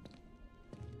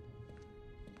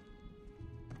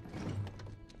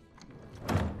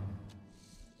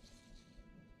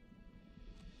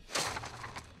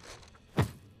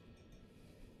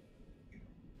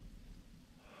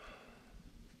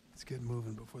 Let's get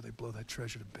moving before they blow that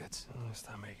treasure to bits. Oh,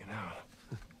 stop making out.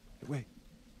 Wait.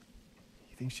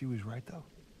 You think she was right, though?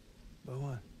 About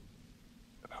what?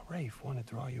 About Rafe wanting to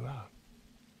draw you out.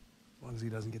 As long as he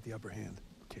doesn't get the upper hand,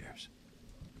 who cares?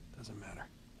 Doesn't matter.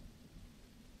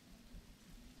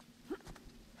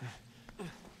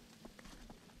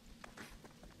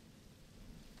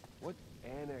 What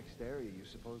annexed area you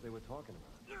suppose they were talking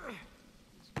about?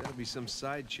 It's gonna Gotta be some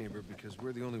side chamber because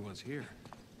we're the only ones here.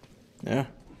 Yeah.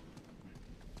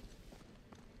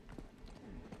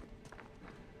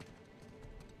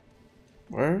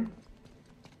 Where?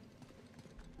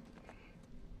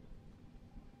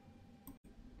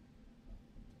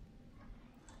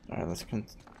 Alright, let's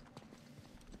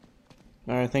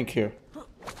Alright, I think here.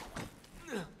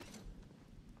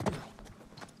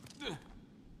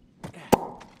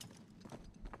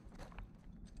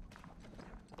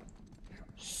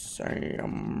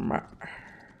 Sam.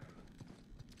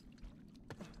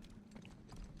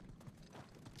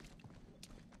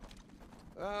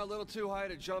 A little too high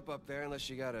to jump up there unless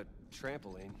you got a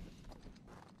trampoline.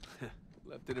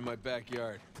 Left it in my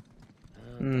backyard.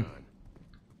 Darn.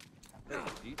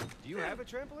 Hey, do you have a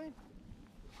trampoline?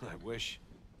 I wish.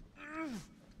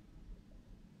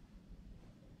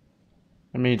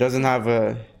 I mean, he doesn't have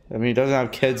he doesn't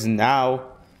have kids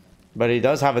now, but he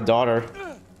does have a daughter.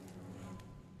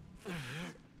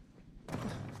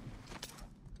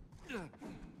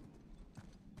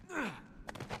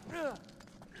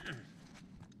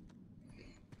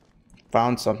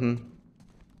 Found something.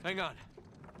 Hang on.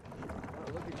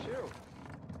 Oh, look at you.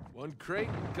 One crate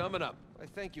coming up. I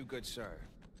thank you, good sir.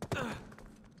 Well,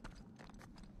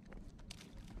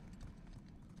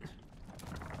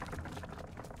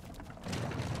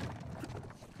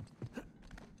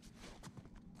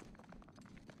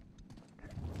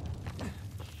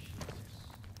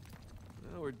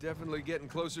 we're definitely getting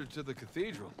closer to the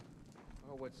cathedral.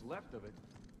 Oh, what's left of it.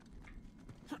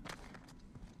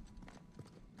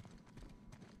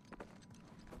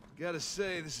 Gotta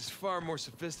say, this is far more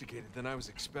sophisticated than I was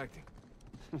expecting.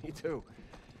 Me too.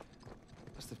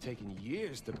 Must have taken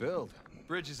years to build.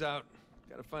 Bridge is out.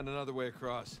 Gotta find another way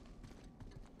across.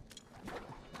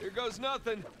 Here goes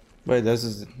nothing. Wait, this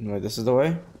is the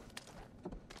way?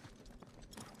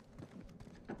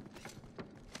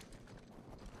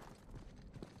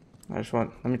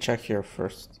 Let me check here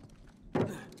first.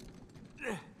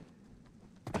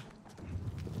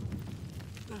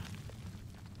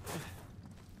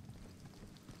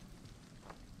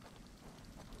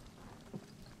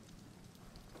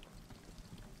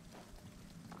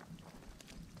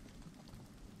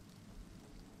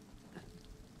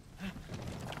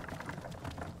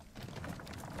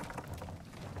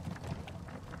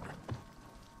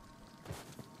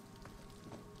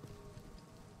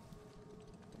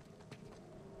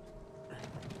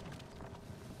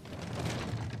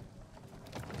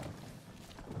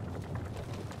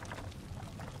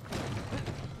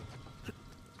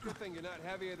 Good thing you're not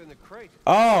heavier than the crate.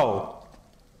 Oh!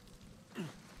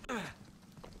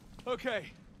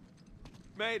 Okay.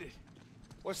 Made it.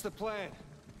 What's the plan?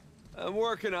 I'm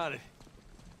working on it.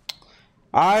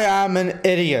 I am an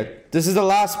idiot. This is the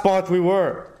last spot we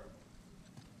were.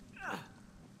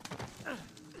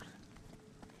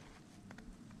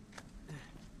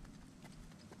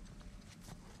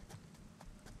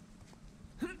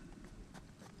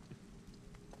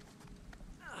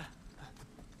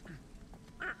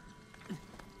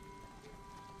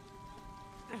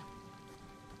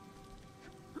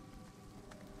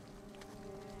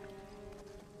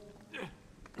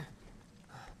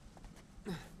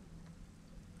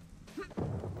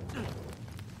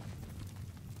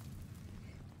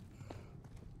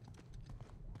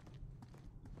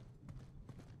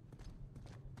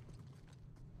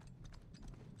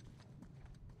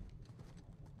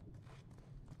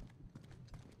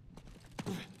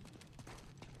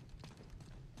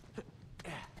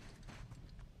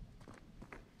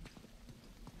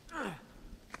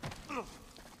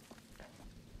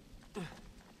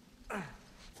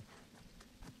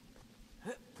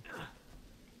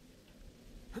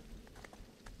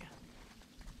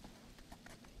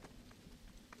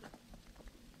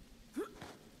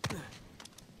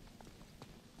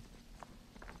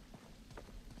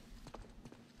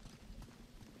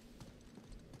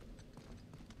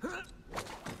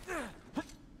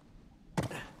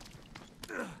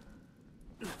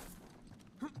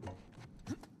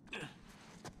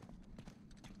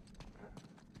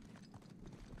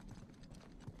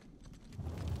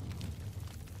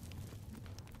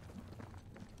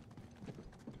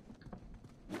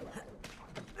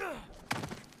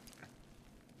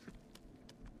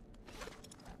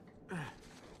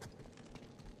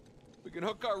 We can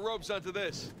hook our ropes onto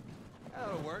this.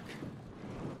 That'll work.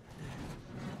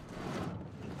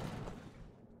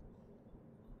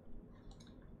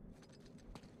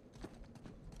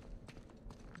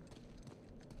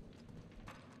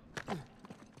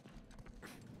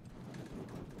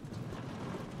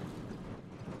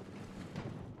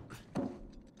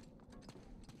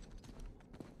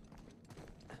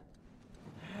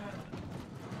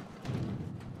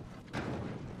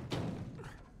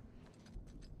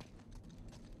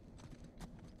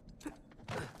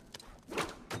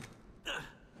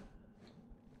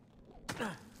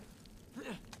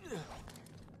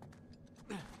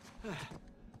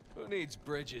 needs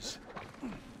bridges?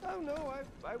 Oh, no,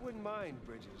 I wouldn't mind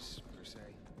bridges, per se.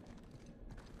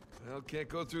 Well, can't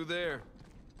go through there.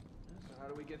 So how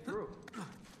do we get through?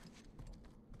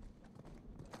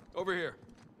 Over here.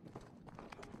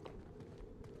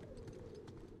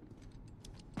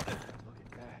 Look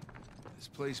at that. This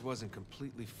place wasn't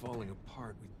completely falling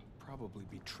apart. We'd probably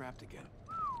be trapped again.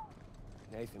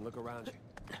 Nathan, look around you.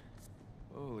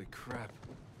 Holy crap.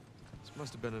 This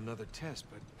must have been another test,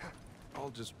 but all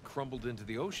just crumbled into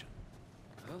the ocean.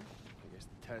 Well, I guess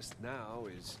the test now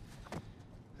is...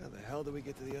 how the hell do we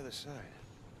get to the other side?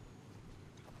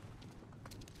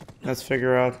 Let's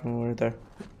figure out when we're there.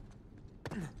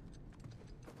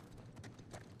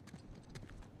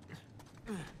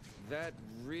 That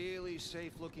really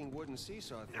safe-looking wooden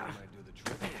seesaw thing might do the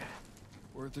trick.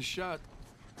 Worth a shot.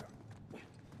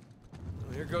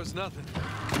 Well, here goes nothing.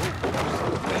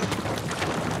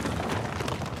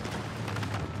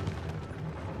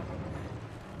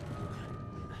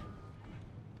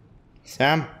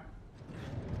 Sam?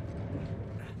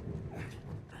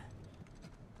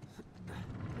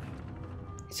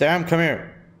 Sam, come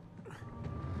here.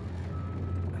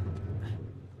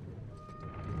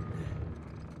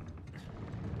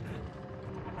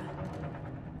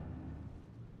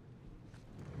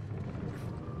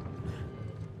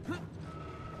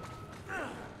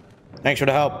 Thanks for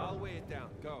the help. I'll weigh it down.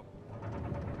 Go.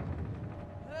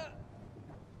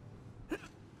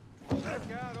 Check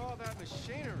out all that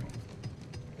machinery.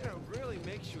 You know, it really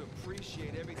makes you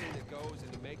appreciate everything that goes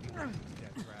into making these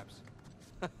death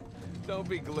traps. Don't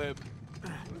be glib.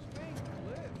 Who's being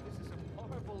glib? This is a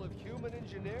marvel of human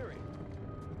engineering.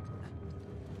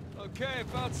 Okay, I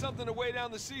found something to weigh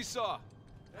down the seesaw.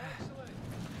 Excellent.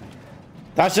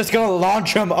 That's just gonna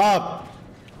launch him up.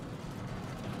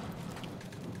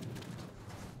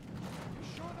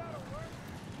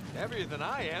 Heavier than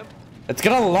I am. It's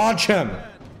gonna launch him.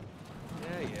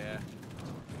 Yeah.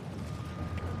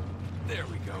 There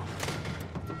we go.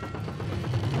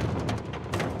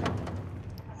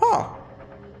 Huh.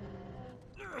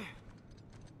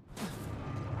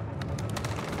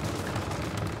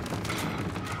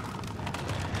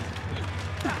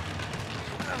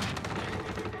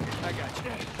 I got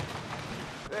you.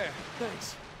 There,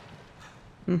 thanks.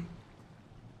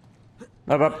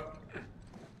 Up.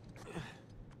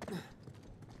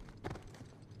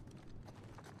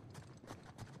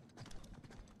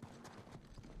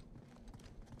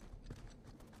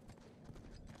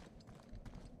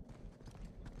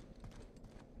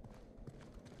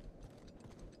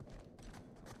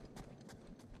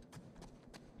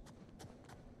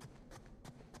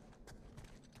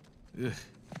 Ugh.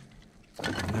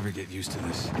 I'll never get used to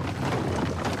this.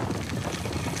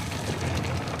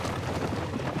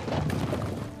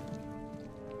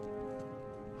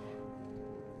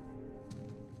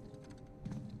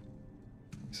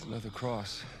 It's another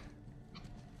cross.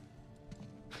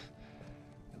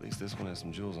 At least this one has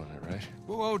some jewels on it, right?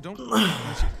 Whoa, don't...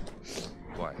 Why? It's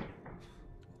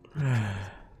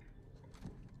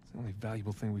the only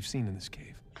valuable thing we've seen in this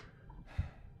cave.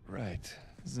 Right.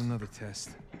 This is another test.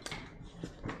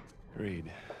 Read.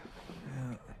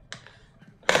 Yeah.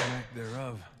 Lack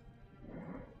thereof.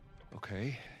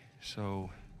 Okay, so...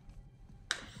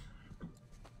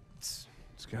 It's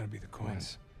gotta be the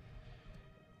coins.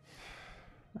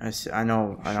 I see. I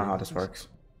know how this works.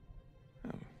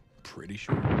 I'm pretty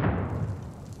sure.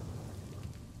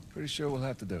 Pretty sure we'll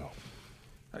have to do.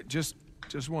 Just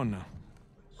one now.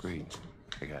 Agreed.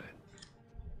 I got it.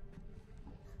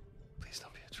 Please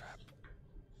don't be a trap.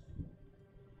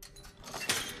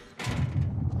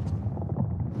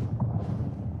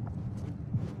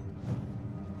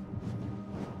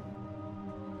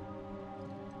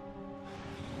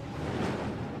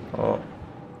 Oh.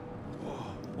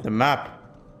 The map.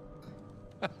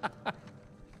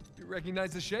 You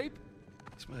recognize the shape?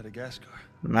 It's Madagascar.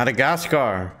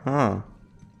 Madagascar. Huh.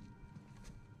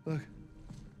 Look.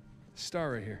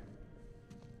 Star right here.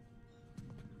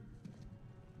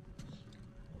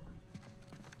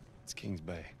 It's Kings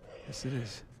Bay. Yes, it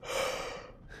is.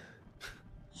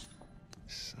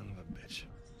 Son of a bitch.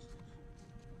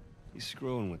 He's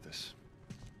screwing with us.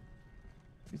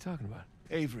 What are you talking about?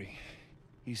 Avery.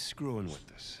 He's screwing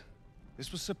with us.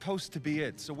 This was supposed to be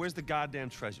it, so where's the goddamn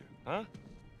treasure, huh?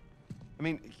 I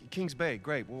mean, Kings Bay,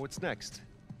 great. Well, what's next?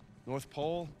 North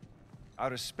Pole?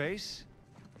 Outer space?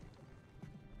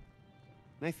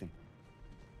 Nathan.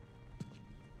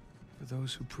 For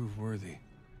those who prove worthy,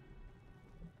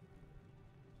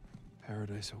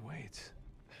 paradise awaits.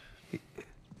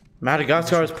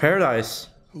 Madagascar is paradise.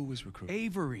 Who was recruiting?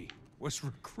 Avery was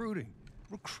recruiting.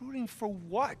 Recruiting for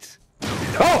what?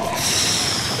 Oh!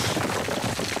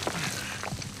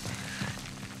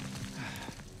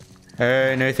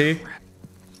 Hey, Nathy.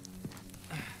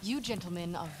 You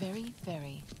gentlemen are very,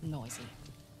 very noisy.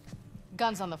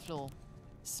 Guns on the floor.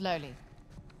 Slowly.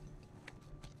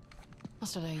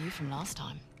 Must have known you from last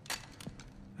time.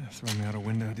 Throw me out a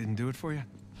window didn't do it for you?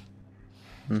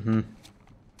 Mm-hmm.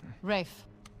 Rafe.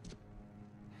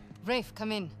 Rafe,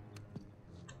 come in.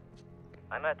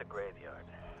 I'm at the graveyard.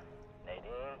 Nadine,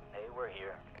 hey, we're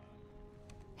here.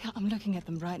 Yeah, I'm looking at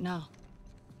them right now.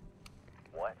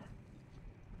 What?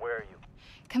 Where are you?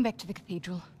 Come back to the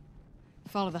cathedral.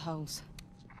 Follow the holes.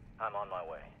 I'm on my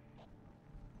way.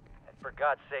 And for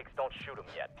God's sakes, don't shoot him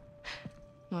yet.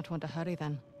 Not want to hurry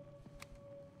then.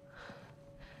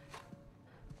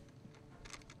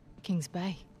 Kings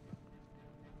Bay.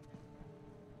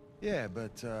 Yeah,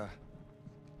 but,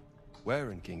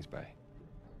 where in Kings Bay?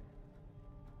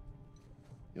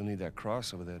 You'll need that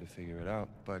cross over there to figure it out,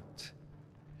 but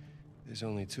there's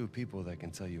only 2 people that can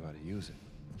tell you how to use it.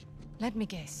 Let me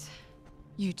guess.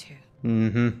 You two.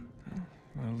 Mm-hmm.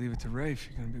 I'll leave it to Rafe.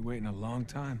 You're gonna be waiting a long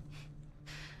time.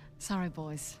 Sorry,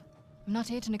 boys. I'm not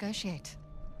here to negotiate.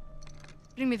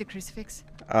 Bring me the crucifix.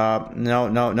 No.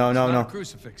 It's not a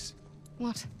crucifix.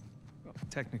 What? Well,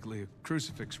 technically, a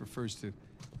crucifix refers to a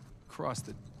cross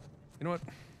that... You know what?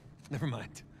 Never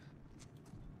mind.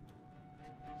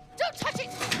 Don't touch it!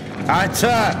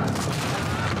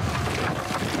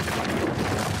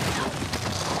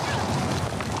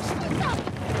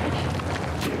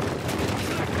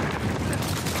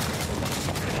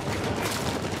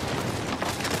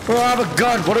 We don't have a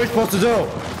gun. What are we supposed to do?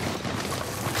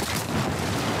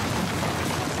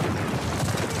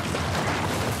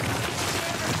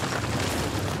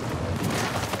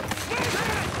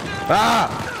 Ah!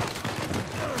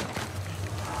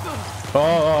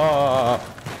 Oh!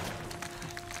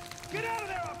 Get out of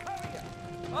there! I'll cover you.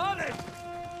 On it.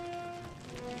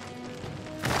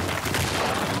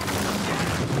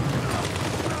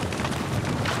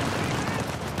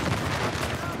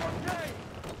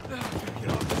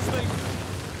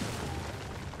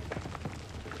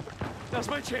 Now's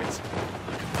my chance.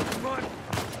 Come on.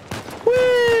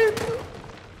 Whee!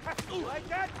 Like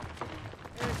that?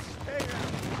 And stay down.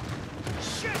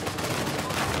 Shit!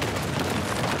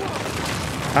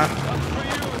 Huh? For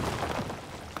you.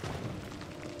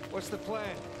 What's the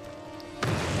plan?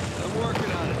 I'm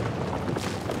working on it.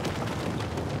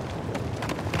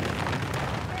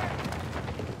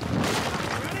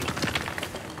 Ready?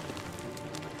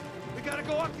 We gotta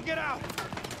go up to get out.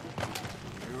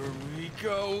 Here we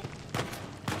go.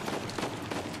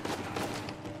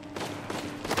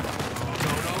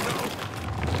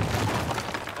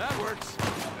 That works.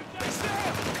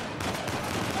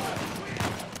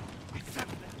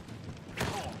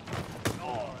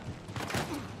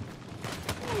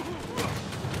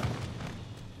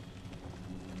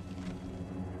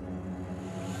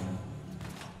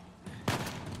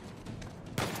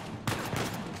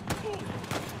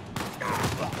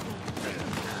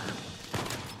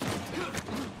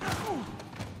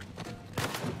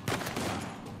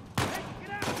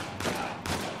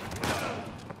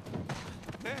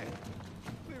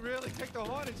 The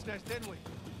hornet's nest, didn't we?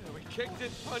 Yeah, we kicked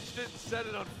it, punched it, and set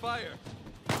it on fire.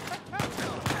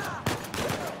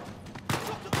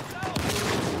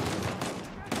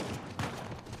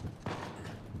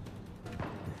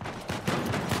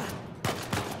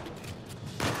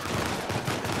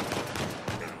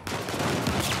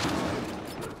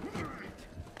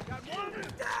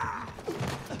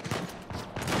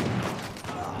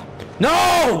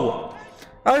 No!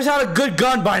 I just had a good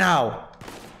gun by now.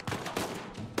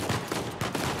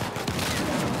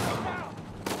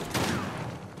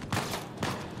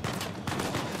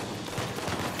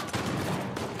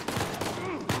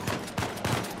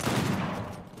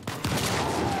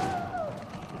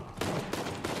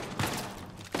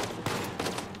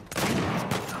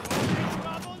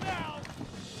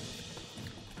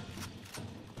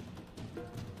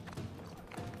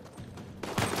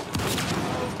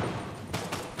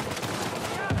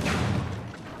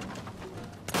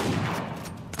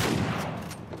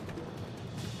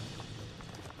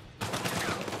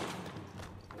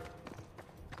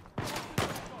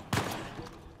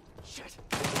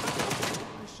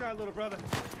 Nice shot, little brother.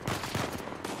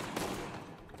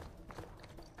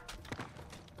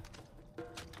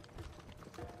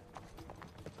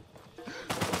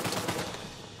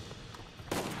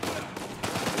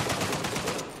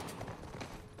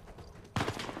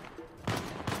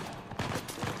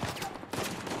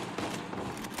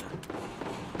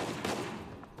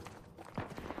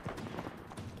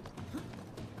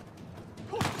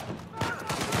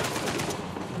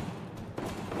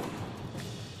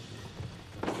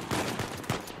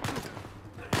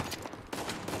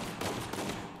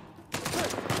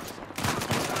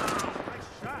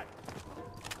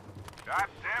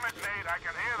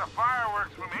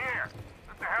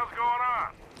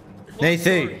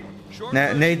 Nathan.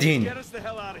 Nadine. Get us the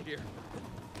hell out of here.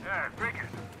 Yeah, take it.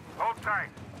 Hold tight.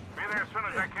 Be there as soon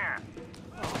as I can.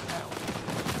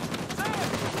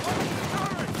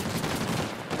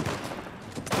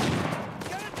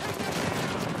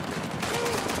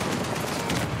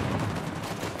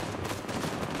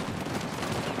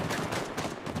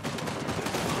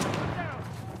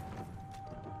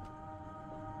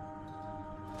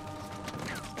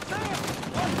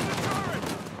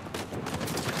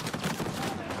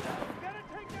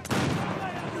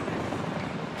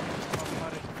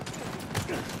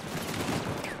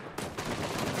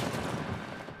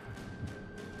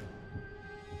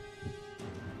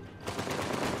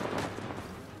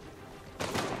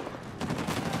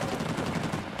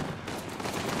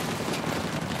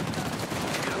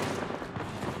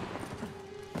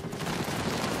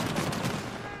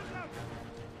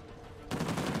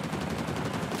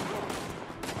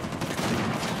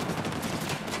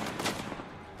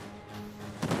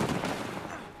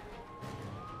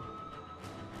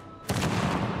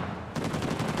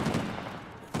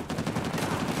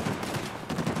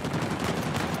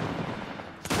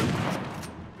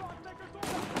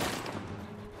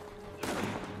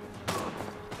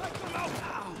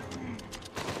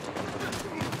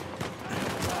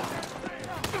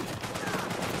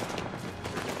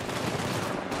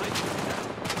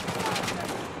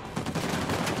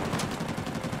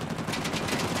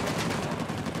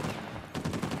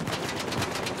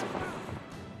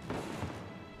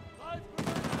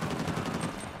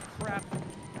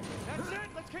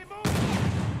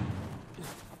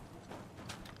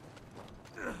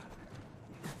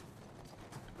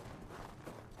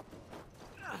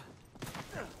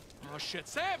 Oh shit,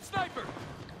 Sam, sniper!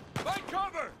 Find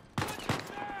cover!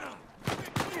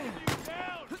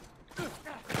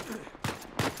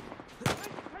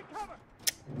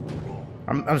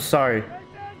 I'm sorry.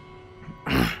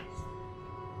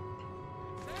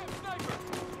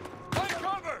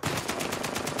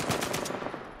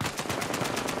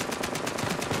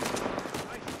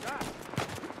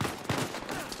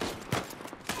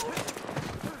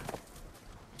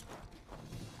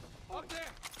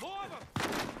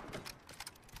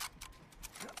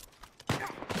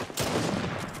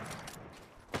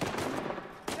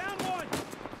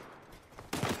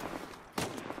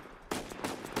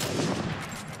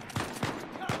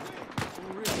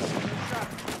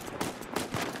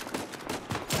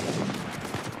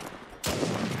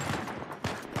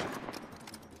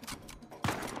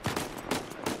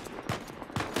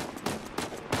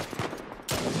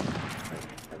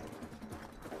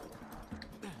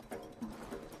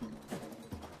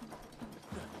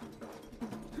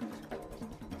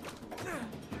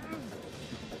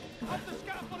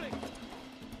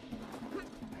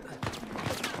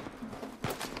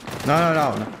 No.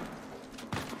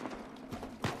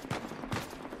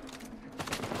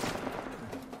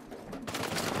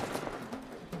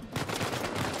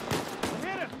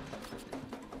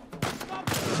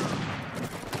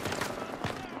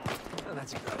 Oh,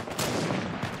 that's good.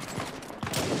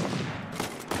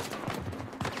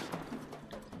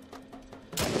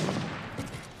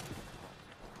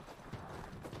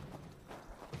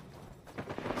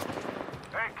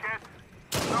 Hey, kid.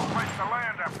 No place to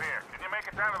land up here. Can you make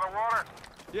it down to the water?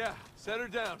 Yeah, set her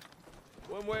down.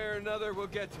 One way or another, we'll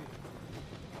get to you.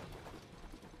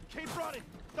 Keep running.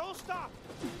 Don't stop.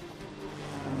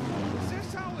 Is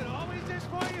this how it always is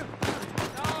for you?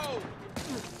 No!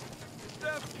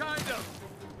 Stuff kind of.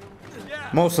 Yeah.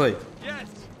 Mostly. Yes.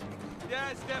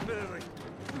 Yes, definitely.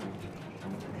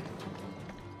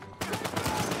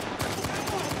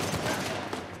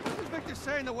 Isn't Victor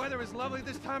saying the weather is lovely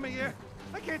this time of year?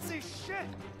 I can't see shit.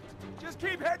 Just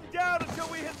keep heading down until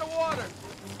we hit the water.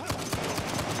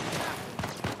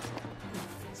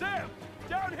 Sam,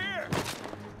 down here.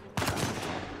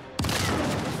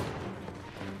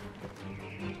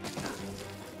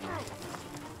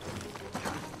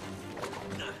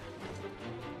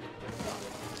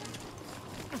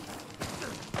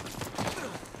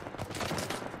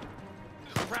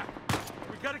 Crap.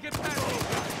 We gotta get past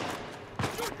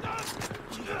these guys.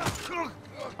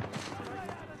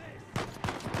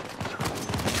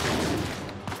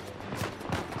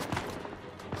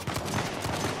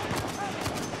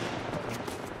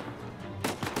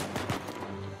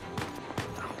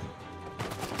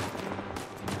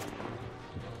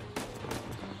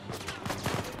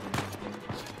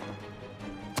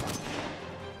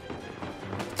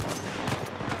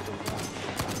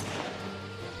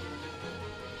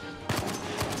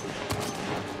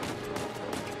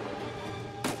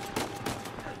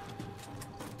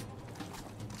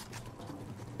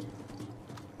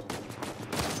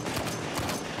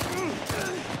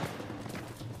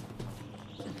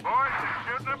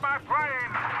 the plane.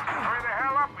 Hurry the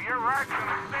hell up or your ride's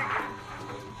gonna sink.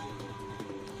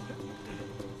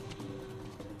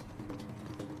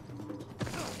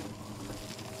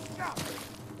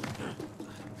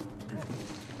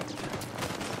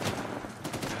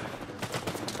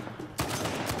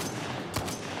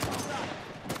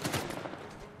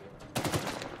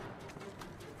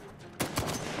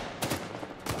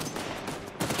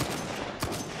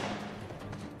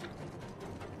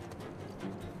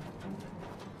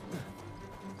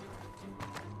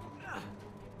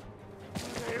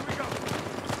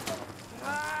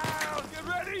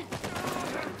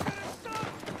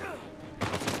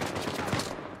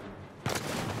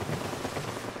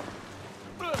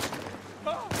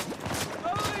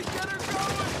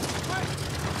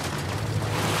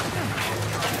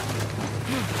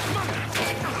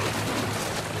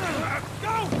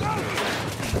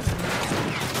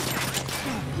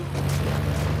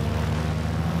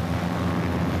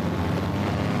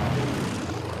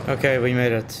 Okay, we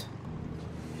made it.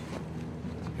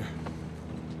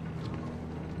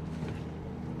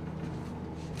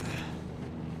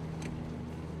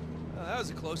 That was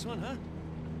a close one, huh?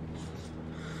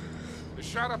 They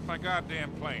shot up my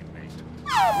goddamn plane, Nate.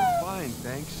 We're fine,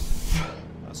 thanks.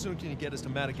 How soon can you get us to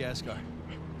Madagascar?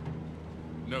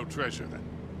 No treasure, then?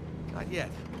 Not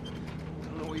yet. I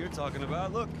don't know what you're talking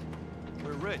about. Look,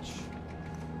 we're rich.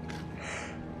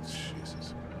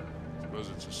 Jesus. Suppose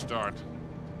it's a start.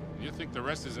 You think the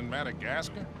rest is in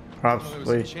Madagascar? Well, there was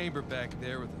a Probably. chamber back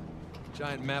there with a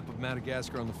giant map of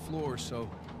Madagascar on the floor, so...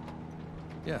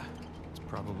 yeah, it's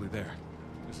probably there.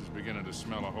 This is beginning to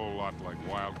smell a whole lot like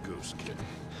Wild Goose, kid.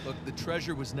 Look, the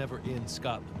treasure was never in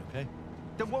Scotland, okay?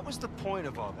 Then what was the point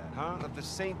of all that, huh? Of the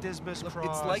St. Dismas Look,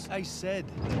 cross? it's like I said.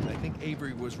 I think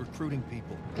Avery was recruiting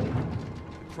people.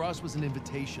 The cross was an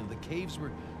invitation. The caves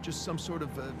were just some sort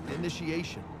of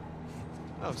initiation.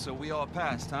 Oh, so we all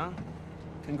passed, huh?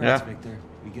 Congrats, Yeah. Victor.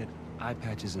 We get eye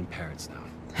patches and parrots now.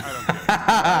 I don't get it.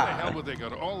 Why the hell would they go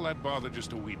to all that bother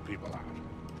just to weed people out?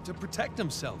 To protect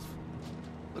himself.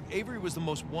 Look, Avery was the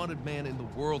most wanted man in the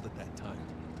world at that time.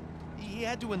 He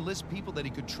had to enlist people that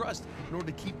he could trust in order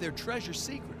to keep their treasure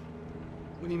secret.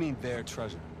 What do you mean, their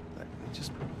treasure?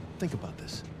 Just think about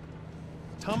this.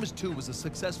 Thomas, too, was a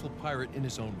successful pirate in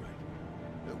his own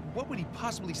right. What would he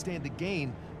possibly stand to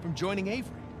gain from joining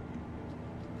Avery?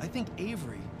 I think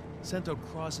Avery sent out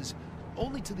crosses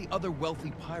only to the other wealthy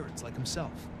pirates like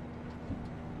himself.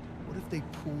 What if they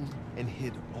pooled and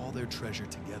hid all their treasure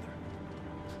together?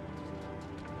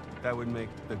 That would make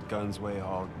the Gunsway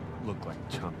haul look like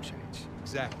chump change.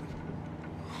 Exactly.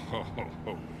 Oh,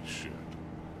 holy shit.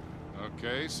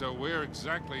 Okay, so where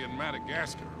exactly in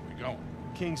Madagascar are we going?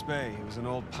 Kings Bay. It was an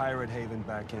old pirate haven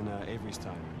back in Avery's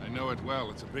time. I know it well.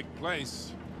 It's a big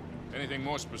place. Anything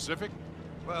more specific?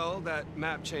 Well, that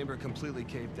map chamber completely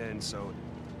caved in, so,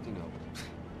 you know.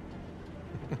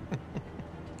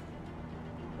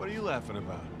 What are you laughing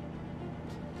about?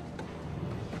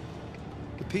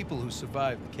 The people who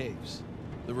survived the caves,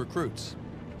 the recruits.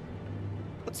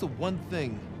 What's the one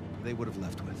thing they would have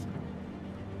left with?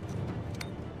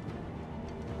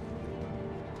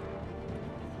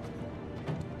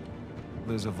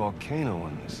 There's a volcano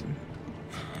on this.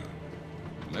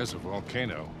 There's a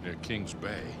volcano near Kings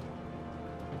Bay.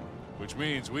 Which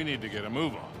means we need to get a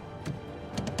move on.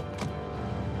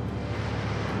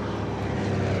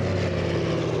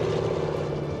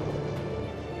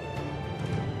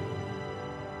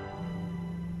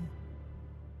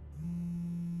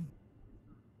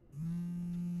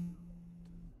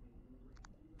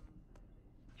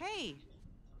 Hey.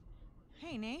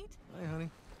 Hey, Nate. Hi, honey.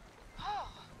 Oh,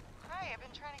 hi. I've been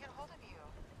trying to get a hold of you.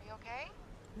 Are you okay?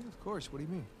 Yeah, of course. What do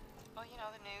you mean? Well, you know,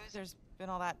 the news. There's been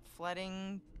all that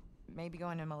flooding. Maybe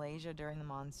going to Malaysia during the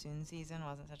monsoon season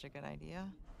wasn't such a good idea.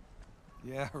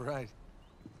 Yeah, right.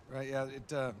 Right, yeah,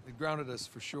 it grounded us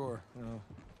for sure. You know,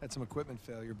 had some equipment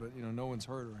failure, but, you know, no one's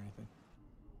hurt or anything.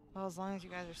 Well, as long as you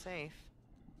guys are safe.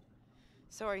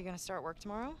 So, are you going to start work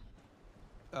tomorrow?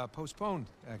 Postponed,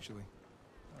 actually.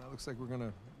 Looks like we're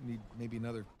gonna need maybe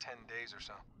another 10 days or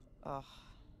so. Ugh,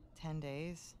 10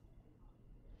 days?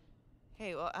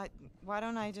 Hey, well, why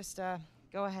don't I just,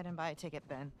 go ahead and buy a ticket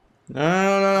then? No.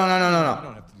 You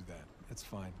don't have to do that. It's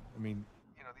fine. I mean,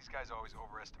 you know, these guys always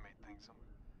overestimate things.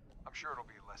 I'm sure it'll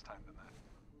be less time than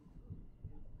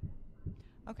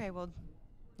that. Okay, well,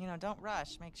 you know, don't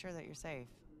rush. Make sure that you're safe.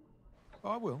 Oh,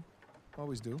 I will.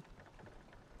 Always do.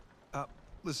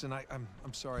 Listen, I'm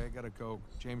sorry. I gotta go.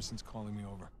 Jameson's calling me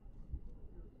over.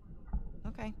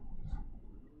 Okay.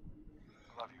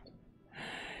 I love you.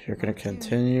 You're gonna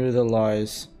continue the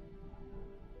lies.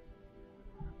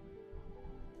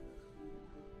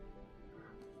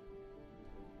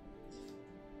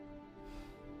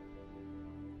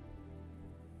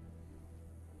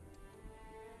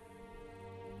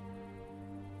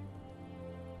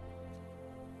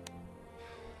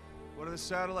 What are the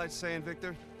satellites saying,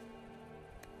 Victor?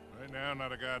 Right now,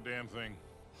 not a goddamn thing.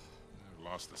 I've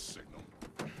lost the signal.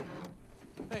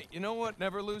 Hey, you know what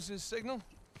never loses signal?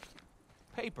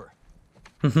 Paper.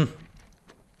 Alright,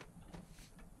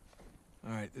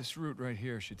 this route right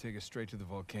here should take us straight to the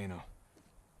volcano.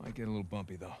 Might get a little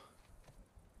bumpy, though.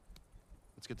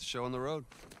 Let's get the show on the road.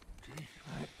 Okay.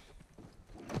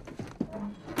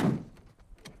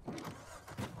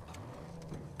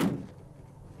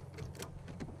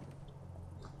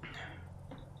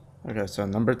 Okay, so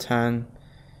number 10.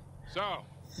 So,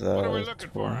 The what are we looking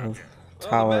for out 12th here?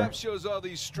 tower. Well, the map shows all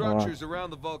these structures around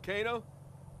the volcano.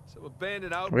 Some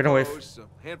abandoned We're gonna wait outposts, a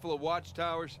handful of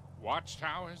watchtowers.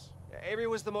 Watchtowers? Avery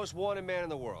was the most wanted man in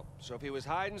the world, so if he was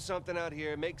hiding something out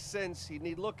here, it makes sense he'd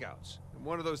need lookouts. And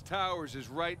one of those towers is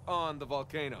right on the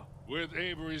volcano. With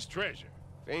Avery's treasure.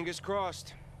 Fingers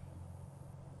crossed.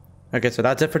 Okay, so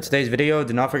that's it for today's video.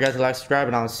 Do not forget to like, subscribe,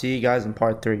 and I'll see you guys in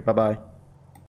part 3. Bye-bye.